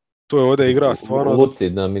 To je ovdje igra stvarno.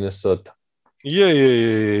 Lucidna Minnesota.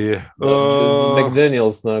 Je.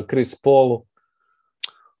 McDaniels na Chris Paulu.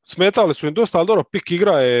 Smetali su im dosta, ali dobro, pik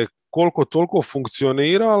igra je koliko toliko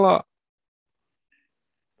funkcionirala.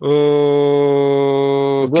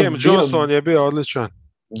 Cam Johnson je bio odličan.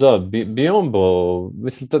 Da, Biombo,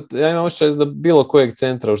 mislim, ja imam ošćaj da bilo kojeg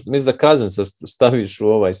centra, mislim da Cousinsa staviš u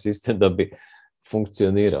ovaj sistem da bi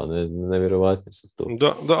funkcionirao, nevjerovatni su to.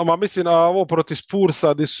 Da, ma mislim, a ovo protiv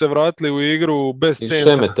Spursa gdje su se vratili u igru bez centra. I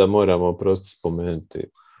Šemeta moramo prosto spomenuti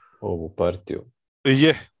ovu partiju.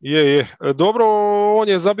 Je. Dobro, on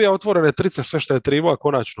je zabija otvorene trice, sve što je treba,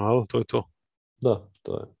 konačno, ali to je to. Da,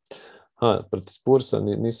 to je. Protiv Spursa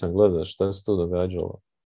nisam gledao šta se tu događalo.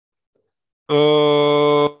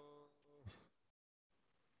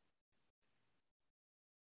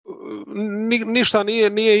 Ništa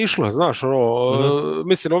nije išlo, znaš,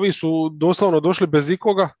 mislim, ovi su doslovno došli bez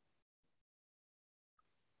ikoga.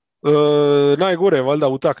 Najgore valjda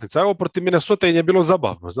utakmica. Evo protiv Minnesota je bilo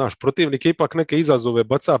zabavno, znaš, protivnik ipak neke izazove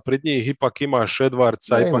baca pred njih, ipak imaš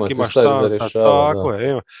Edwardsa, ipak imaš Stansa, tako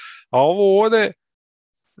je. A ovo ovdje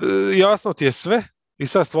jasno ti je sve i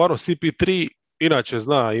sad stvarno CP3 inače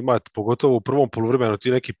zna imati, pogotovo u prvom poluvremenu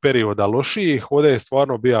ti neki perioda lošijih, ovdje je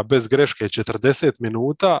stvarno bio bez greške 40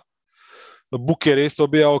 minuta. Booker je isto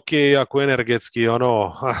bio ok, jako energetski,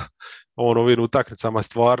 on ovim utakmicama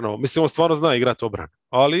stvarno, mislim on stvarno zna igrati obranu,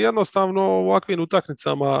 ali jednostavno u ovakvim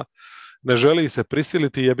utakmicama ne želi se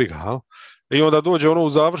prisiliti, jebi ga. Jel? I onda dođe ono u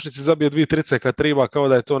završnici, zabije 2 trice kad triba, kao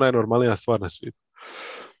da je to najnormalnija stvar na svijetu.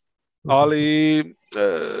 Ali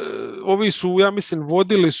ovi su, ja mislim,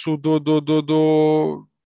 vodili su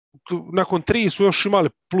nakon 3 su još imali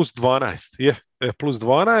plus 12. Plus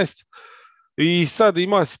 12. I sad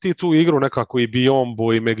ima si ti tu igru nekako i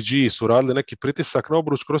Biombo i McGee su radili neki pritisak na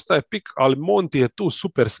obruč kroz taj pik, ali Monty je tu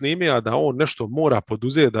super snimija da on nešto mora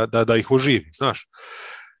poduzeti da ih oživi, znaš.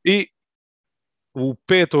 I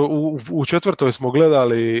u četvrtoj smo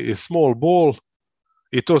gledali small ball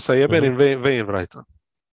i to sa jebenim Wainwrightom.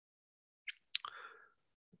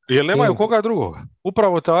 Jer nemaju koga drugoga.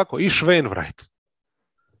 Upravo tako. Iš Wainwright.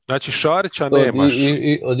 Znači Šarića nemaš.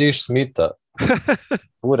 Od Iš Smitha.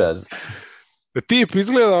 Uraz. Tip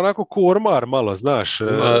izgleda onako ko ormar malo, znaš.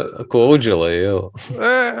 Ko uđele, evo.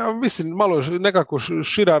 Mislim, malo nekako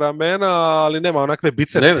šira ramena, ali nema onakve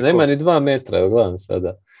bicepse. Nema ni 2 metra, gledam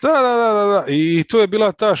sada. Da. I to je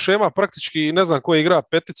bila ta šema, praktički ne znam ko igra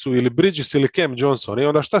peticu, ili Bridges ili Cam Johnson. I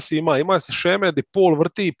onda šta si ima? Ima si šeme di Paul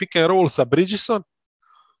vrti pick and roll sa Bridgesom.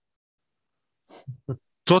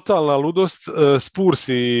 Totalna ludost,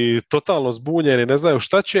 Spursi totalno zbunjeni, ne znaju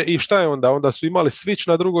šta će i šta je onda. Onda su imali switch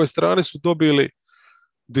na drugoj strani, su dobili,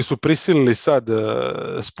 gdje su prisilili sad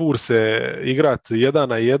Spurse igrati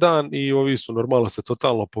 1-1 i ovi su normalno se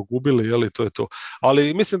totalno pogubili, jeli, to je to.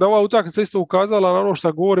 Ali mislim da ova utakmica isto ukazala na ono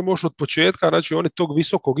što govorim još od početka, znači oni tog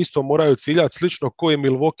visokog isto moraju ciljati, slično koji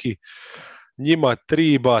Milwaukee, njima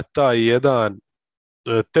triba taj jedan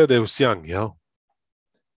Thaddeus Young, jel?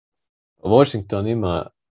 Washington ima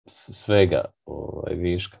svega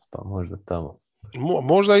viška, pa možda tamo.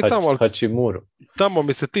 Možda i tamo, ali Hachimuru. Tamo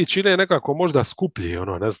mi se ti čine nekako možda skuplji,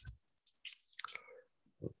 ono, ne znam.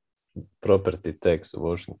 Property tax u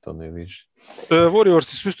Washingtonu je više.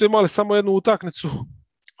 Warriorsi su isto imali samo jednu utakmicu.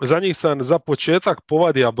 Za njih sam za početak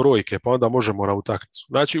povadio brojke, pa onda možemo na utakmicu.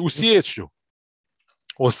 Znači, u siječnju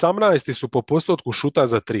 18 su po postotku šuta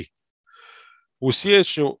za 3. U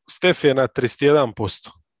siječnju Steph je na 31%.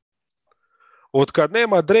 Od kad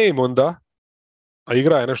nema Draymonda, a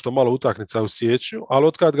igra je nešto malo utakmica u siječnju, ali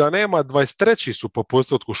od kad ga nema, 23 su po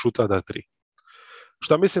postotku šuta za 3.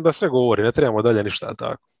 Šta mislim da sve govori, ne trebamo dalje ništa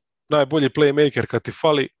tako. Najbolji playmaker kad ti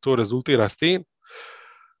fali, to rezultira s tim.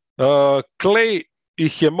 Clay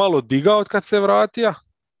ih je malo digao od kad se vratio.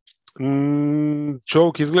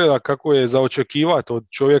 Čovjek izgleda kako je za očekivati od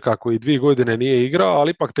čovjeka koji 2 godine nije igrao,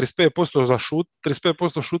 ali ipak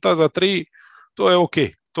 35% šuta za 3, to je ok.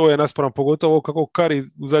 To je naspram pogotovo kako Kari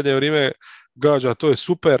u zadnje vrijeme gađa, to je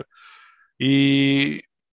super. I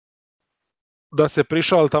da se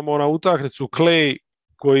prišao tamo na utakmicu Clay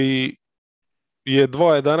koji je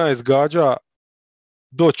 2-11 gađa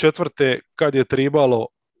do četvrte kad je tribalo,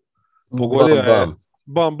 pogodio je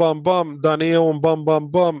bam, da nije on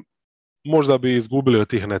bam, možda bi izgubili od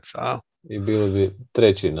tih Netsa. I bilo bi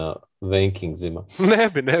 3. na rankingsima. Ne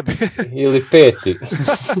bi. Ili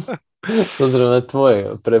 5. S obzirom na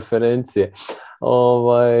tvoje preferencije.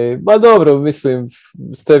 Ba dobro, mislim,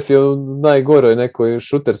 Steph je u najgoroj nekoj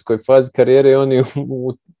šuterskoj fazi karijere i oni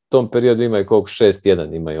u tom periodu imaju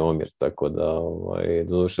 6-1 imaju omjer, tako da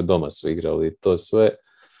doduše doma su igrali to sve.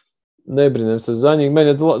 Ne brinem se za njih. Meni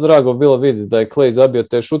je drago bilo vidjeti da je Clay zabio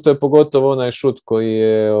te šute, pogotovo onaj šut koji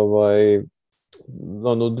je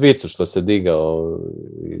onu dvicu što se digao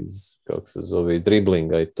iz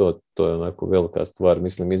driblinga i to je onako velika stvar,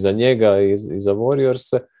 mislim, i za njega i za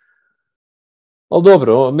Warriorse. Ali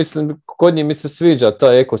dobro, mislim, kod njih mi se sviđa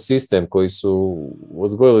taj ekosistem koji su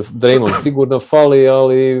odgojili. Draymond sigurno fali,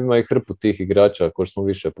 ali ima i hrpu tih igrača koji smo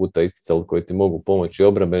više puta isticali koji ti mogu pomoći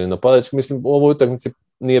obrambeni napadački. Mislim, u ovoj utakmici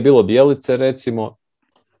nije bilo Bjelice, recimo.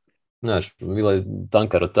 Znaš, bila je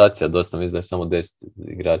tanka rotacija, dosta mislim da je samo 10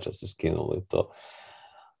 igrača se skinulo i to.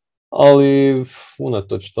 Ali,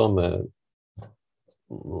 unatoč tome,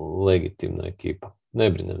 legitimna ekipa. Ne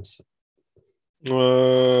brinem se.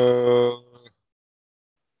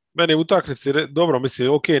 Meni u utakmici, dobro,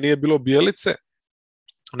 mislim, ok, nije bilo Bjelice.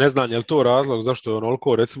 Ne znam je li to razlog zašto je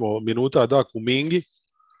onoliko, recimo, minuta da Kumingi,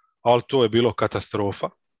 ali to je bilo katastrofa.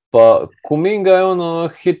 Pa Kuminga je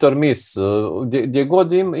hit or miss. Gdje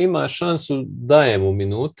god ima šansu daje mu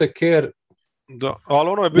minute, Ker... Da, ali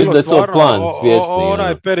ono je bilo je stvarno, to plan, svjesni,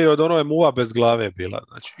 onaj period, ono je muva bez glave bila.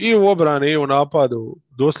 Znači, i u obrani i u napadu,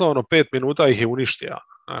 doslovno 5 minuta ih je uništio.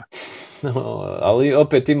 Ali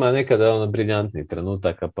opet ima nekada briljantnih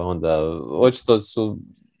trenutaka, pa onda očito su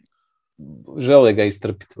žele ga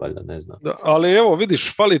istrpiti, valjda, ne znam. Da, ali evo,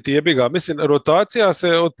 vidiš, fali ti jebi ga. Mislim, rotacija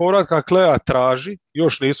se od povratka Klea traži,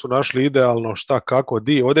 još nisu našli idealno šta, kako,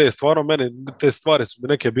 di. Ovdje je stvarno, meni te stvari su mi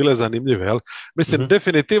neke bile zanimljive, jel? Mislim,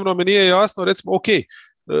 definitivno mi nije jasno, recimo, ok,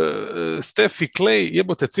 Steph i Klay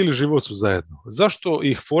jebote cijeli život su zajedno. Zašto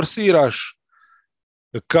ih forsiraš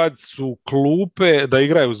kad su klupe da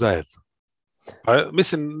igraju zajedno? Pa,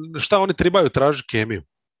 mislim, šta oni trebaju tražiti kemiju?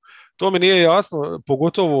 To mi nije jasno,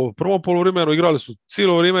 pogotovo u prvom poluvremenu igrali su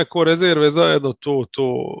cijelo vrijeme ko rezerve zajedno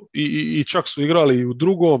i čak su igrali i u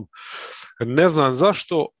drugom. Ne znam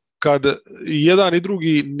zašto, kad jedan i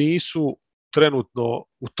drugi nisu trenutno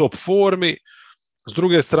u top formi. S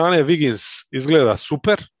druge strane, Wiggins izgleda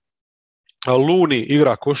super, Looney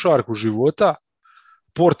igra košarku života,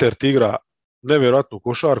 Porter ti igra nevjerojatnu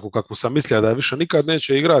košarku, kakvu sam mislio da više nikad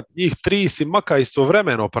neće igrati. Njih tri si maka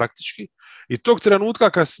istovremeno praktički i tog trenutka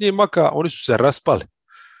kad s njim maka, oni su se raspali.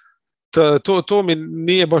 To mi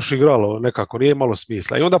nije baš igralo nekako, nije imalo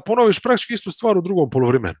smisla. I onda ponoviš praktički istu stvar u drugom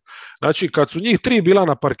poluvremenu. Znači, kad su njih tri bila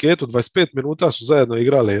na parketu, 25 minuta su zajedno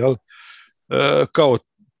igrali, jel? Kao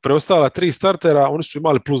preostala tri startera, oni su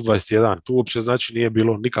imali plus 21. Tu uopće znači nije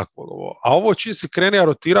bilo nikakvog ovo. A ovo čim se krenija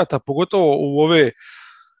rotirati, a pogotovo u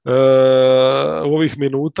ovih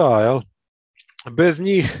minuta, jel? Bez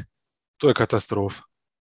njih, to je katastrofa.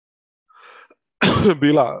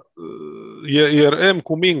 Bila, jer M.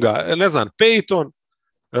 Kuminga, ne znam, Peyton,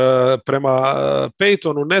 prema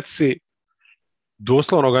Peytonu Netsi,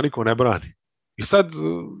 doslovno ga niko ne brani. I sad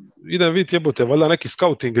idem vidjeti jebote, valjda neki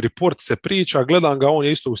scouting report se priča, gledam ga, on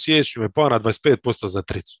je isto u siječnju, je pa na 25% za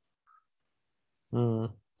tricu.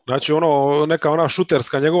 Znači neka ona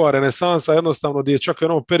šuterska njegova renesansa jednostavno gdje je čak u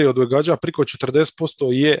jednom periodu je gađa priko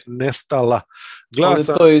 40% je nestala. Ali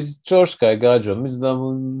to iz čoška je gađa, mislim da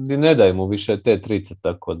ne daje mu više te trice,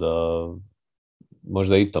 tako da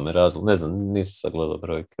možda i to me razlog, ne znam, nisam sagledao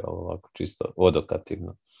brojke, ovako čisto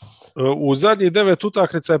odokativno. U zadnjih 9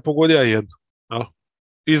 utakmica je pogodio jednu,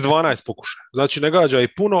 iz 12 pokušaja. Znači ne gađa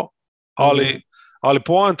i puno, ali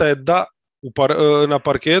poanta je da na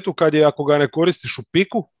parketu ako ga ne koristiš u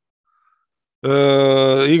piku,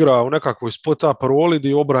 igra u nekakvoj spot-up roli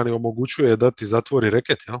gdje obrani omogućuje da ti zatvori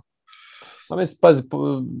reket, jel? A mislim, pazi,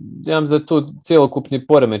 ja mislim da tu cijelokupni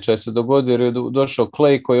poremećaj se dogodio jer je došao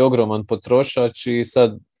Klay koji je ogroman potrošač i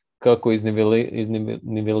sad kako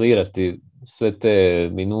iznivelirati sve te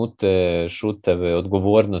minute, šuteve,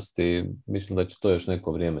 odgovornosti, mislim da će to još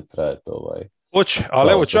neko vrijeme trajati. Hoće,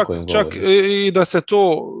 ali evo čak i da se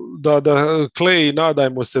to, da Klay,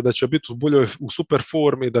 nadajmo se da će biti u super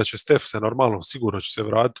formi, da će Steph se normalno, sigurno će se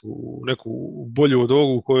vratiti u neku bolju od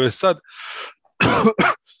ovu koju je sad.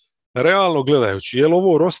 Realno gledajući, je li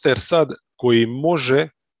ovo roster sad koji može,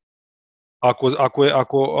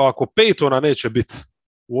 ako Peytona neće biti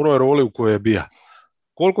u onoj roli u kojoj je bija,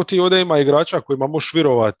 koliko ti ovdje ima igrača kojima možeš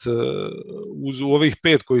virovat uz ovih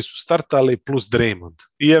 5 koji su startali plus Draymond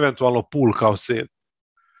i eventualno Poole kao 7?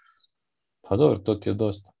 Pa dobro, to ti je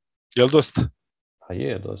dosta. Jel dosta? Pa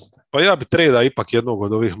je dosta. Pa ja bi treda ipak jednog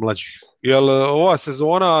od ovih mlađih. Jel ova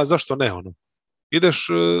sezona, zašto ne ono? Ideš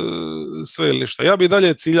sve ili ništa. Ja bi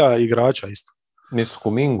dalje cilja igrača isto. Misliš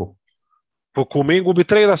Kumingu? Po Kumingu bi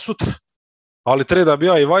treda sutra. Ali treda bi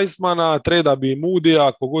ja i Weissmana, treda bi i Moody,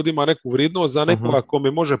 ako god ima neku vrijednost za nekoga ko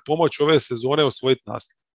mi može pomoći ove sezone osvojiti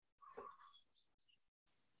naslov.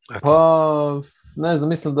 Pa, ne znam,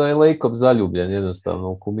 mislim da je Lacob zaljubljen jednostavno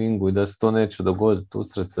u Kumingu i da se to neće dogoditi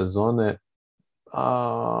usred sezone.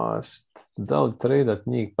 A da li tradat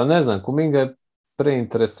njih? Pa ne znam, Kuminga je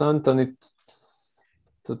preinteresantan i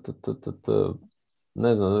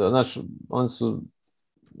ne znam, znaš, on su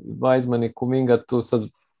Weissman i Kuminga tu sad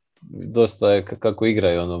dosta je kako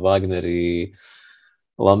igraju Wagner i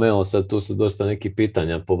Lamelo, sad tu se dosta nekih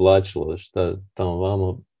pitanja povlačilo, šta tamo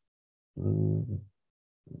vamo,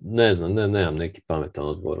 ne znam, nemam neki pametan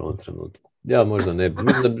odgovor u ovom trenutku. Ja možda ne bi,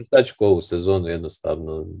 mislim da bi stačko ovu sezonu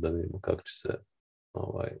jednostavno da vidimo kako će se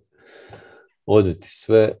odviti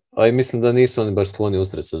sve, a i mislim da nisu oni baš skloni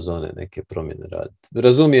usred sezone neke promjene raditi.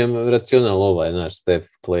 Razumijem racional naš Steph,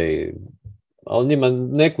 Klay, ali njima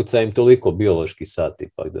ne kuca im toliko biološki sat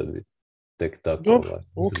ipak da bi tek tako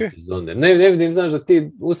usred sezone. Ne vidim, znaš, da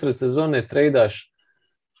ti usred sezone trejdaš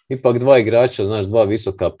ipak 2 igrača, znaš, 2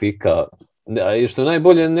 visoka pika, i što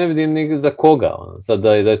najbolje ne vidim ni za koga. Sad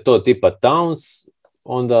da je to tipa Towns,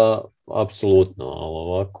 onda apsolutno, ali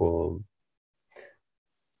ovako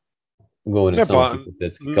govorim samo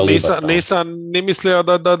hipotetski kalibar. Nisam ni mislio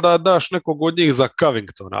da daš nekog od njih za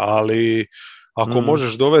Covingtona, ali ako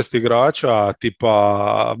možeš dovesti igrača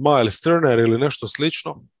tipa Miles Turner ili nešto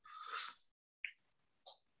slično,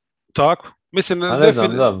 tako, Mislim, A ne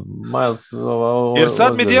znam, da, Miles jer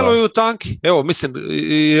sad mi ozljeda. djeluju tanki. Evo, mislim,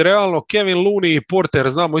 i realno Kevin Looney i Porter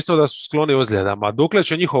znamo isto da su skloni ozljedama. Dokle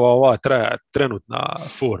će njihova ova trenutna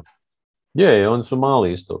forma? Je, oni su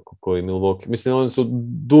mali isto, koji Milwaukee. Mislim, oni su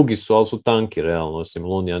dugi su, ali su tanki, realno, osim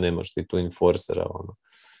Lunija, nemaš ti tu enforcera, ono.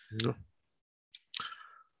 No.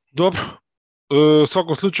 Dobro. U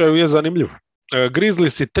svakom slučaju je zanimljivo.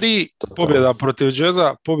 Grizzlies 3, pobjeda protiv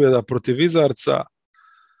Jazza, pobjeda protiv Wizardsa.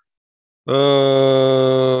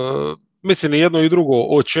 Mislim, i jedno i drugo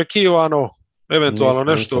očekivano. Eventualno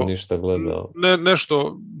Nisam ništa gledao.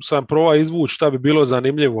 Nešto sam probao izvući šta bi bilo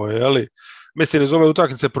zanimljivo, jeli? Mislim, iz ove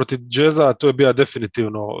utakmice protiv Jazza to je bio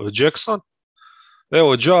definitivno Jackson.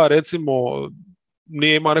 Evo, Ja, recimo,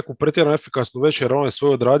 nije imao neku pretjeranu efikasnu večer, on je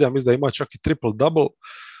svoje odradio, mislim da ima čak i triple-double,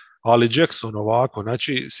 ali Jackson ovako,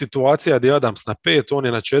 znači situacija gdje Adams na 5, on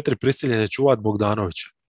je na 4, prisiljen je čuvat Bogdanovića.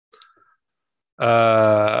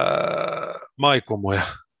 Majko moja.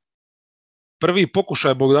 Prvi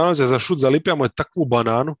pokušaj Bogdanovića za šut zalipio mu je takvu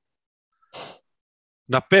bananu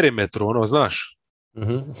na perimetru, ono, znaš.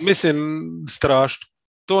 Mm-hmm. Mislim, strašno.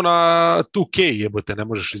 To na 2K jebote ne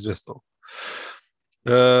možeš izvesti ovo.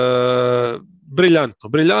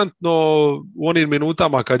 Briljantno u onim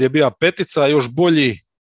minutama kad je bija petica, još bolji,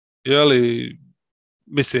 jeli,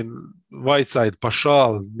 mislim, Whiteside pa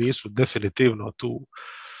Šal nisu definitivno tu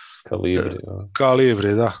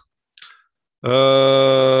kalibri, da.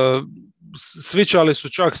 Svičali su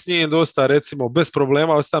čak s njim dosta, recimo, bez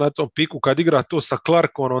problema ostaje na tom piku. Kad igra to sa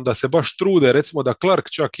Clarkom, onda se baš trude, recimo da Clark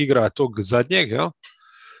čak igra tog zadnjeg, ja?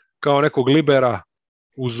 Kao nekog libera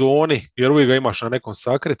u zoni, jer uvijek ga imaš na nekom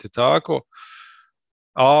sakreti, tako.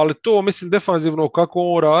 Ali to, mislim, defanzivno kako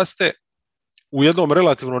on raste, u jednom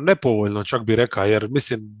relativno nepovoljno, čak bi rekao, jer,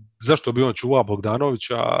 mislim, zašto bi on čuvao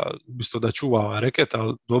Bogdanovića, umjesto da čuva reket,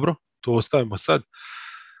 ali dobro, to ostavimo sad.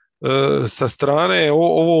 Sa strane,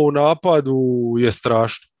 ovo u napadu je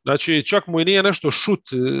strašno. Znači, čak mu i nije nešto šut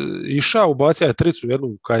išao, ubacio je tricu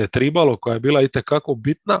jednu koja je tribalo, koja je bila itekako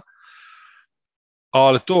bitna,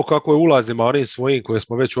 ali to kako je ulazima onim svojim koje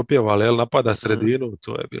smo već opjevali, jel, napada sredinu,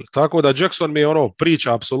 to je bilo. Tako da Jackson mi je ono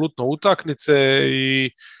priča apsolutno utakmice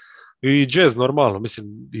i Jazz normalno, mislim,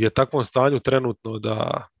 je takvom stanju trenutno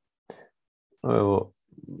da... Evo,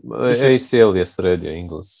 ACL je sredio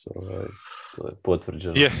Ingles, to je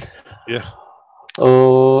potvrđeno. Je.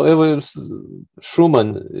 Evo,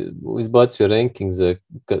 Šuman izbacio rankingze,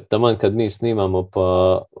 taman kad mi snimamo,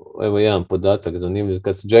 pa evo jedan podatak zanimljiv.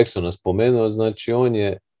 Kad se Jacksona spomenuo, znači on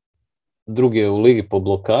je drugi u ligi po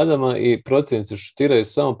blokadama i protivnici šutiraju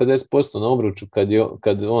samo 50% na obruču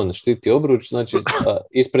kad on štiti obruč, znači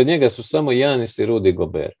ispred njega su samo Giannis i Rudy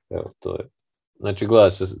Gobert. Evo, to je. Znači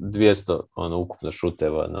gleda se 200 ukupno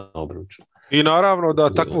šuteva na obruču. I naravno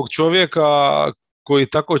da takvog čovjeka koji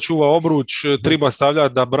tako čuva obruč treba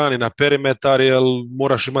stavljati da brani na perimetar, jer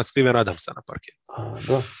moraš imati Steven Adamsa na parketu.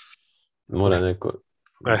 Da, mora neko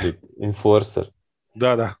biti enforcer.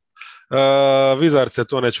 Da. Wizardse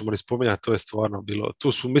to nećemo ni spominjati, to je stvarno bilo.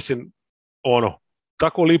 Tu su, mislim,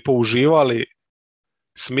 tako lipo uživali,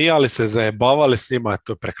 smijali se, zajebavali s njima,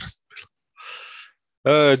 to je prekrasno bilo.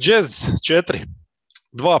 Jazz 4,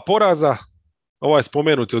 2 poraza, ovaj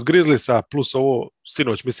spomenuti od Grizzliesa, plus ovo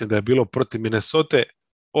sinoć mislim da je bilo protiv Minnesota,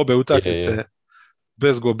 obe utakmice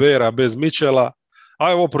bez Gobera, bez Mitchella,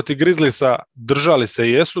 a ovo protiv Grizzliesa držali se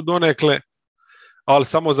i jesu donekle, ali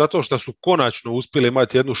samo zato što su konačno uspjeli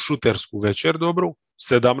imati jednu šutersku večer dobru,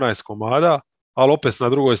 17 komada, ali opet na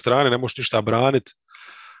drugoj strani ne možeš ništa braniti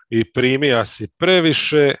i primija si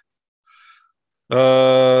previše.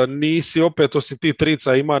 Nisi opet osim ti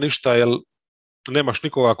trica ima ništa, jer nemaš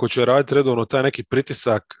nikoga ko će raditi redovno taj neki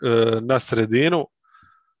pritisak na sredinu.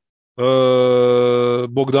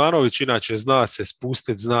 Bogdanović inače zna se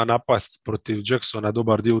spustiti, zna napast protiv Jacksona,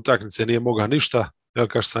 dobar dio utakmice nije mogao ništa, jel,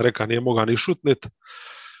 kao što sam rekao, nije mogao ni šutnit.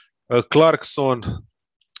 Clarkson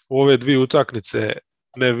u ove dvije utakmice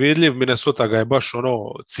nevidljiv, Minnesota ga je baš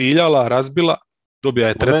ciljala, razbila, dobija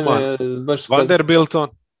je tretman Vanderbilton.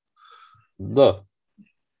 Da.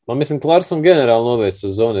 Ma mislim, Clarkson generalno ove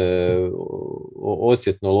sezone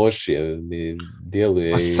osjetno lošije mi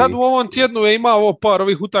djeluje. A sad u ovom tjednu je imao par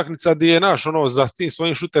ovih utakmica gdje je naš za tim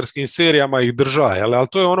svojim šuterskim serijama ih drža, ali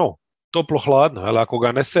to je toplo hladno, jel? Ako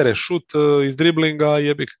ga ne sere šut iz driblinga,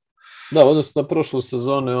 jebi ga. Da, odnosno na prošlu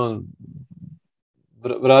sezonu on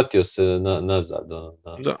vratio se nazad,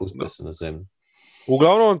 spustio se na zemlju.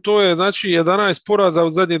 Uglavnom, to je znači 11 poraza u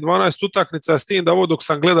zadnjih 12 utakmica, s tim da ovo dok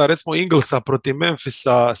sam gledao recimo Inglesa protiv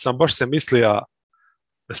Memphisa, sam baš se mislio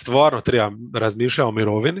stvarno treba razmišljati o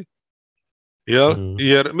mirovini.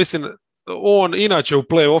 Jer mislim, on inače u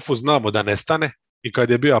play-offu znamo da nestane, i kad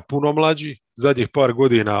je bio puno mlađi, zadnjih par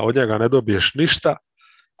godina od njega ne dobiješ ništa.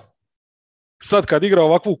 Sad kad igra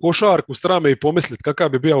ovakvu košarku, strame i pomisliti kakav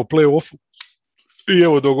bi bio u play-offu. I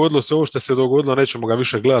evo, dogodilo se ovo što se dogodilo, nećemo ga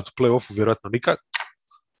više gledati u play-offu, vjerojatno nikad.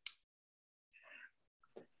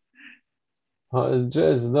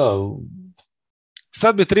 Jazz, da.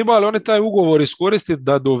 Sad bi trebali oni taj ugovor iskoristiti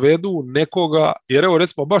da dovedu nekoga, jer evo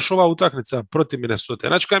recimo baš ova utakmica protiv Minnesota.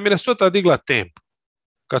 Znači kad je Minnesota digla temp,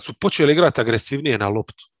 kad su počeli igrati agresivnije na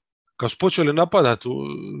loptu, kad su počeli napadati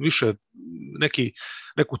više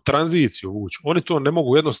neku tranziciju vući, oni to ne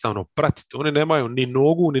mogu jednostavno pratiti. Oni nemaju ni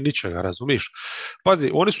nogu ni ničega, razumiješ?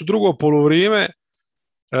 Pazi, oni su drugo poluvrijeme,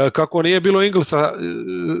 kako nije bilo Inglesa,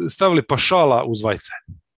 stavili pašala uz vajce.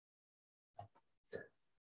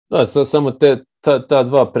 Da, samo ta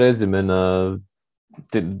dva prezimena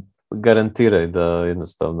ti garantiraju da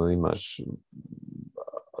jednostavno imaš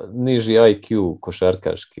niži IQ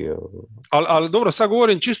košarkaški. Ali dobro, sad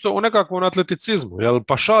govorim čisto o nekakvom atleticizmu, jer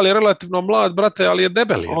Pašal je relativno mlad, brate, ali je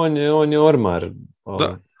debeli. On je ormar.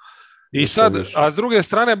 Da. I sad, a s druge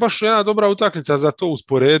strane, baš jedna dobra utakmica za to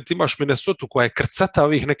usporediti. Imaš Minnesota koja je krcata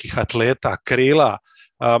ovih nekih atleta, krila,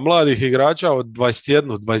 mladih igrača od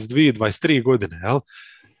 21, 22, 23 godine, jel?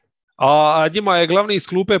 A njima je glavni iz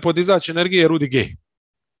klupe podizač energije Rudy Gay.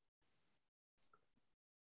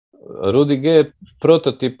 Rudy Gay je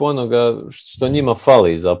prototip onoga što njima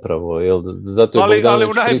fali zapravo, jel? Zato je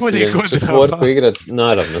Bogdanović prisiljen četvorku igrat,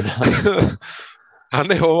 naravno, da. A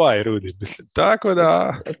ne ovaj Rudy, mislim. Tako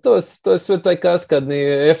da... To je sve taj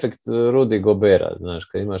kaskadni efekt Rudy Gobera, znaš,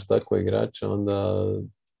 kad imaš takvo igrača, onda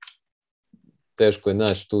teško je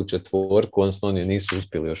naći tu četvorku, odnosno oni nisu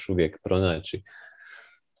uspjeli još uvijek pronaći.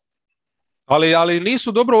 Ali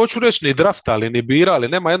nisu dobro, hoću reći, ni draftali, ni birali,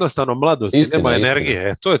 nema jednostavno mladosti, nema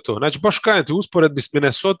energije. To je to. Znači, baš kajem ti usporedbi s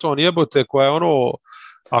Minnesotom, jebote, koja je ono,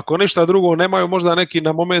 ako ništa drugo, nemaju možda neki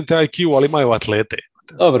na momente IQ, ali imaju atlete.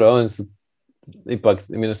 Dobro, oni su, ipak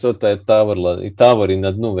Minnesota je tavorila i tavori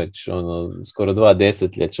na dnu već, skoro 2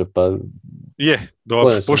 desetljeća, pa... Je,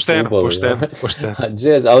 dobro, pošteno. A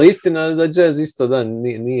Jazz, ali istina da Jazz isto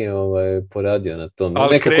nije poradio na tom.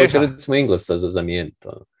 Nekako će recimo Inglesa zamijeniti.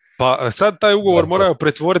 Pa sad taj ugovor moraju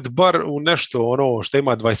pretvoriti bar u nešto što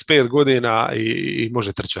ima 25 godina i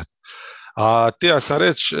može trčati. A ti ja sam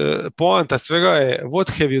reći, poanta svega je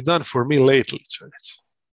what have you done for me lately, čovječ.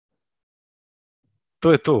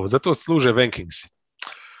 To je to, zato služe Vankingsi.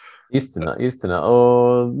 Istina.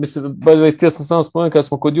 Mislim, by the way, htio sam samo spomenuti kad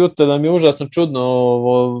smo kod Juta da mi je užasno čudno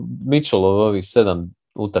Mitchellov ovih 7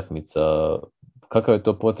 utakmica. Kakav je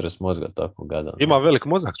to potres mozga tako gadan? Ima velik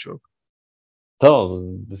mozak čovjek. Da,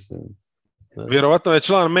 mislim... Vjerovatno je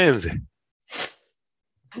član menze.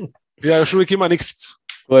 Ja još uvijek imam iksicu.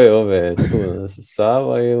 Koje ove tu,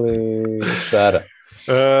 Sava ili Šara?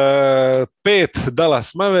 5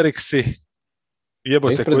 Dallas Mavericksi.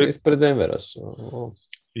 Jebote, ispred Denvera su.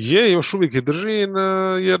 Je, još uvijek ih držim,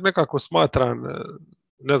 jer nekako smatram,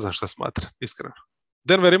 ne znam šta smatram, iskreno.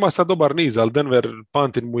 Denver ima sad dobar niz, ali Denver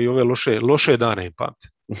pamtim mu i ove loše dane im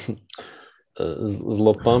pamtim.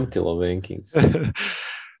 Zlopamtilo Vankings.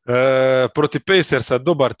 Protiv Pacersa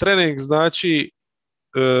dobar trening, znači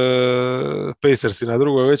Pacersi na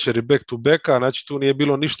drugoj večeri back to backa, znači tu nije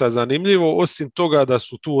bilo ništa zanimljivo, osim toga da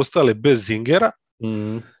su tu ostali bez Zingera.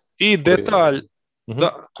 I detalj,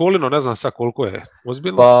 da, Kolino, ne znam sad koliko je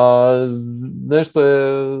ozbiljno. Pa nešto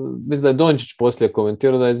je, mislim da je Dončić poslije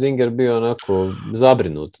komentirao da je Zinger bio onako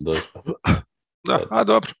zabrinut dosta. Da, a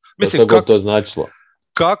dobro. Mislim, kako to značilo?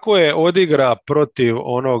 Kako je odigra protiv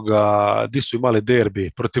onoga, di su imali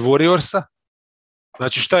derbi, protiv Warriorsa?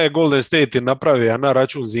 Znači šta je Golden State napravio na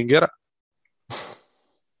račun Zingera?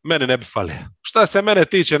 Mene ne bi falio. Šta se mene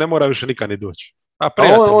tiče, ne mora više nikad ni doći. A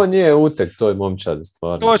on je utek toj momčadi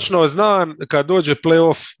stvarno. Točno znam kad dođe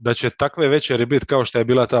playoff da će takve večeri biti kao što je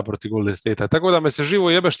bila ta protiv Golden State. Tako da me se živo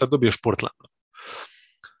jebe šta dobiješ Portland.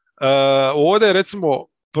 Ovdje recimo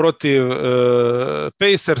protiv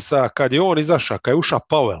Pacersa, kad je on izašao, kad je ušao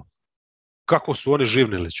Powell, kako su oni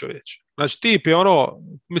živnili, čovječe. Znači tip je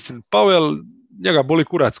mislim, Powell, njega boli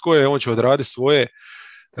kurac koje, on će odraditi svoje.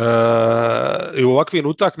 I u ovakvim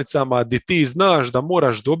utakmicama di ti znaš da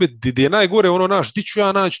moraš dobiti, di je najgore di ću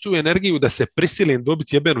ja naći tu energiju da se prisilim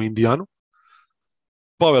dobiti jebenu Indijanu,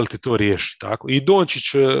 Pavel ti to riješi. Tako. I Dončić,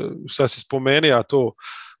 sad si spomenuo to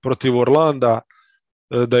protiv Orlanda,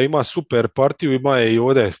 da ima super partiju, ima je i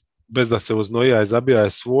ovdje bez da se oznojija i zabija je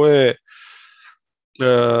svoje,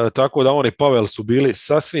 tako da oni Pavel su bili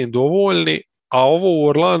sasvim dovoljni, a ovo u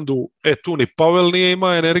Orlandu, tu ni Pavel nije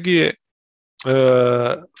ima energije.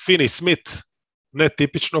 Finney Smith,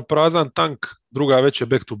 netipično prazan tank, druga već je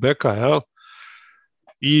back to backa, jel?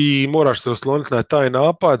 i moraš se osloniti na taj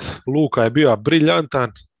napad. Luka je bio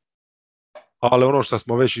briljantan, ali ono što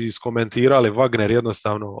smo već iskomentirali, Wagner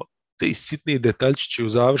jednostavno, ti sitni detaljčići u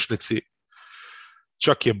završnici,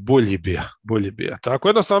 čak je bolji bija. Tako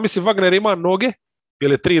jednostavno, mislim, Wagner ima noge,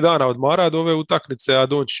 jer je 3 dana odmara od ove utakmice, a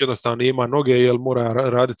Dončić jednostavno ima noge, jer mora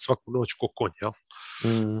raditi svaku noć ko konj, jel?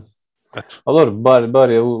 Ali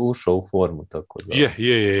bar je ušao u formu, tako da.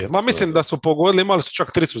 Je. Ma mislim da su pogodili, imali su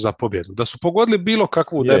čak tricu za pobjedu, da su pogodili bilo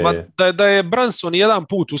kakvu, da je Branson jedan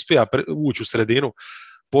put uspija ući u sredinu,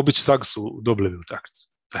 pobići Sag su dobili utakmicu.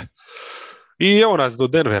 I evo nas do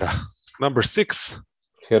Denvera, number 6.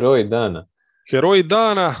 Heroji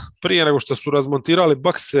dana, prije nego što su razmontirali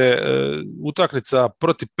Buckse, utakmica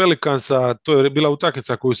protiv Pelicansa, to je bila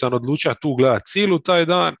utakmica koju sam odlučio tu gledati cijelu taj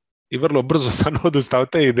dan i vrlo brzo sam odustao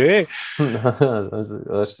te ideje.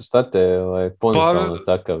 Šta te ponukalo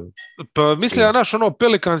takav? Pa mislim da naš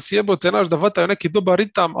Pelicans jebote naš da vataju neki dobar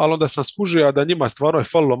ritam, ali onda sam skužio da njima stvarno je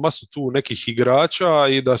falilo masu tu nekih igrača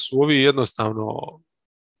i da su ovi jednostavno,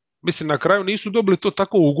 mislim na kraju nisu dobili to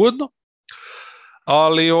tako ugodno.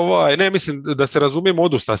 Ali ne, mislim da se razumijemo,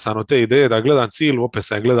 odustao sam od te ideje da gledam cijelu, opet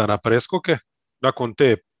sam gledam na preskoke, nakon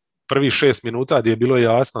te prvih 6 minuta gdje je bilo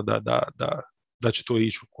jasno da će to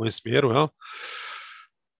ići u kojem smjeru. Ja?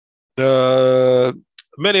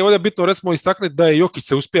 Meni je ovdje bitno recimo istaknuti da je Jokić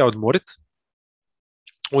se uspio odmoriti.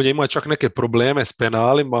 On je imao čak neke probleme s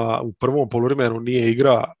penalima, u prvom poluvremenu nije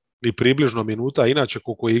igra ni približno minuta, inače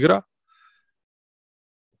koliko igra.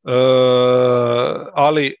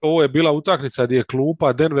 Ali ovo je bila utakmica gdje je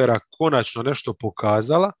klupa Denvera konačno nešto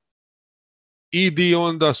pokazala i di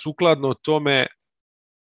onda sukladno tome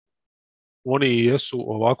oni jesu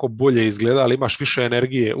ovako bolje izgledali, imaš više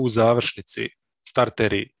energije u završnici,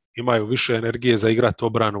 starteri imaju više energije za igrati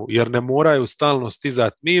obranu jer ne moraju stalno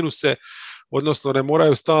stizati minuse, odnosno ne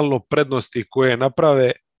moraju stalno prednosti koje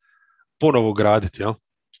naprave ponovo graditi, jel?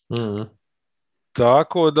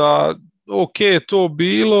 Tako da ok, to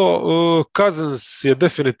bilo. Cousins je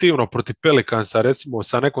definitivno protiv Pelicansa, recimo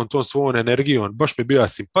sa nekom tom svojom energijom, baš mi bio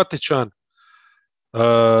simpatičan.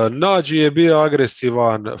 Nađi je bio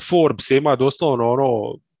agresivan, Forbes je ima doslovno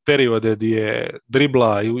periode gdje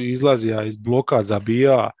dribla i izlazija iz bloka,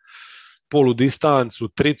 zabija polu distancu,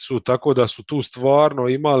 tricu, tako da su tu stvarno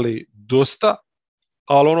imali dosta,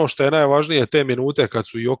 ali ono što je najvažnije te minute kad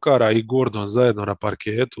su Jokara i Gordon zajedno na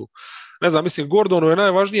parketu, ne znam, mislim Gordonu je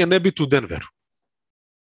najvažnije ne biti u Denveru.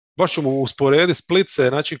 Baš ću mu usporediti splice,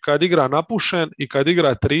 znači kad igra napušen i kad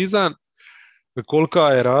igra trizan, kolika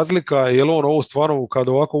je razlika, jer on ovo stvarno kad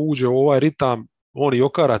ovako uđe u ovaj ritam, on i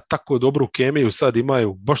Jokara tako dobru kemiju sad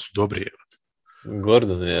imaju, baš su dobri.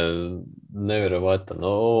 Gordon je nevjerovatan.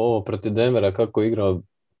 Ovo protiv Denvera kako je igrao...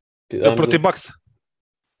 protiv Bucksa.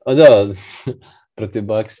 A da, protiv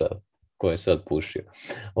Bucksa, ko je sad pušio.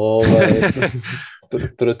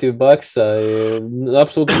 Protiv Bucksa je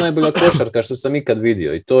apsolutno najbolja košarka što sam ikad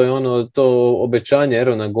vidio. I to je to obećanje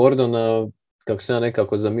Aarona Gordona, kako sam ja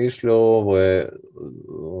nekako zamišljao, ovo je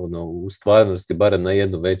u stvarnosti, barem na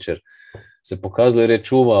jednu večer, se pokazalo jer je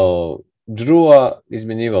čuvao Drewa,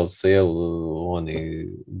 izmjenjivali se oni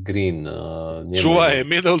Green. Čuva je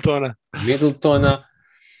Middletona.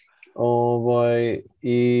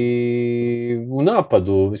 I u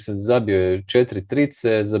napadu, mislim, zabio je 4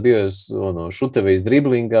 trice, zabio je šuteve iz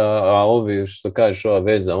driblinga, a ovi, što kažeš, ova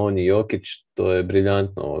veza, on i Jokić, to je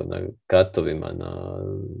briljantno na katovima,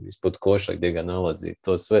 ispod koša gdje ga nalazi,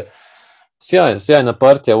 to sve. Sjajna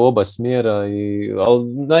partija u oba smjera,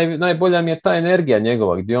 ali najbolja mi je ta energija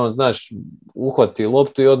njegova, gdje on, znaš, uhvati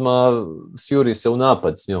loptu i odmah sjuri se u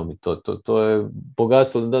napad s njom i to je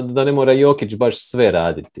bogatstvo da ne mora Jokić baš sve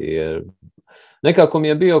raditi. Jer nekako mi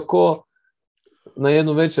je bio ko na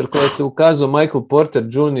jednu večer koja se ukazao Michael Porter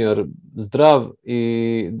Jr. zdrav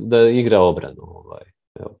i da igra obranu.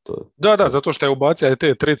 Da, zato što je ubacija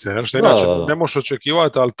te trice, što inače ne možeš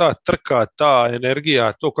očekivati, ali ta trka, ta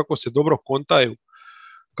energija, to kako se dobro kontaju,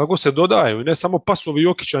 kako se dodaju, i ne samo pasovi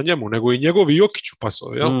Jokića njemu, nego i njegovi Jokiću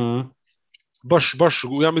pasovi, jel? Baš,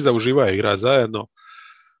 ja mislim da uživaju igrati zajedno.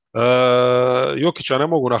 Jokića ne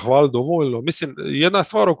mogu nahvaliti dovoljno. Mislim, jedna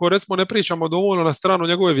stvar o kojoj recimo ne pričamo dovoljno na stranu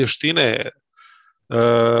njegove vještine.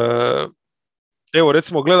 Evo,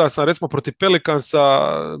 recimo, gledao sam recimo protiv Pelicansa,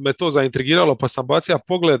 me to zaintrigiralo, pa sam bacio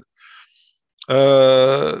pogled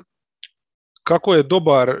kako je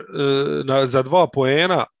dobar za 2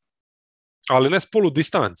 poena, ali ne s polu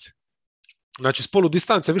distance. Znači, s polu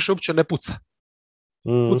distance više uopće ne puca.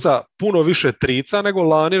 Puca puno više trica nego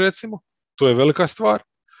lani, recimo. To je velika stvar.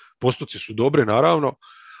 Postoci su dobri, naravno,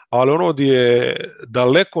 ali ono gdje je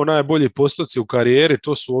daleko najbolji postoci u karijeri,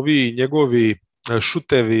 to su ovi njegovi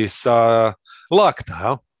šutevi sa lakta,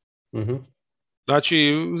 jel? Mhm.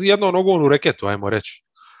 Znači, jednom nogom u reketu, ajmo reći.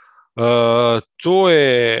 To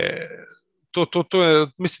je,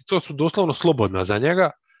 mislim, to su doslovno slobodna za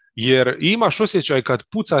njega, jer imaš osjećaj kad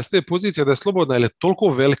puca s te pozicije da je slobodna, jer je toliko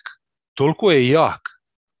velik, toliko je jak.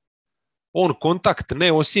 On kontakt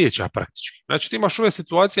ne osjeća praktički. Znači, ti imaš ove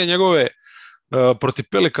situacije njegove protiv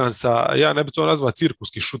Pelikansa, ja ne bi to nazvao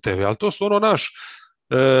cirkuski šutevi, ali to su ono naš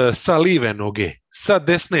sa live noge, sa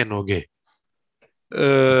desne noge.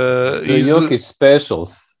 The Jokic specials.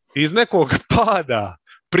 Iz nekog pada,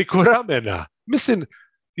 priko ramena. Mislim,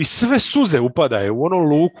 i sve suze upadaju u onom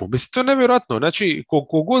luku. Mislim, to je nevjerojatno. Znači,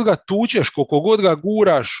 koliko god ga tučeš, koliko god ga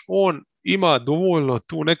guraš, on ima dovoljno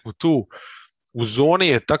tu neku tu u zoni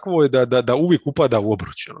je takvo da uvijek upada u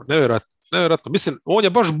obruč. Nevjerojatno. Mislim, on je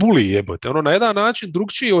baš buli jebote. Ono, na jedan način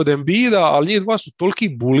drugčiji od Embida, ali njih dva su toliki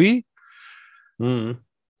buli.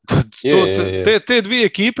 Te dvije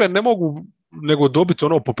ekipe ne mogu nego dobiti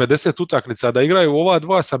ono po 50 utakmica da igraju ova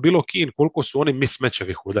dva sa bilo kim, koliko su oni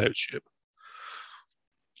mismečevi hodajući.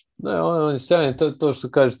 Ne, on je sjajan, to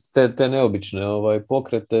što kažete, te neobične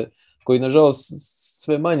pokrete, koji nažalost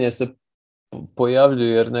sve manje se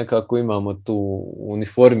pojavljuju jer nekako imamo tu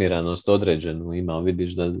uniformiranost određenu,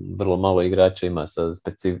 vidiš da vrlo malo igrača ima sa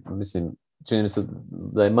mislim, čini mi se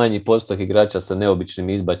da je manji postotak igrača sa neobičnim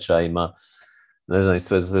izbačajima, ne znam, i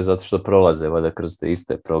sve zato što prolaze valjda kroz te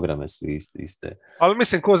iste programe, svi iste. Ali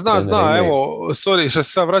mislim, ko zna, evo, sorry, što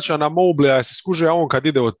se sad vraća na Mobley, ja se skuže, on kad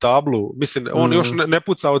ide od tablu, mislim, on još ne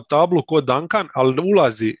puca od tablu ko Duncan, ali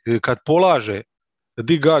ulazi, kad polaže,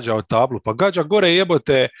 di gađa od tablu, pa gađa gore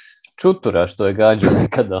jebote. Čutura što je gađa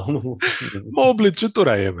nekada. Mobley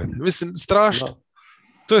čutura jebote, mislim, strašno. No.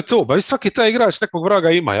 To je to, ba svaki taj igrač nekog vraga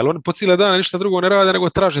ima, jer oni po cijele dana ništa drugo ne rade, nego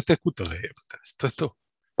traže te kutove jebote, to je to.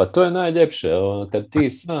 Pa to je najljepše, kad ti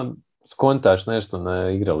sam skontaš nešto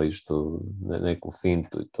na igralištu, neku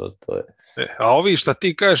fintu i to je. A ovi šta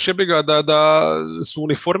ti kažeš jebiga da su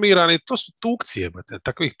uniformirani, to su tukci jebate,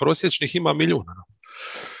 takvih prosječnih ima milijuna.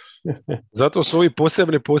 Zato su ovi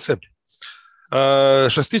posebni.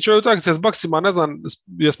 Što se tiče ove utakmice s Bucksima, ne znam,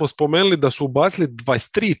 jesmo spomenuli da su ubacili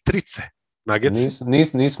 23 trice Nuggets.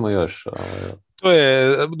 Nismo još. To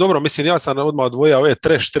je, dobro, mislim, ja sam odmah odvojio ove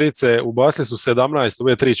trash trice, ubacili su 17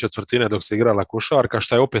 ove 3/4 dok se igrala košarka,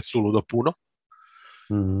 što je opet suludo puno.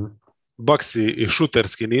 Mm-hmm. Bucksi i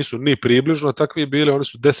šuterski nisu ni približno takvi bili, oni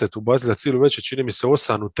su 10 ubacili za cijelu večer, čini mi se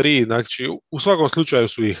 8 u 3, znači u svakom slučaju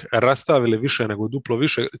su ih rastavili više nego duplo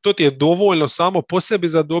više. To ti je dovoljno samo po sebi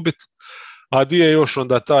za dobit, a di je još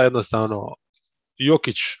onda ta jednostavno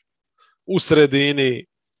Jokić u sredini,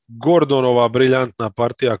 Gordonova briljantna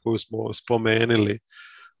partija koju smo spomenuli,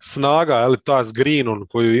 snaga, ali ta s Greenom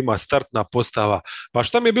koju ima startna postava. Pa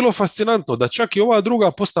šta mi je bilo fascinantno, da čak i ova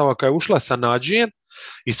druga postava koja je ušla sa Nađijem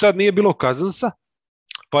i sad nije bilo Cousinsa,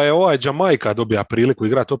 pa je ovaj Jamajka dobija priliku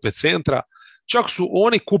igrati opet centra, čak su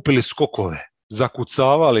oni kupili skokove,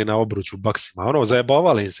 zakucavali na obruču Bucksima,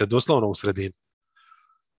 zajebavali im se doslovno u sredini.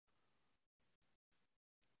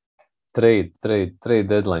 Trade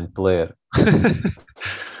deadline player.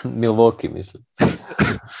 Milwaukee, mislim.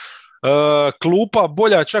 Klupa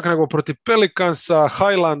bolja čak nego protiv Pelicansa,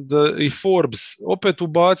 Highland i Forbes opet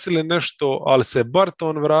ubacili nešto, ali se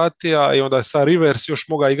Barton vratio i onda je sa Rivers još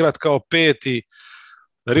mogao igrati kao peti.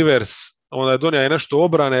 Rivers, onda je donio nešto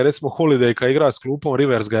obrane, recimo Holiday kad igra s klupom,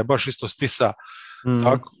 Rivers ga je baš isto stisa.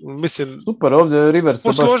 Tako, mislim, super, ovdje Rivers se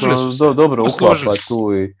baš dobro uklapa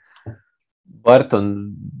tu i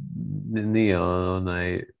Barton nije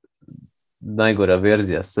onaj najgora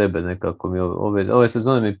verzija sebe, nekako mi ove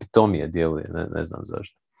sezone mi pitomije djeluje, ne znam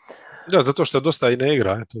zašto. Ja, zato što dosta i ne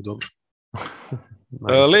igra, to je dobro.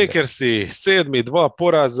 Lakersi, 7. 2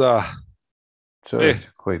 poraza. Čovječ,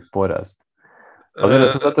 koji poraz. Pa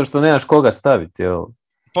vjerojatno zato što nemaš koga staviti, evo.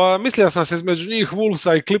 Pa mislio sam se između njih,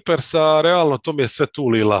 Wolvesa i Clippersa, realno to mi je sve tu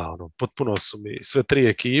lila, potpuno su mi sve tri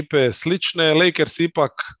ekipe slične, Lakers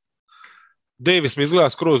ipak, Davis mi izgleda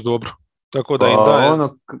skroz dobro. Tako da im daje...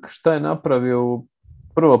 Ono šta je napravio u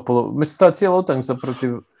prvo mislim ta cijela utakmica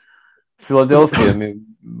protiv Filadelfije mi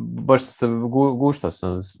baš se guštao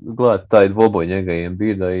sam gledati taj dvoboj njega i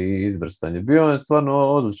Embida i izbrstanje. Bio on je stvarno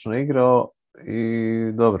odlično igrao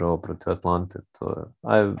i dobro ovo protiv Atlante.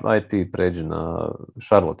 Aj ti pređi na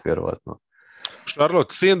Charlotte vjerovatno.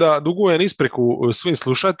 Charlotte, s tim da dugujem ispriku svim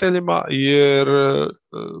slušateljima jer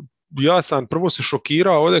ja sam prvo se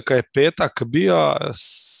šokirao ovdje kad je petak bio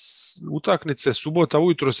utakmice, subota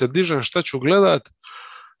ujutro se dižem šta ću gledat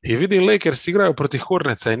i vidim Lakers igraju protiv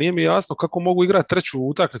Hornetsa i nije mi jasno kako mogu igrati treću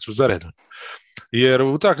utakmicu za redom. Jer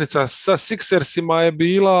utakmica sa Sixersima je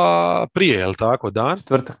bila prije, jel tako, dan?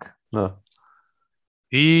 Četvrtak, da.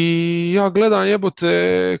 I i ja gledam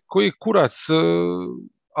jebote koji kurac,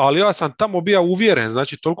 ali ja sam tamo bio uvjeren,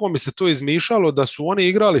 znači toliko mi se to izmišalo da su oni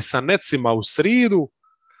igrali sa Netsima u sridu,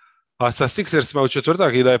 a sa Sixersima u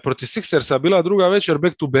četvrtak i da je protiv Sixersa bila druga večer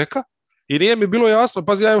back to backa i nije mi bilo jasno,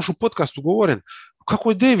 pazi ja još u podcastu govorim,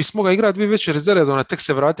 kako je Davis mogao igrati 2 večeri za redom, a tek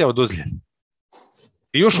se vratio od ozljede.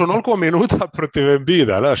 I još onoliko minuta protiv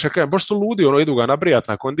Embida, znaš, ja kažem, baš su ludi, idu ga nabrijat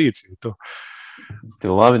na kondiciji. To.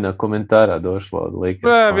 Lavina komentara došla od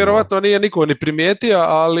Lakersa. Vjerovatno nije niko ni primijetio,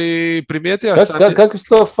 ali primijetio sam... Kakvi su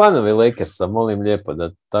to fanovi Lakersa, molim lijepo,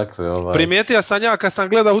 da takve... Primijetio sam ja kad sam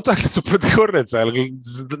gledao utakmicu protiv Hornetsa, jer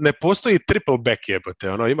ne postoji triple back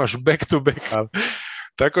jebote, imaš back to back, ali...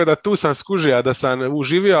 Tako da tu sam skužio da sam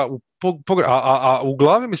uživio, a u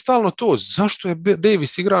glavi mi stalno to, zašto je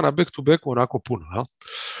Davis igra na back to backu onako puno, jel?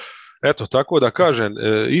 Eto, tako da kažem,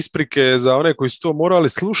 isprike za one koji su to morali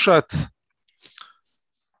slušati.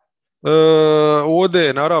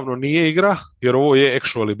 Ovdje naravno nije igra, jer ovo je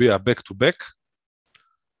actually bio back to back.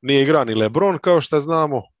 Nije igra ni LeBron, kao što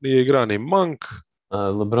znamo, nije igra ni Monk.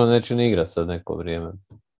 LeBron neće ni igrati sad neko vrijeme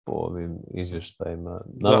po ovim izvještajima.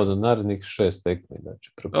 Navodno narednih 6 tekmi.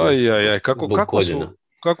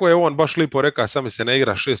 Kako je on baš lipo rekao, sami se ne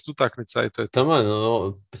igra 6 utakmica i to je to. Taman,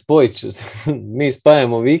 spojit ću se. Mi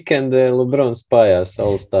spajamo vikende, LeBron spaja sa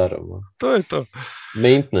All-Starom. To je to.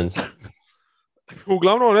 Maintenance.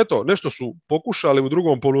 Uglavnom, eto, nešto su pokušali u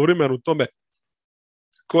drugom poluvremenu tome.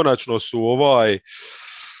 Konačno su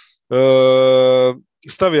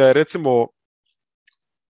stavio je recimo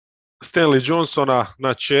Stanley Johnsona na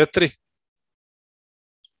 4.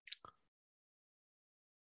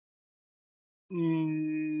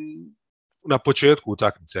 Na početku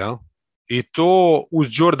utakmice, jel? I to uz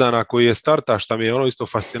Jordana koji je starta, što mi je isto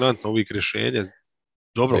fascinantno uvijek rješenje.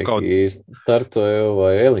 Dobro, Ček, kao... I starto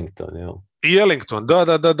je Ellington, jel? I Ellington,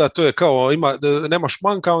 da, to je kao, nemaš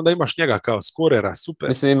Manka, onda imaš njega kao skorera, super.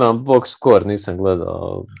 Mislim, imam box score, nisam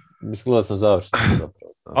gledao, gledao sam završno.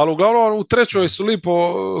 Ali uglavnom u trećoj su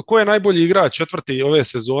lipo, ko je najbolji igrač četvrti ove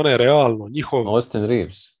sezone, realno, njihov... Austin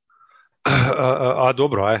Reeves.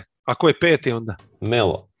 Dobro, a ko je peti onda?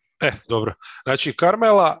 Melo. Dobro. Znači,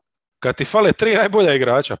 Carmela, kad ti fale 3 najbolja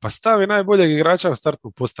igrača, pa stavi najboljeg igrača u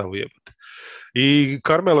startnu postavu jebote. I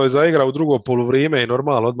Carmelo je zaigrao u drugo poluvrijeme i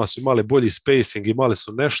normalno, odmah su imali bolji spacing, imali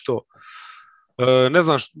su nešto. Ne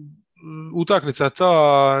znam, utakmica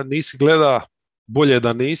ta nisi gleda, bolje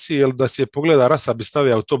da nisi, jer da si je pogleda Rasa bi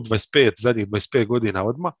stavio u top 25 zadnjih 25 godina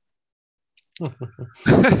odmah.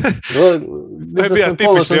 Mislim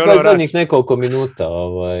da sam zadnjih nekoliko minuta.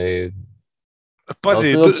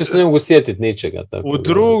 Pazi, uopće se ne mogu sjetiti ničega. Tako u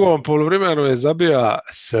drugom poluvremenu je zabija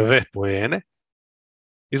sve poene.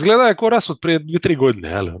 Izgleda je ko Ras od prije 2-3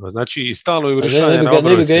 godine. Znači, stalno je rješanje na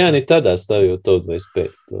obroj. Ne bi ga ja ni tada stavio top 25.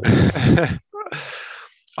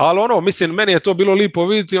 Ali mislim, meni je to bilo lipo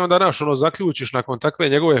vidjeti, onda zaključiš nakon takve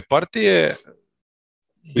njegove partije.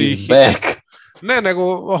 He's back. Ne,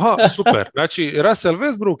 nego, super. Znači, Russell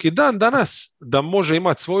Westbrook i dan danas da može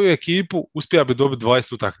imati svoju ekipu, uspija bi dobiti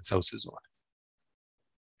 20 utakmica u sezoni.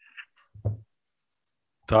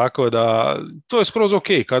 Tako da, to je skroz ok.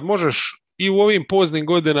 Kad možeš i u ovim poznim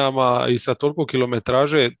godinama i sa toliko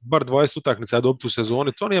kilometraže, bar 20 utakmica dobiti u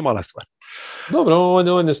sezoni, to nije mala stvar. Dobro,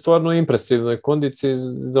 on je stvarno impresivnoj kondiciji,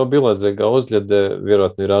 zaobilaze ga ozljede,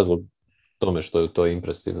 vjerojatno i razlog tome što je u toj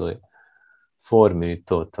impresivnoj formi i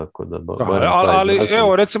to, tako da... Ali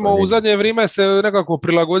evo, recimo, u zadnje vrijeme se nekako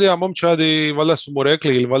prilagodija momčadi, valjda su mu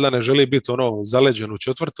rekli, ili valjda ne želi biti zaleđen u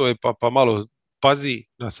četvrtoj, pa malo pazi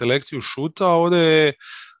na selekciju šuta, ovdje je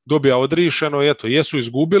dobija odrišeno, eto, jesu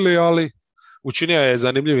izgubili, ali učinio je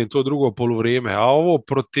zanimljivim to drugo poluvrijeme, a ovo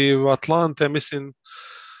protiv Atlante, mislim,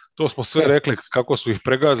 to smo sve rekli kako su ih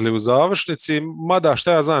pregazili u završnici, mada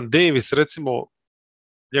šta ja znam, Davis recimo,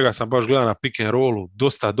 njega sam baš gledao na pick and rollu,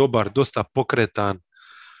 dosta dobar, dosta pokretan,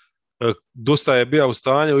 dosta je bio u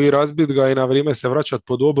stanju i razbit ga i na vrijeme se vraćati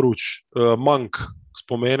pod obruč. Monk,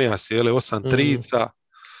 spomenija si, 8 trica.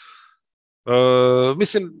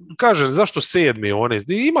 Mislim, kažem, zašto 7 oni?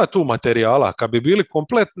 Ima tu materijala, kad bi bili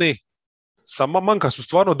kompletni, sama Manka su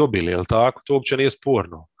stvarno dobili, jel tako? To uopće nije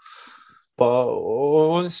sporno. Pa,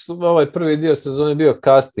 oni su, prvi dio sezone bio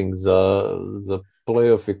casting za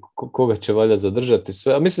playoff i koga će valjda zadržati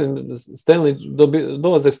sve. A mislim,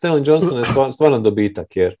 dolazak Stanley Johnson je stvarno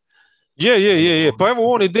dobitak, jer... Je. Pa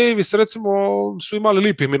evo on i Davis, recimo, su imali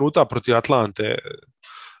lipi minuta protiv Atlante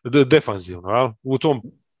defanzivno, u tom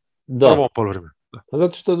prvom poluvremenu.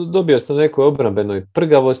 Zato što dobio ste nekoj obrambenoj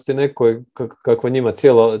prgavosti, nekoj kakva njima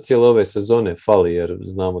cijele ove sezone fali, jer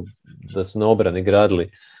znamo da su na obrani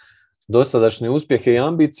gradili dosadašnje uspjehe i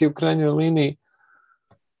ambicije u krajnjoj liniji.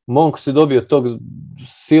 Monk si dobio tog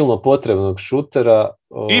silno potrebnog šutera.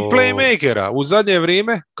 I playmakera. U zadnje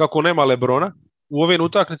vrijeme, kako nema LeBrona, u ovim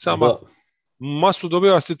utakmicama, Da. masu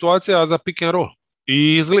dobiva situacija za pick and roll.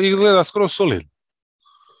 I izgleda skoro solid.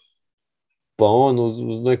 Pa on uz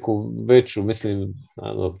neku veću, mislim,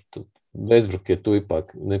 Westbrook je tu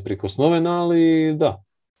ipak neprikosnoven, ali da.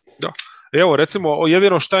 Da. Evo, recimo,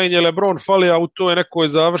 jedino šta im je LeBron fali, a u toj nekoj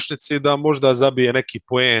završnici da možda zabije neki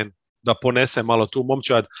poen, da ponese malo tu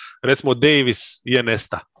momčad. Recimo, Davis je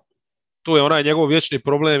nesta. Tu je onaj njegov vječni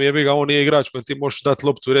problem, jebi ga, on nije igrač koji ti možeš dati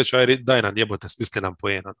loptu i reći, aj daj nam jebote, smisli nam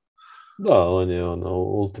poen. Da, on je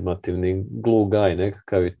ultimativni glue guy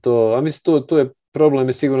nekakav i to. A mislim, tu je problem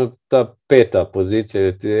je sigurno ta peta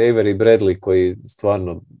pozicija, Avery Bradley koji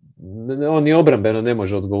stvarno, on ni obrambeno ne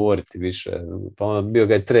može odgovoriti više. Pa on bio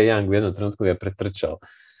ga je Trae Young u jednom trenutku ga je pretrčao.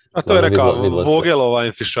 A to je neka Vogelova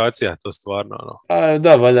infišacija, to stvarno. A,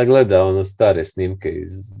 da, valjda gleda stare snimke iz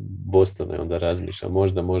Bostona i onda razmišlja,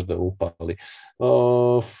 možda upali.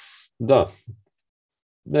 Da,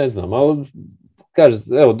 ne znam, ali kaže,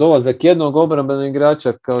 evo, dolazak jednog obrambenog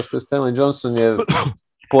igrača kao što je Stanley Johnson je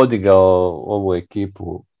podigao ovu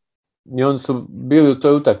ekipu i oni su bili u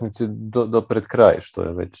toj utakmici do pred kraj, što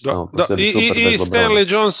je već samo po sebi super. I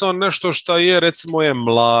Stanley Johnson nešto što je, recimo, je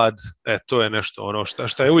mlad, to je nešto ono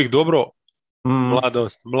što je uvijek dobro,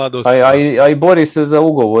 mladost. A i bori se za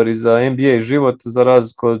ugovor i za NBA život za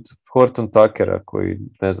razliku od Horton Tuckera koji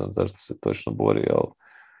ne znam zašto se točno bori, ali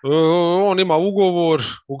on ima ugovor,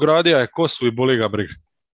 ugradio je kosu i boli ga briga.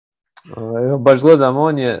 Evo, baš gledam,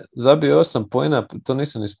 on je zabio 8 poena, to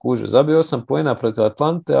nisam iskužio, zabio 8 poena protiv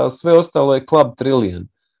Atlante, ali sve ostalo je Club Trillion,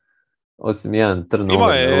 osim jedan turnover.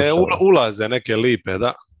 Ima je ulaze neke lipe,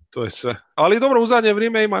 da, to je sve. Ali dobro, u zadnje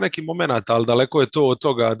vrijeme ima neki moment, ali daleko je to od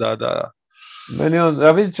toga da...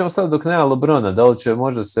 A vidjet ćemo sad dok nema LeBrona, da li će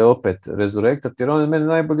možda se opet rezurektati, jer on je meni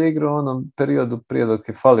najbolje igrao u onom periodu prije dok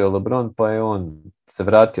je falio LeBron, pa je on se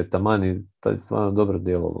vratio taman i taj stvarno dobro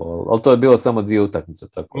djelovao, ali to je bilo samo 2 utakmice.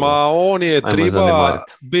 Tako ma on je treba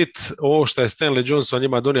biti ovo što je Stanley Johnson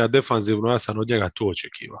njima donio defanzivno, ja sam od njega tu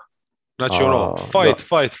očekiva. Znači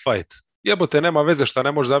fight. Jebote, nema veze šta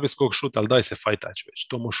ne može zabiti skog šuta, ali daj se fajtač već,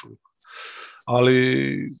 to možeš uvijek.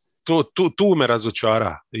 Ali tu me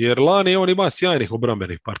razočara, jer lani on ima sjajnih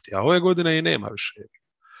obrambenih partija, a ove godine i nema više.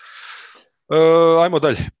 Ajmo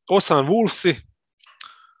dalje. 8 Wolvesi,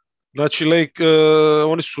 znači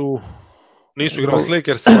oni nisu igrali s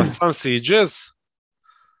Lakersima, Sunsi i Jazz.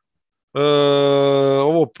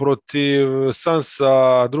 Ovo protiv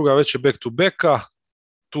Sunsa druga već je back to backa,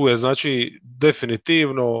 tu je znači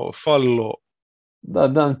definitivno falilo. Da,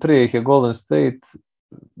 dan prije ih je Golden State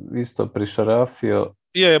isto prišarafio.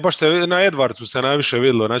 Je, baš se na Edwardsu se najviše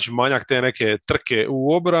vidjelo, znači manjak te neke trke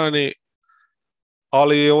u obrani,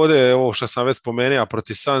 ali ovdje ovo što sam već spomenuo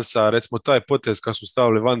protiv Sansa, recimo taj potez kad su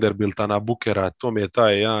stavili Vanderbilta na Bookera, to mi je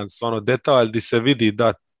taj jedan stvarno detalj gdje se vidi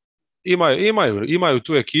da imaju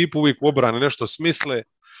tu ekipu, uvijek u obrani nešto smisle.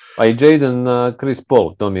 A i Jaden Chris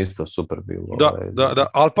Paul, to mi je isto super bilo. Da,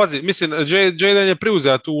 ali pazi, mislim, Jaden je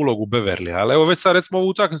preuzeo tu ulogu Beverly, ali evo već sad recimo ovu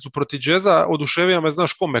utakmicu protiv Jazza, oduševio me,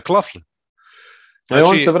 znaš ko, McLaughlin. Znači,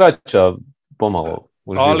 on se vraća pomalo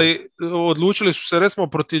u život. Ali odlučili su se recimo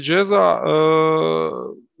protiv Jazza,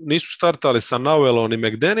 nisu startali sa Nowellom i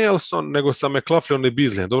McDanielsom, nego sa McLaughlinom i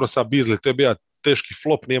Beasleyem. Dobro, sa Beasley to je bio teški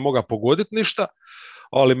flop, nije mogao pogoditi ništa,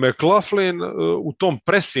 ali McLaughlin u tom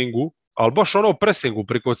pressingu, ali baš ono pressingu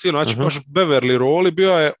preko cijelu, znači baš Beverly roli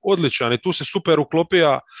bio je odličan i tu se super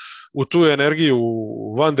uklopija u tu energiju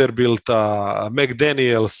Vanderbilta,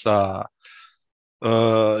 McDanielsa,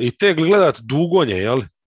 i te gledat dugonje, jel?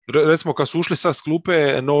 Recimo kad su ušli sad s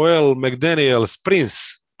klupe Noel, McDaniels, Prince,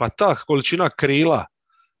 pa ta količina krila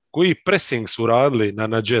koji pressing su radili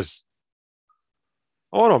na Jazz.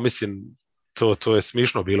 Mislim, to je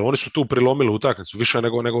smišno bilo. Oni su tu prilomili utakmicu više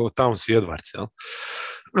nego Towns i Edwards, jel?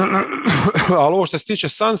 Ali ovo što se tiče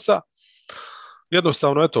Sansa,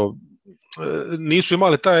 jednostavno, eto, nisu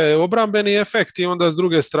imali taj obrambeni efekt i onda s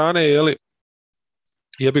druge strane, jeli,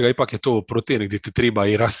 jebi ga, ipak je to protivnik gdje ti treba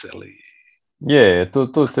i Russell. Je,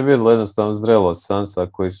 tu se vidjelo jednostavno zrelost Sansa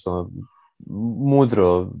koji su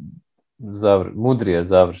mudrije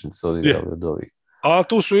završnice odigrali od ovih. A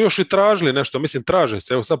tu su još i tražili nešto, mislim traže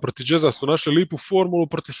se, evo sad protiv Jazza su našli lipu formulu,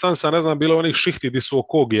 protiv Sansa ne znam, bilo onih šihti gdje su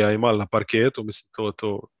Okogija imali na parketu, mislim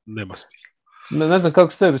to nema smisla. Ne znam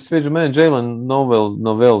kako se tebi sviđa, mene Jalen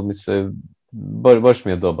Novel mi se baš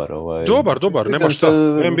mi je dobar. Dobar, nema Sviđam se šta.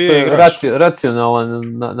 NBA što je igrač. racionalan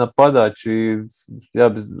napadač i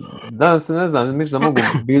danas ne znam, mislim da mogu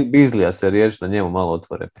Bizlija se riješiti, da njemu malo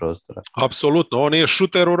otvore prostora. Apsolutno, on nije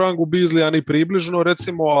šuter u rangu Bizlija ni približno,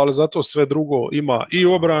 recimo, ali zato sve drugo ima i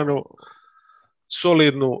obranu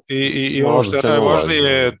solidnu i ono što je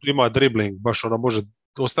najvažnije, ima dribling, baš ono može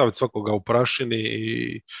ostaviti svakoga u prašini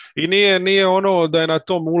i nije ono da je na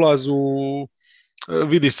tom ulazu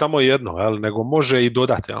vidi samo jedno, jel, nego može i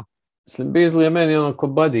dodati. Jel? Bizli je meni ono ko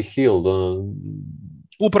Buddy Hield.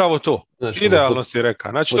 Upravo to, znači, idealno si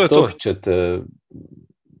rekao. Znači, to je to. Ćete,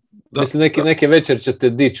 mislim, neke večer ćete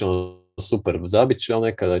dići super zabići, ali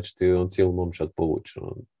nekada će ti cijelu momčad povući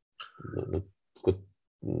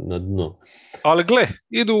na dno. Ali gle,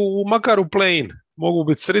 idu makar u play-in, mogu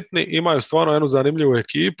biti sritni, imaju stvarno jednu zanimljivu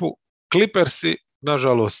ekipu. Clippersi,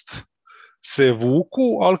 nažalost, se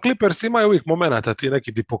vuku, ali Clippers imaju uvijek momenata, ti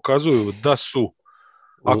neki ti pokazuju da su,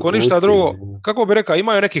 ako ništa drugo, kako bi rekao,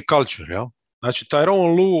 imaju neki culture, jel? Znači,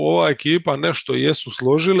 Tyronn Lue, ova ekipa, nešto jesu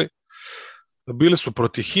složili, bili su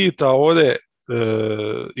protiv Hita, ovdje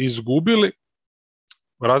izgubili,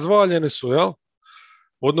 razvaljeni su, jel?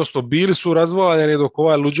 Odnosno, bili su razvaljeni dok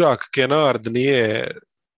ovaj luđak Kennard nije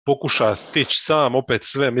pokuša stići sam opet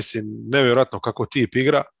sve, mislim, nevjerojatno kako tip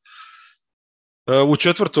igra. U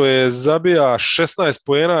četvrtoj je zabija 16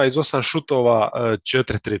 poena iz 8 šutova,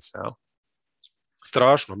 4 trice. Jel?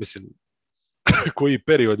 Strašno, mislim, koji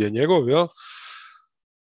period je njegov, jel?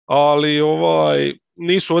 Ali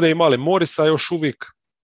nisu ovdje imali Morisa još uvijek.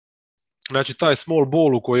 Znači, taj small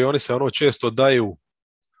ball u koji oni se često daju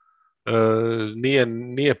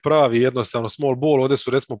nije pravi, jednostavno small ball. Ovdje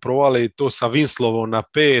su recimo provali to sa Winslovom na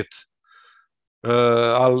 5,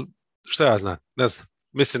 ali šta ja znam, ne znam.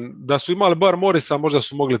 Mislim, da su imali bar Morisa, možda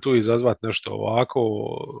su mogli tu izazvati nešto ovako.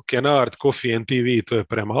 Kennard, Coffee and TV, to je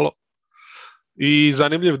premalo. I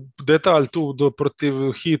zanimljiv detalj tu protiv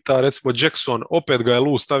Hita, recimo Jackson, opet ga je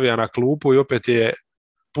Lue stavio na klupu i opet je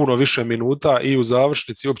puno više minuta i u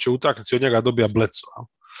završnici i uopće u utakmici od njega dobija Bledsoe.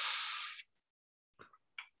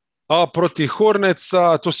 A protiv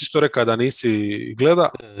Hornetsa, to si što rekao da nisi gleda.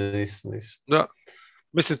 Nisam. Da.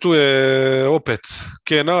 Mislim, tu je opet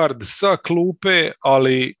Kennard sa klupe,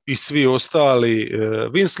 ali i svi ostali.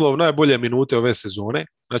 Winslow najbolje minute ove sezone,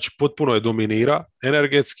 znači potpuno je dominira,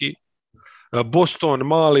 energetski. Boston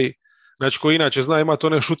mali, znači koji inače zna imati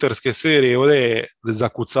one šuterske serije, ovdje je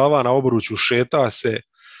zakucava na obruču, šeta se.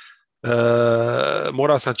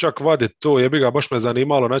 Mora sam čak vaditi to, jebi ga, baš me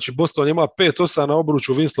zanimalo. Znači Boston ima 5-8 na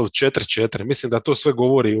obruču, Winslow 4-4. Mislim da to sve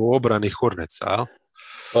govori o obrani Hornetsa. A?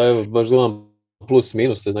 Pa evo, baš gledam plus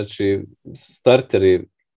minus, znači starteri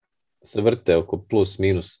se vrte oko plus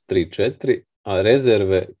minus 3-4, a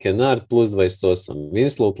rezerve Kennard plus 28,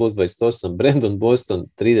 Winslow plus 28, Brandon Boston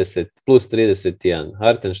 30, plus 31,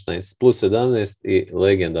 Hartenstein plus 17 i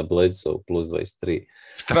legenda Bledsoe plus 23.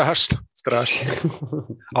 Strašno.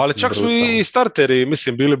 Ali čak su i starteri,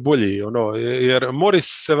 mislim, bili bolji, jer Morris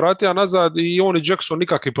se vratio nazad i on i Jackson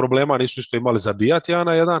nikakvih problema nisu isto imali zabijati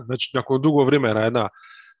 1-1, znači nakon dugo vremena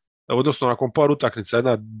odnosno nakon par utakmica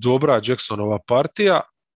jedna dobra Jacksonova partija.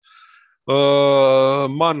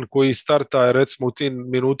 Man koji starta je recimo u tim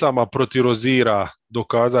minutama protiv Rozira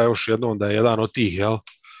dokaza još jednom da je jedan od tih, jel?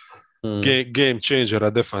 Game changera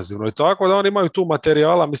defanzivno i tako da oni imaju tu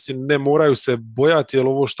materijala, mislim ne moraju se bojati jer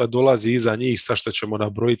ovo što dolazi iza njih, sa što ćemo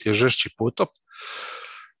nabrojiti je žešći potop.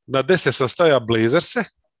 Na 10 sastaja Blazerse.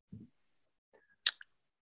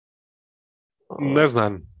 Ne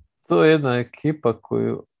znam. To je jedna ekipa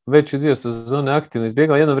koju veći dio sezone aktivno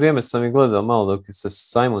izbjegao. Jedno vrijeme sam i gledao malo dok se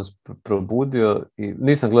Simons probudio i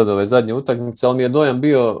nisam gledao ove zadnje utakmice, ali mi je dojam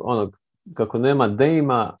bio kako nema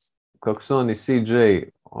Dame-a, kako su oni CJ,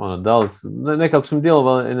 nekako su mi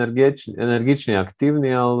djelovali energičnije,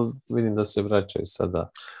 aktivniji, ali vidim da se vraćaju sada.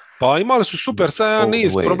 Pa imali su super sad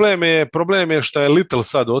niz, problem je što je Little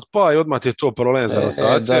sad otpao i odmah je to problem za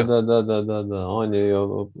rotaciju. Da, on je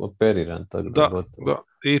operiran. Tako da.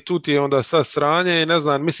 I tu ti je onda sad sranje i ne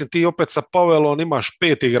znam, mislim ti opet sa Powellom imaš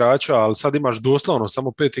 5 igrača, ali sad imaš doslovno samo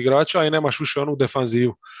 5 igrača i nemaš više onu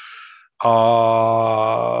defanzivu.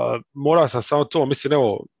 A mora sam samo to, mislim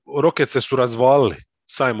evo, Rocketse su razvalili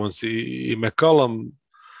Simons i McCallum,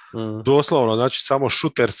 doslovno, znači samo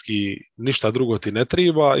šuterski, ništa drugo ti ne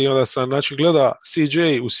treba i onda sam znači gleda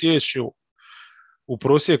CJ u siječnju u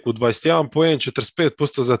prosjeku 21 poen,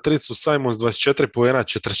 45% za tricu, Simons 24 poena,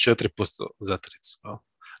 44% za tricu. No?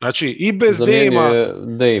 Znači i bez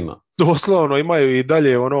Dame-a doslovno imaju i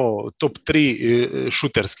dalje top 3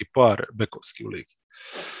 šuterski par bekovski u ligi.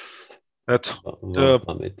 Eto.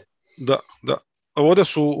 Da. Ovdje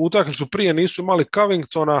su utakmicu prije nisu imali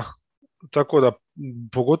Covingtona, tako da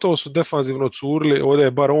pogotovo su defanzivno curili, ovdje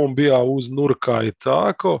je bar on bio uz Nurka i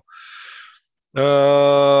tako.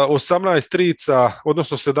 18 trica,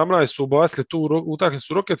 odnosno 17 su ubacili tu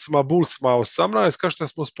utakmicu Rocketsima, Bullsima 18, kao što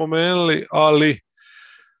smo spomenuli, ali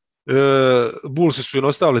Bullsi su im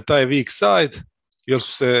ostavili taj weak side, jer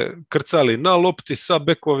su se krcali na lopti sa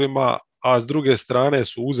bekovima, a s druge strane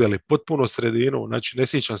su uzeli potpuno sredinu, znači ne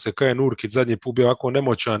sjećam se kada je Nurkić zadnji put bio ovako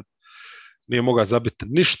nemoćan, nije mogao zabiti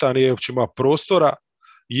ništa, nije uopće imao prostora.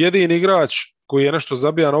 Jedini igrač koji je nešto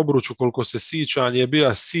zabija na obruču koliko se sjećam je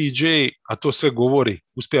bio CJ, a to sve govori,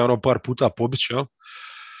 uspija ono par puta pobići, jel?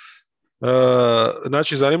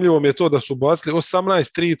 Znači zanimljivo mi je to da su bacili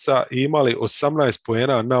 18 trica i imali 18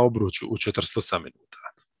 poena na obruču u 48 minuta.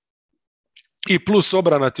 I plus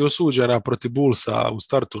obrana ti osuđena protiv Bullsa u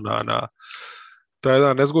startu na taj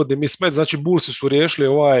jedan nezgodni mismet. Znači Bullsi su riješili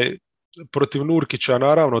protiv Nurkića,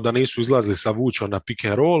 naravno da nisu izlazili sa Vučom na pick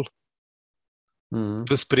and roll.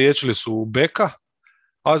 Spriječili su beka,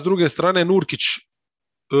 a s druge strane Nurkić,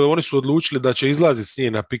 oni su odlučili da će izlaziti s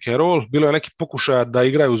njih na pick and roll. Bilo je neki pokušaj da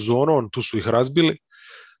igraju zonom, tu su ih razbili.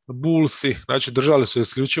 Bullsi, znači držali su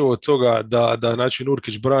isključivo od toga da znači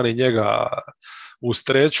Nurkić brani njega u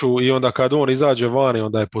streću i onda kad on izađe vani,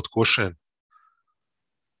 onda je pod košem.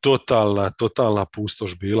 Totalna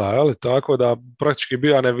pustoš bila, ali tako da praktički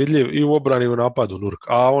bio nevidljiv i u obrani i u napadu Nurk,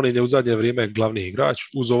 a on je u zadnje vrijeme glavni igrač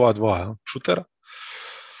uz ova dva šutera.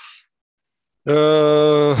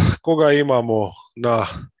 Koga imamo na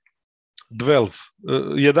 12?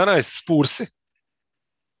 11 Spursi.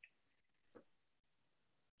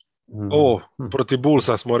 Ovo, protiv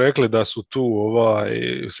Bullsa smo rekli da su tu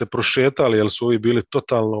se prošetali, jer su ovi bili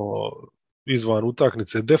totalno izvan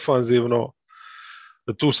utakmice defanzivno.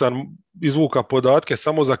 Tu sam izvuka podatke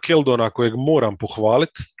samo za Keldona kojeg moram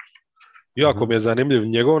pohvaliti. Jako mi je zanimljiv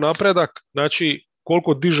njegov napredak. Znači,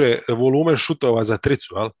 koliko diže volumen šutova za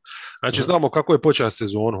tricu. Jel? Znači, znamo kako je počeo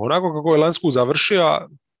sezonu. Onako kako je lansku završio,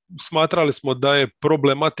 smatrali smo da je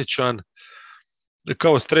problematičan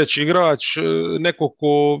kao treći igrač, neko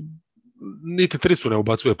ko niti tricu ne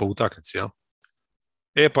ubacuje po utakmici. Ja?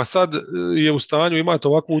 Pa sad je u stanju imati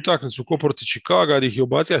ovakvu utakmicu ko protiv Chicaga, gdje ih je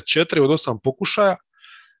ubacio 4 od 8 pokušaja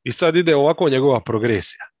i sad ide ovako njegova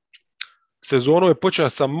progresija. Sezonu je počeo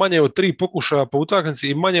sa manje od 3 pokušaja po utakmici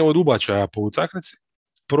i manje od ubačaja po utakmici.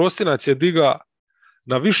 Prosinac je diga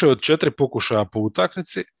na više od 4 pokušaja po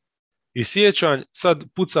utakmici i siječanj sad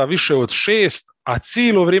puca više od 6, a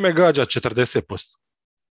cijelo vrijeme gađa 40%.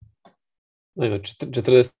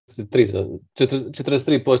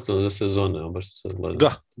 43% za sezone, baš se sad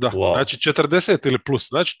gleda. Da, wow. Znači 40 ili plus.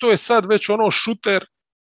 Znači to je sad već ono šuter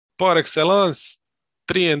par excellence,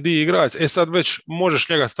 3&D igrač. Sad već možeš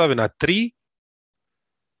njega staviti na 3,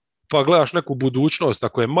 pa gledaš neku budućnost.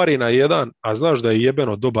 Ako je Marina 1, a znaš da je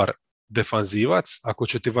jebeno dobar defanzivac, ako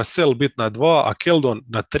će ti Vassell biti na 2, a Keldon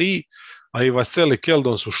na 3, a i Vassell i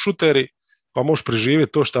Keldon su šuteri, pa možeš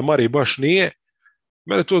preživjeti to što Mari baš nije,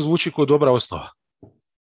 mene to zvuči kao dobra osnova.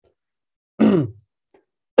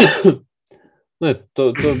 Ne, to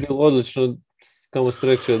je bilo odlično, kamo ste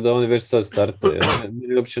rekli da oni već sad starte.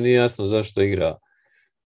 Meni uopće nije jasno zašto igra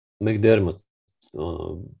McDermott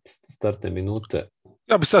startne minute.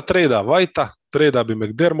 Ja bi sad treda Whitea, treda bi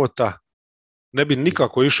McDermotta, ne bi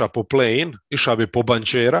nikako išao po play-in, išao bi po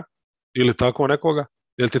bančera ili tako nekoga,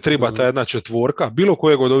 jer ti treba ta jedna četvorka, bilo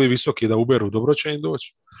kojeg od ovih visoki da uberu, dobro će im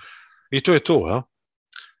doći. I to je to, ja?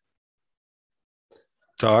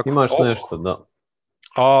 Tako. Imaš nešto, da.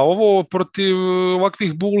 A ovo protiv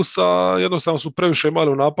ovakvih Bullsa jednostavno su previše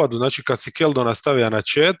mali u napadu, znači kad si Keldona stavija na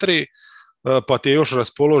 4, pa ti je još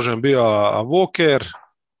raspoložen bio Walker,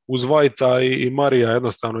 uz Whitea i Marija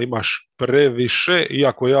jednostavno imaš previše,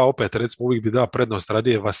 iako ja opet recimo uvijek bi dao prednost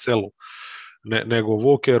radije Vassellu nego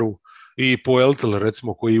Walkeru i Poeltl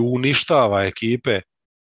recimo koji uništava ekipe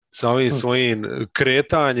sa ovim svojim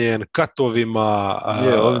kretanjem, katovima.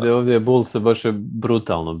 Ovdje je Bulls baš je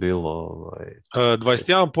brutalno bilo.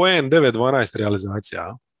 21 poen, 9-12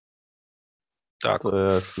 realizacija. Tako.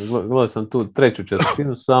 Gledao sam tu treću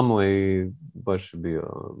četvrtinu samo i baš je bio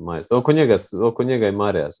majstor. Oko njega i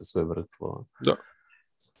Marija se sve vrtilo. Da.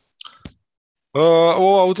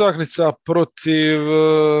 Ova utakmica protiv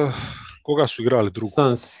koga su igrali drugo?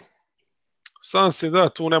 Sansi, da,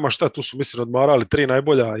 tu nema šta, tu su mislim odmarali 3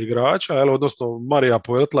 najbolja igrača, odnosno Marija,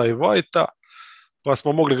 Poeltla i Whitea, pa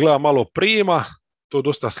smo mogli gledati malo Prima, to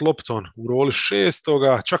dosta Slopton u roli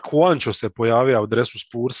 6. Čak Juancho se pojavio u dresu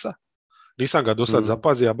Spursa, nisam ga do sad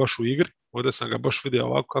zapazio baš u igri, ovdje sam ga baš vidio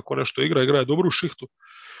ovako kako nešto igra je dobru šihtu.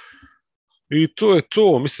 I to je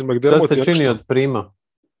to, mislim, McDermott sad se čini od Prima.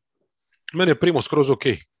 Meni je Primo skroz ok.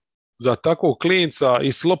 za takvog klinca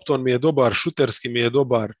i s loptom mi je dobar, šuterski mi je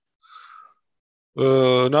dobar.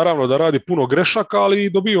 Naravno da radi puno grešaka, ali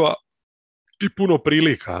dobiva i puno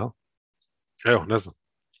prilika. Evo, ne znam.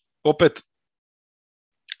 Opet,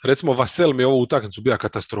 recimo Vassell mi je ovu utakmicu bila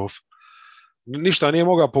katastrofa. Ništa nije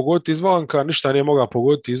mogao pogoditi izvanka, ništa nije mogao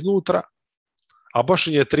pogoditi iznutra, a baš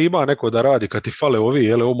je triba neko da radi kad ti fale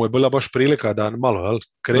ovi, ovo mu je bila baš prilika da malo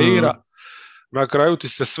kreira. Na kraju ti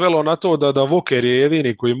se svelo na to da Walker je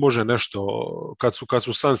jedini koji može nešto, kad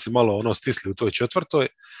su Sansi malo stisli u toj četvrtoj,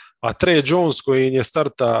 a Trey Jones koji je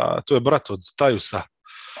starta, to je brat od Tajusa.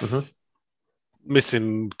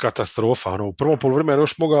 Mislim, katastrofa. U prvom poluvremenu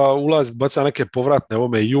još mogao ulaziti, baca neke povratne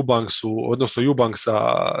ovome Eubanksa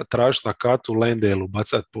tražiti na katu, Landale-u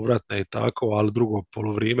bacati povratne i tako, ali drugo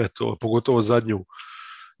poluvrime, to pogotovo zadnju,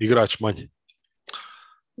 igrač manje.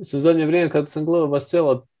 U zadnje vrijeme kad sam gledao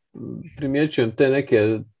Vassella, primjećujem te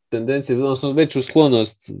neke tendencije, odnosno veću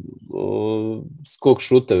sklonost skok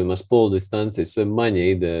šutevima s polu distance i sve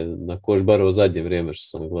manje ide na koš, bar u zadnje vrijeme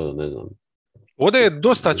što sam gledao, ne znam. Ovdje je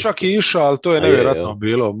dosta čak i išao, ali to je nevjerojatno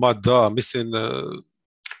bilo. Ma da, mislim,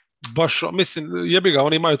 jebi ga,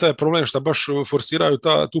 oni imaju taj problem što baš forsiraju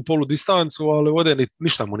tu polu distancu, ali ovdje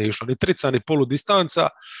ništa mu nije išlo, ni trica, ni polu distanca,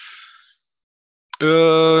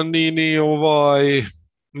 ni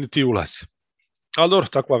ti ulazi. Ali dobro,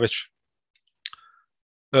 takva već.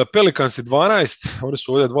 Pelicansi 12, oni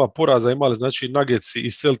su ovdje 2 poraza imali, znači Nuggetsi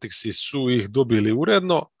i Celticsi su ih dobili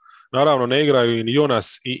uredno. Naravno, ne igraju i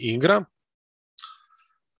Jonas i Ingram.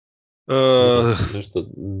 Nešto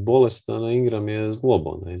bolestan, a Ingram je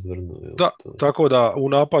zglobon izvrnuo. Da, tako da u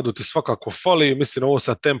napadu ti svakako fali. Mislim, ovo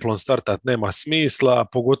sa Templom startat nema smisla,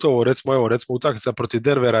 pogotovo recimo utakmica protiv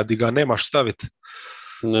Denvera di ga nemaš staviti.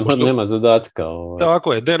 Nema zadatka.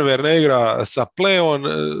 Tako je, Denver ne igra sa Pleon,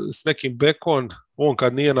 s nekim bekom, on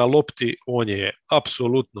kad nije na lopti, on je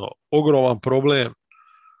apsolutno ogroman problem.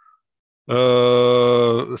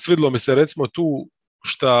 Svidlo mi se recimo tu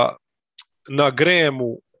šta na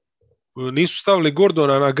Graham-u nisu stavili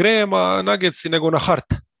Gordona na Grahama, Nuggetsi, nego na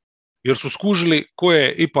Harta. Jer su skužili ko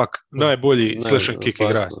je ipak najbolji slash and kick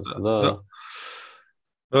igrač. Da.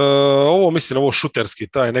 Ovo šuterski,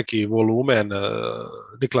 taj neki volumen,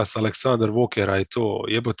 Niklas Alexander Walkera i to,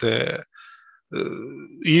 jebote,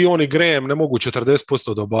 i oni Graham ne mogu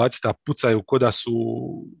 40% dobaciti, a pucaju ko da su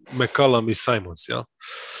McCallum i Simons. Ja?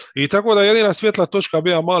 I tako da jedina svjetla točka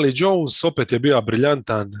bija mali Jones, opet je bio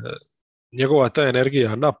briljantan, njegova ta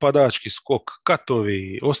energija, napadački skok,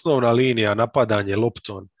 katovi, osnovna linija, napadanje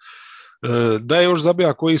loptom. Da je još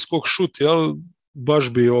zabija koji skok šut, jel, baš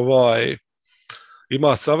bi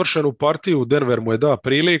ima savršenu partiju, Denver mu je da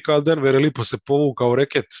prilika, ali Denver je lipo se povukao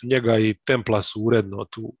reket, njega i Templa su uredno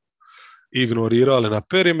tu ignorirali na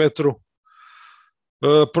perimetru.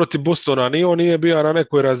 Protiv Bostona nije bio na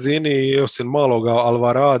nekoj razini, osim maloga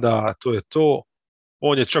Alvarada, to je to.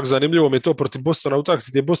 On je čak zanimljivo mi je to protiv Bostona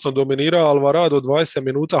utakmici gdje je Boston dominirao, Alvarado 20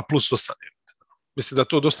 minuta plus 8 minuta. Mislim da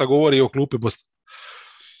to dosta govori i o klupi Bostona.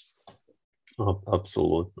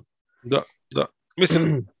 Apsolutno. Da.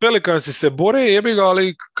 Mislim, Pelicansi se bore, jebi ga,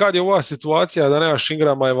 ali kad je ova situacija da nemaš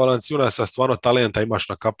Ingrama i Valanciunasa, stvarno talenta imaš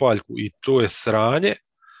na kapaljku i to je sranje.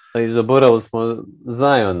 I zaboravili smo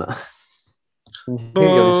Ziona.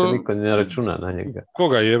 Njega više niko ne računa na njega.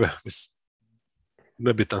 Koga jebe? Mislim,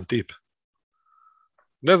 nebitan tip.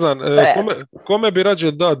 Ne znam, kome bi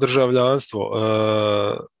rađe da državljanstvo?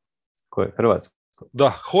 Koje? Hrvatsko?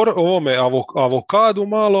 Da, ovome avokadu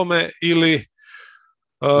malome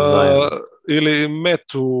ili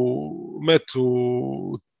Metu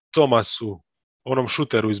Thomasu, onom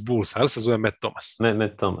šuteru iz Bullsa. Ali se zove Matt Thomas?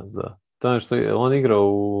 Matt Thomas, da. To je što je on igrao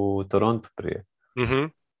u Torontu prije.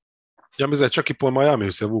 Mm-hmm. Ja mislim da je čak i po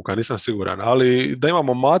Miami se vuka, nisam siguran. Ali da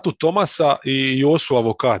imamo Matu Thomasa i Josu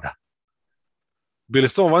Avokada. Bili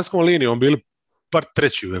s tom vanjskom linijom, bili par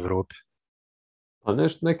treći u Evropi. Pa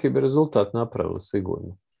neki bi rezultat napravili,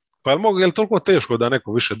 sigurno. Pa je li toliko teško da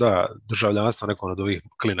neko više da državljanstvo nekom od ovih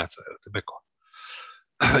klinaca?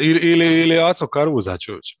 Ili Aco Karuza,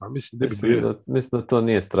 čovječ. Mislim da to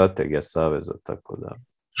nije strategija saveza, tako da...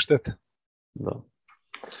 Štete. Da.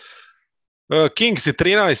 Kings i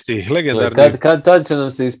 13. legendarni. Kad će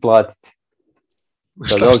nam se isplatiti?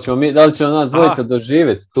 Da li ćemo nas dvojica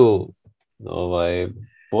doživjeti tu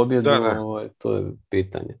pobjedu? Da. To je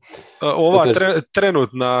pitanje. Ova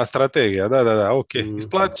trenutna strategija, da, ok.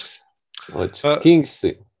 Isplatit će se.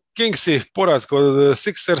 Kingsi, poraz kod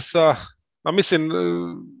Sixersa, a mislim,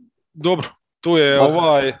 dobro, tu je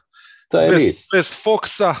bez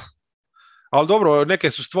Foxa, ali dobro, neke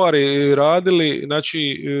su stvari radili,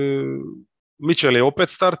 znači Mitchell je opet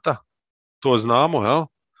starta, to znamo, jel?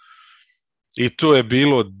 I to je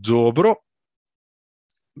bilo dobro.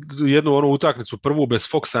 Jednu onu utakmicu prvu bez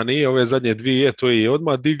Foxa nije, ove zadnje dvije to je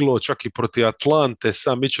odmah diglo, čak i proti Atlante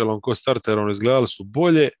sa Mitchellom ko starterom izgledali su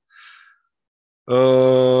bolje.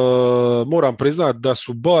 Moram priznati da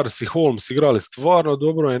su Barnes i Holmes igrali stvarno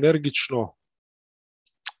dobro, energično.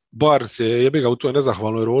 Barnes je jebi ga u toj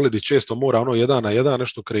nezahvalnoj roli gdje često mora ono 1-1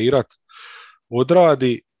 nešto kreirati,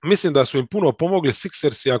 odradi. Mislim da su im puno pomogli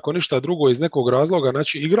Sixersi, ako ništa drugo iz nekog razloga.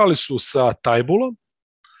 Znači, igrali su sa Tajbulom,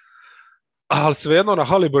 ali svejedno na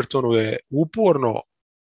Haliburtonu je uporno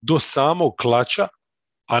do samog klača,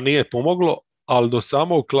 a nije pomoglo, ali do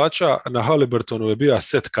samog klača na Haliburtonu je bio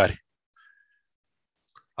Seth Curry.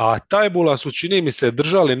 A Tajbula su, čini mi se,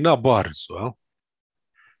 držali na Barnesu, jel?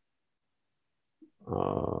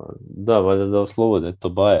 Da, valjda da oslobode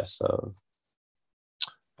Tobiasa.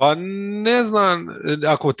 Pa ne znam,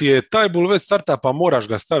 ako ti je Tajbul već starta, pa moraš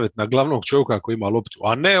ga staviti na glavnog čovjeka koji ima loptu,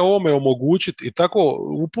 a ne ovome omogućiti i tako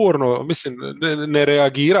uporno, mislim, ne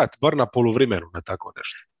reagirati, bar na poluvremenu na tako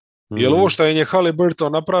nešto. Jer ovo što je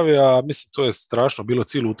Haliburton napravio, mislim, to je strašno, bilo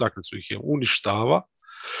cijelu utakmicu ih je uništava.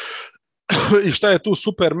 I šta je tu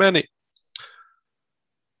super meni,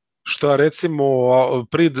 šta recimo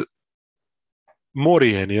prid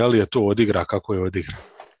Morijen, jel je to odigra kako je odigra?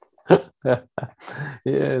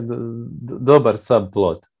 Je, dobar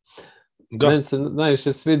subplot. Da. Meni se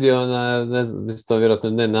najviše svidio ne znam, mislim to vjerojatno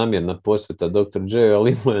nenamjerna posveta Dr. J,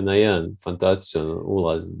 ali imao je na jedan fantastičan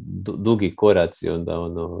ulaz, dugi koraci, onda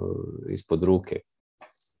ono ispod ruke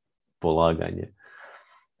polaganje.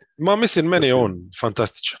 Ma mislim, meni je on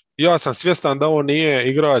fantastičan. Ja sam svjestan da on nije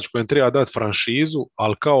igrač kojem treba dati franšizu,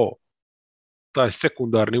 ali kao taj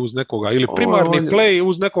sekundarni uz nekoga, ili primarni play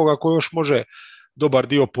uz nekoga koji još može dobar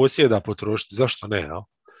dio posjeda potrošiti. Zašto ne, ja?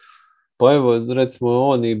 Pa evo, recimo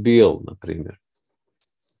on i Bill, na primjer.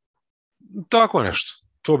 Tako nešto.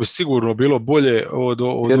 To bi sigurno bilo bolje od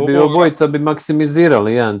jer bi ovoga. Obojica bi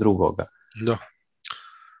maksimizirali jedan drugoga. Da.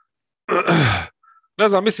 Ne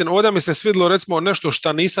znam, mislim, ovdje mi se svidilo recimo nešto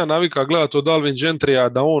što nisam navikao gledati od Alvin Gentrya,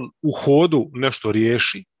 da on u hodu nešto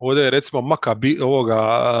riješi. Ovdje je recimo maka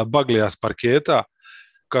Baglija s parketa,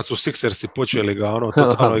 kad su Sixersi počeli ga ono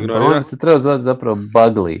totalno ignorirati. On bi se trebao zvati zapravo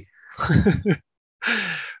Bagley.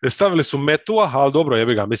 Stavili su Metua, ali dobro,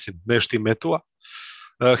 jebi ga, mislim, neš ti Metua.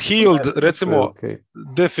 Hield, recimo,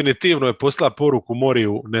 definitivno je poslao poruku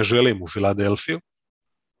Moriju, ne želim u Filadelfiju,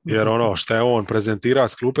 jer ono što je on prezentira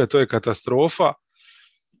s klupe, to je katastrofa.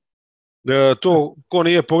 To, ko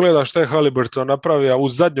nije pogleda šta je Haliburton napravio, u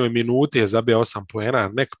zadnjoj minuti je zabio 8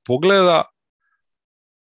 poena, nek pogleda.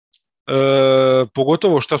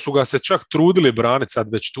 Pogotovo što su ga se čak trudili braniti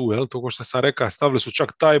sad već tu, jel? To ko što sam rekao, stavili su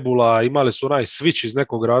čak Tajbula, imali su onaj switch iz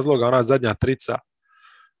nekog razloga, ona zadnja trica.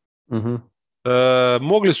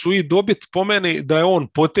 Mogli su i dobiti po meni da je on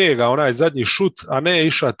potega onaj zadnji šut, a ne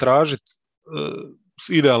iša tražiti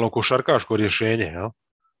idealno košarkaško rješenje, jel?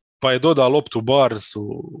 Pa je dodao loptu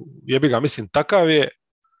Barnesu, jebi ga, mislim, takav je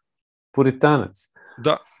puritanac.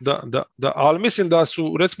 Da, ali mislim da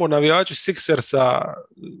su, recimo, navijači Sixersa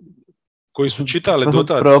koji su čitali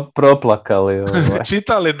dotad proplakali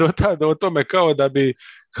čitali dotad o tome kao da bi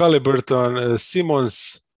Haliburton, Simmons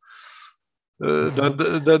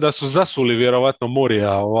da su zasuli vjerovatno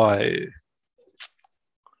Morija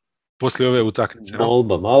poslije ove utakmice.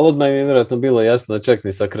 Molbama, ali odmah je vjerojatno bilo jasno da čak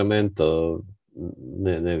ni Sacramento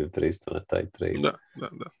ne bi pristao na taj trade. Da.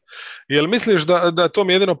 Jel misliš da to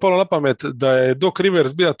mi jedino palo na pamet, da je Doc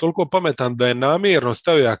Rivers bio toliko pametan da je namjerno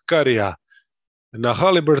stavio Curryja na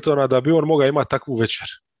Haliburtona da bi on mogao imati takvu večer?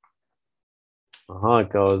 Aha,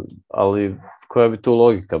 ali koja bi tu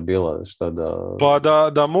logika bila? Šta da... Pa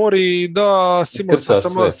da Mori da Simonsa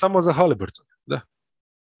samo za Haliburton. Da.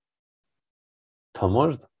 Pa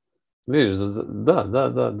možda. Vidiš,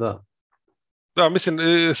 da. Da, mislim,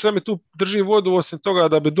 sve mi tu drži vodu osim toga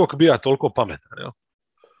da bi Doc bio toliko pametan, jel?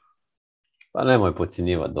 Pa nemoj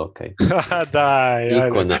podcjenjivati Doka. Daj,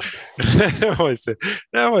 ikona. Nemoj se.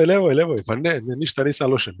 Nemoj. Pa ne, ništa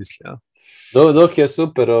nisam loše mislio. Dok je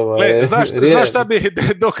super. Znaš šta bi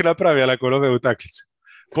Doc napravio nakon ove utakmice?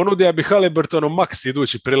 Ponudio bi Haliburtonu maks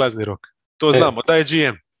idući prilazni rok. To znamo, taj je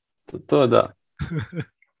GM. To da.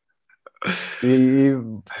 I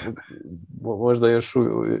možda još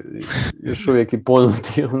uvijek i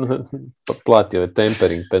ponudio, platio je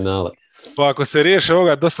tempering penale. Pa ako se riješe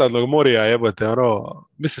ovoga dosadnog Morija, jebote,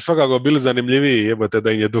 mislim svakako bili zanimljiviji, jebote,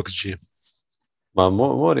 da im je Doc GM. Ma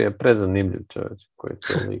Mori je prezanimljiv čovječ, koji je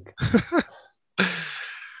to lik.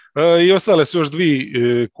 I ostale su još dvi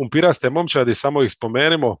kumpiraste momčadi, samo ih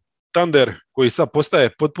spomenimo. Thunder, koji sad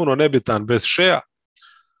postaje potpuno nebitan bez Shea.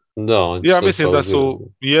 Da, ja mislim da su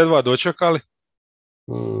jedva dočekali.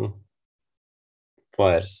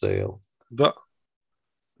 fire sale. Da.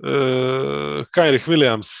 Heinrich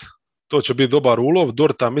Williams, to će biti dobar ulov.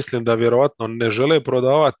 Dorta mislim da vjerovatno ne žele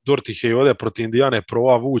prodavati. Dort ih je i ovdje protiv Indijane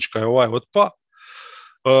prova vučka je ovaj otpa.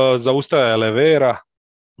 Zaustaja Levera,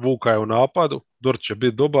 Vuka je u napadu. Dort će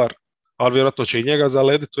biti dobar, ali vjerojatno će i njega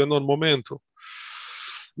zalediti u jednom momentu.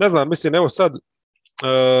 Ne znam, mislim, evo sad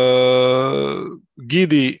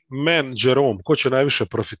Gidi, Man, Jerome, ko će najviše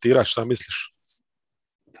profitirati, šta misliš?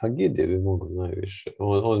 Pa Gidi bi mogao najviše.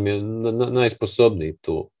 On mi je najsposobniji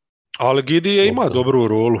tu. Ali Gidi je ima dobru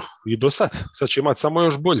rolu i do sad. Sad će imati samo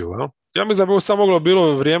još bolju. Ja, ja mislim da bi ovo samo moglo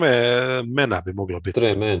bilo vrijeme Mena bi moglo biti.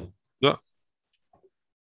 Tre Man. Da.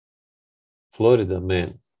 Florida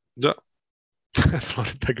Man. Da.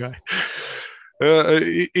 Florida guy.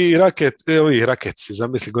 I Raketsi,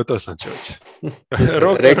 zamisli, gotov sam čovječe.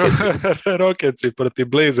 Roketsi protiv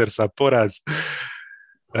Blazersa, poraz.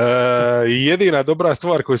 Jedina dobra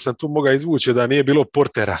stvar koju sam tu mogao izvući je da nije bilo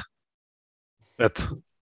Portera. Eto.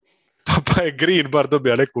 Pa je Green bar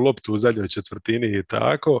dobio neku loptu u zadnjoj četvrtini i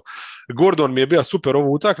tako. Gordon mi je bio super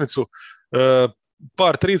ovu utakmicu.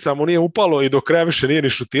 Par trica mu nije upalo i do kraja više nije ni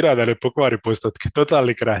šutirao da ne pokvari postotke.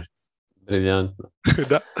 Totalni kralj. Briljantno.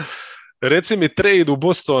 Da. Reci mi trade u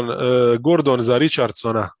Boston, Gordon za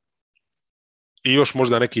Richardsona i još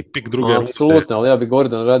možda neki pik druge runde. Apsolutno, ali ja bi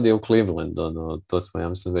Gordon radio u Cleveland, to smo, ja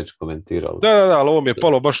mislim, već komentirali. Da, ali ovo mi je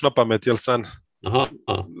palo baš na pamet, jel sam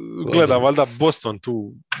gledam valjda Boston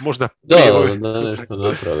tu, možda da nešto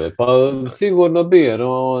naprave. Pa sigurno bi, jer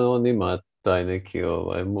on ima taj neki,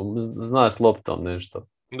 zna s loptom nešto.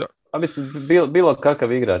 Da. A mislim, bilo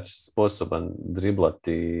kakav igrač sposoban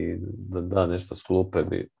driblati i da nešto s klupe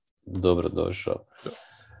bi dobro došao.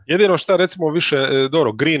 Jedino šta recimo više,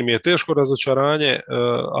 dobro, Green mi je teško razočaranje,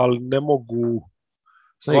 ali ne mogu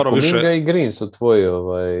stvarno više... Kuminga i Green su tvoji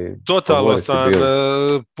totalno sam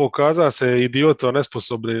pokazao se idioto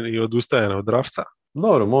nesposobni i odustajan od drafta.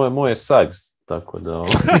 Dobro, moje Suggs, tako da...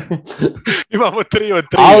 Imamo 3 od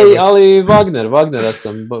 3. Ali Wagnera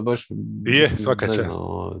sam baš... Je, svaka čast.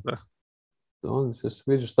 On se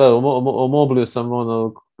sviđa, šta, o Mobliju sam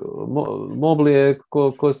Mobley je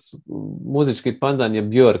ko muzički pandan je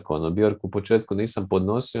Björk, Björk u početku nisam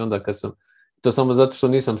podnosio, onda kad sam, to samo zato što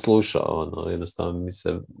nisam slušao, jednostavno mi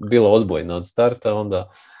se bilo odbojno od starta,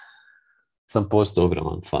 onda sam postao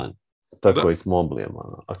ogroman fan. Tako i s Mobleyem,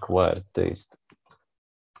 acquired taste.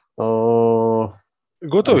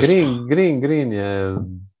 Gotovi smo. Green je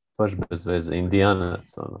baš bez veze,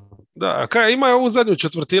 Indijanac. Da, ima ovu zadnju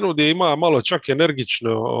četvrtinu gdje ima malo čak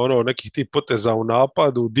energično nekih tih poteza u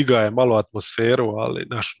napadu, diga je malo atmosferu, ali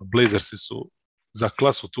Blazersi su za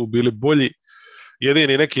klasu tu bili bolji.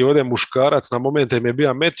 Jedini neki ovdje muškarac na momente im je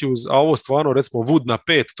bio Matthews, a ovo stvarno recimo Wood na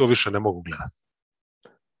 5, to više ne mogu gledati.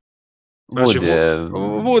 Znači,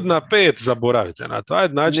 Wood na 5 zaboravite na to.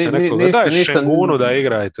 Ajde, nađite nekoga. Daj Šengunu da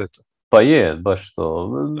igrajte to. Pa je, baš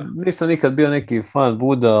to. Nisam nikad bio neki fan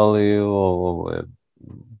Wooda, ali ovo je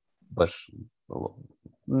baš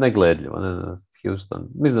negledljivo. Houston.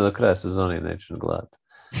 Mislim da do kraja sezone neću gledati.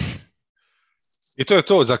 I to je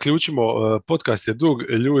to, zaključimo. Podcast je dug,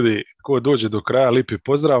 ljudi, ko dođe do kraja, lipi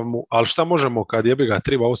pozdrav mu, ali šta možemo kad jebi ga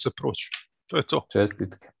treba ovo sve proći? To je to.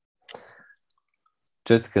 Čestitke.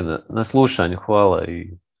 Čestitke na slušanju, hvala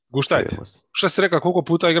i... Guštajte. Šta si rekao, koliko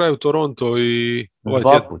puta igraju Toronto i...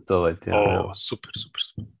 2 puta ovaj tjedan. Super.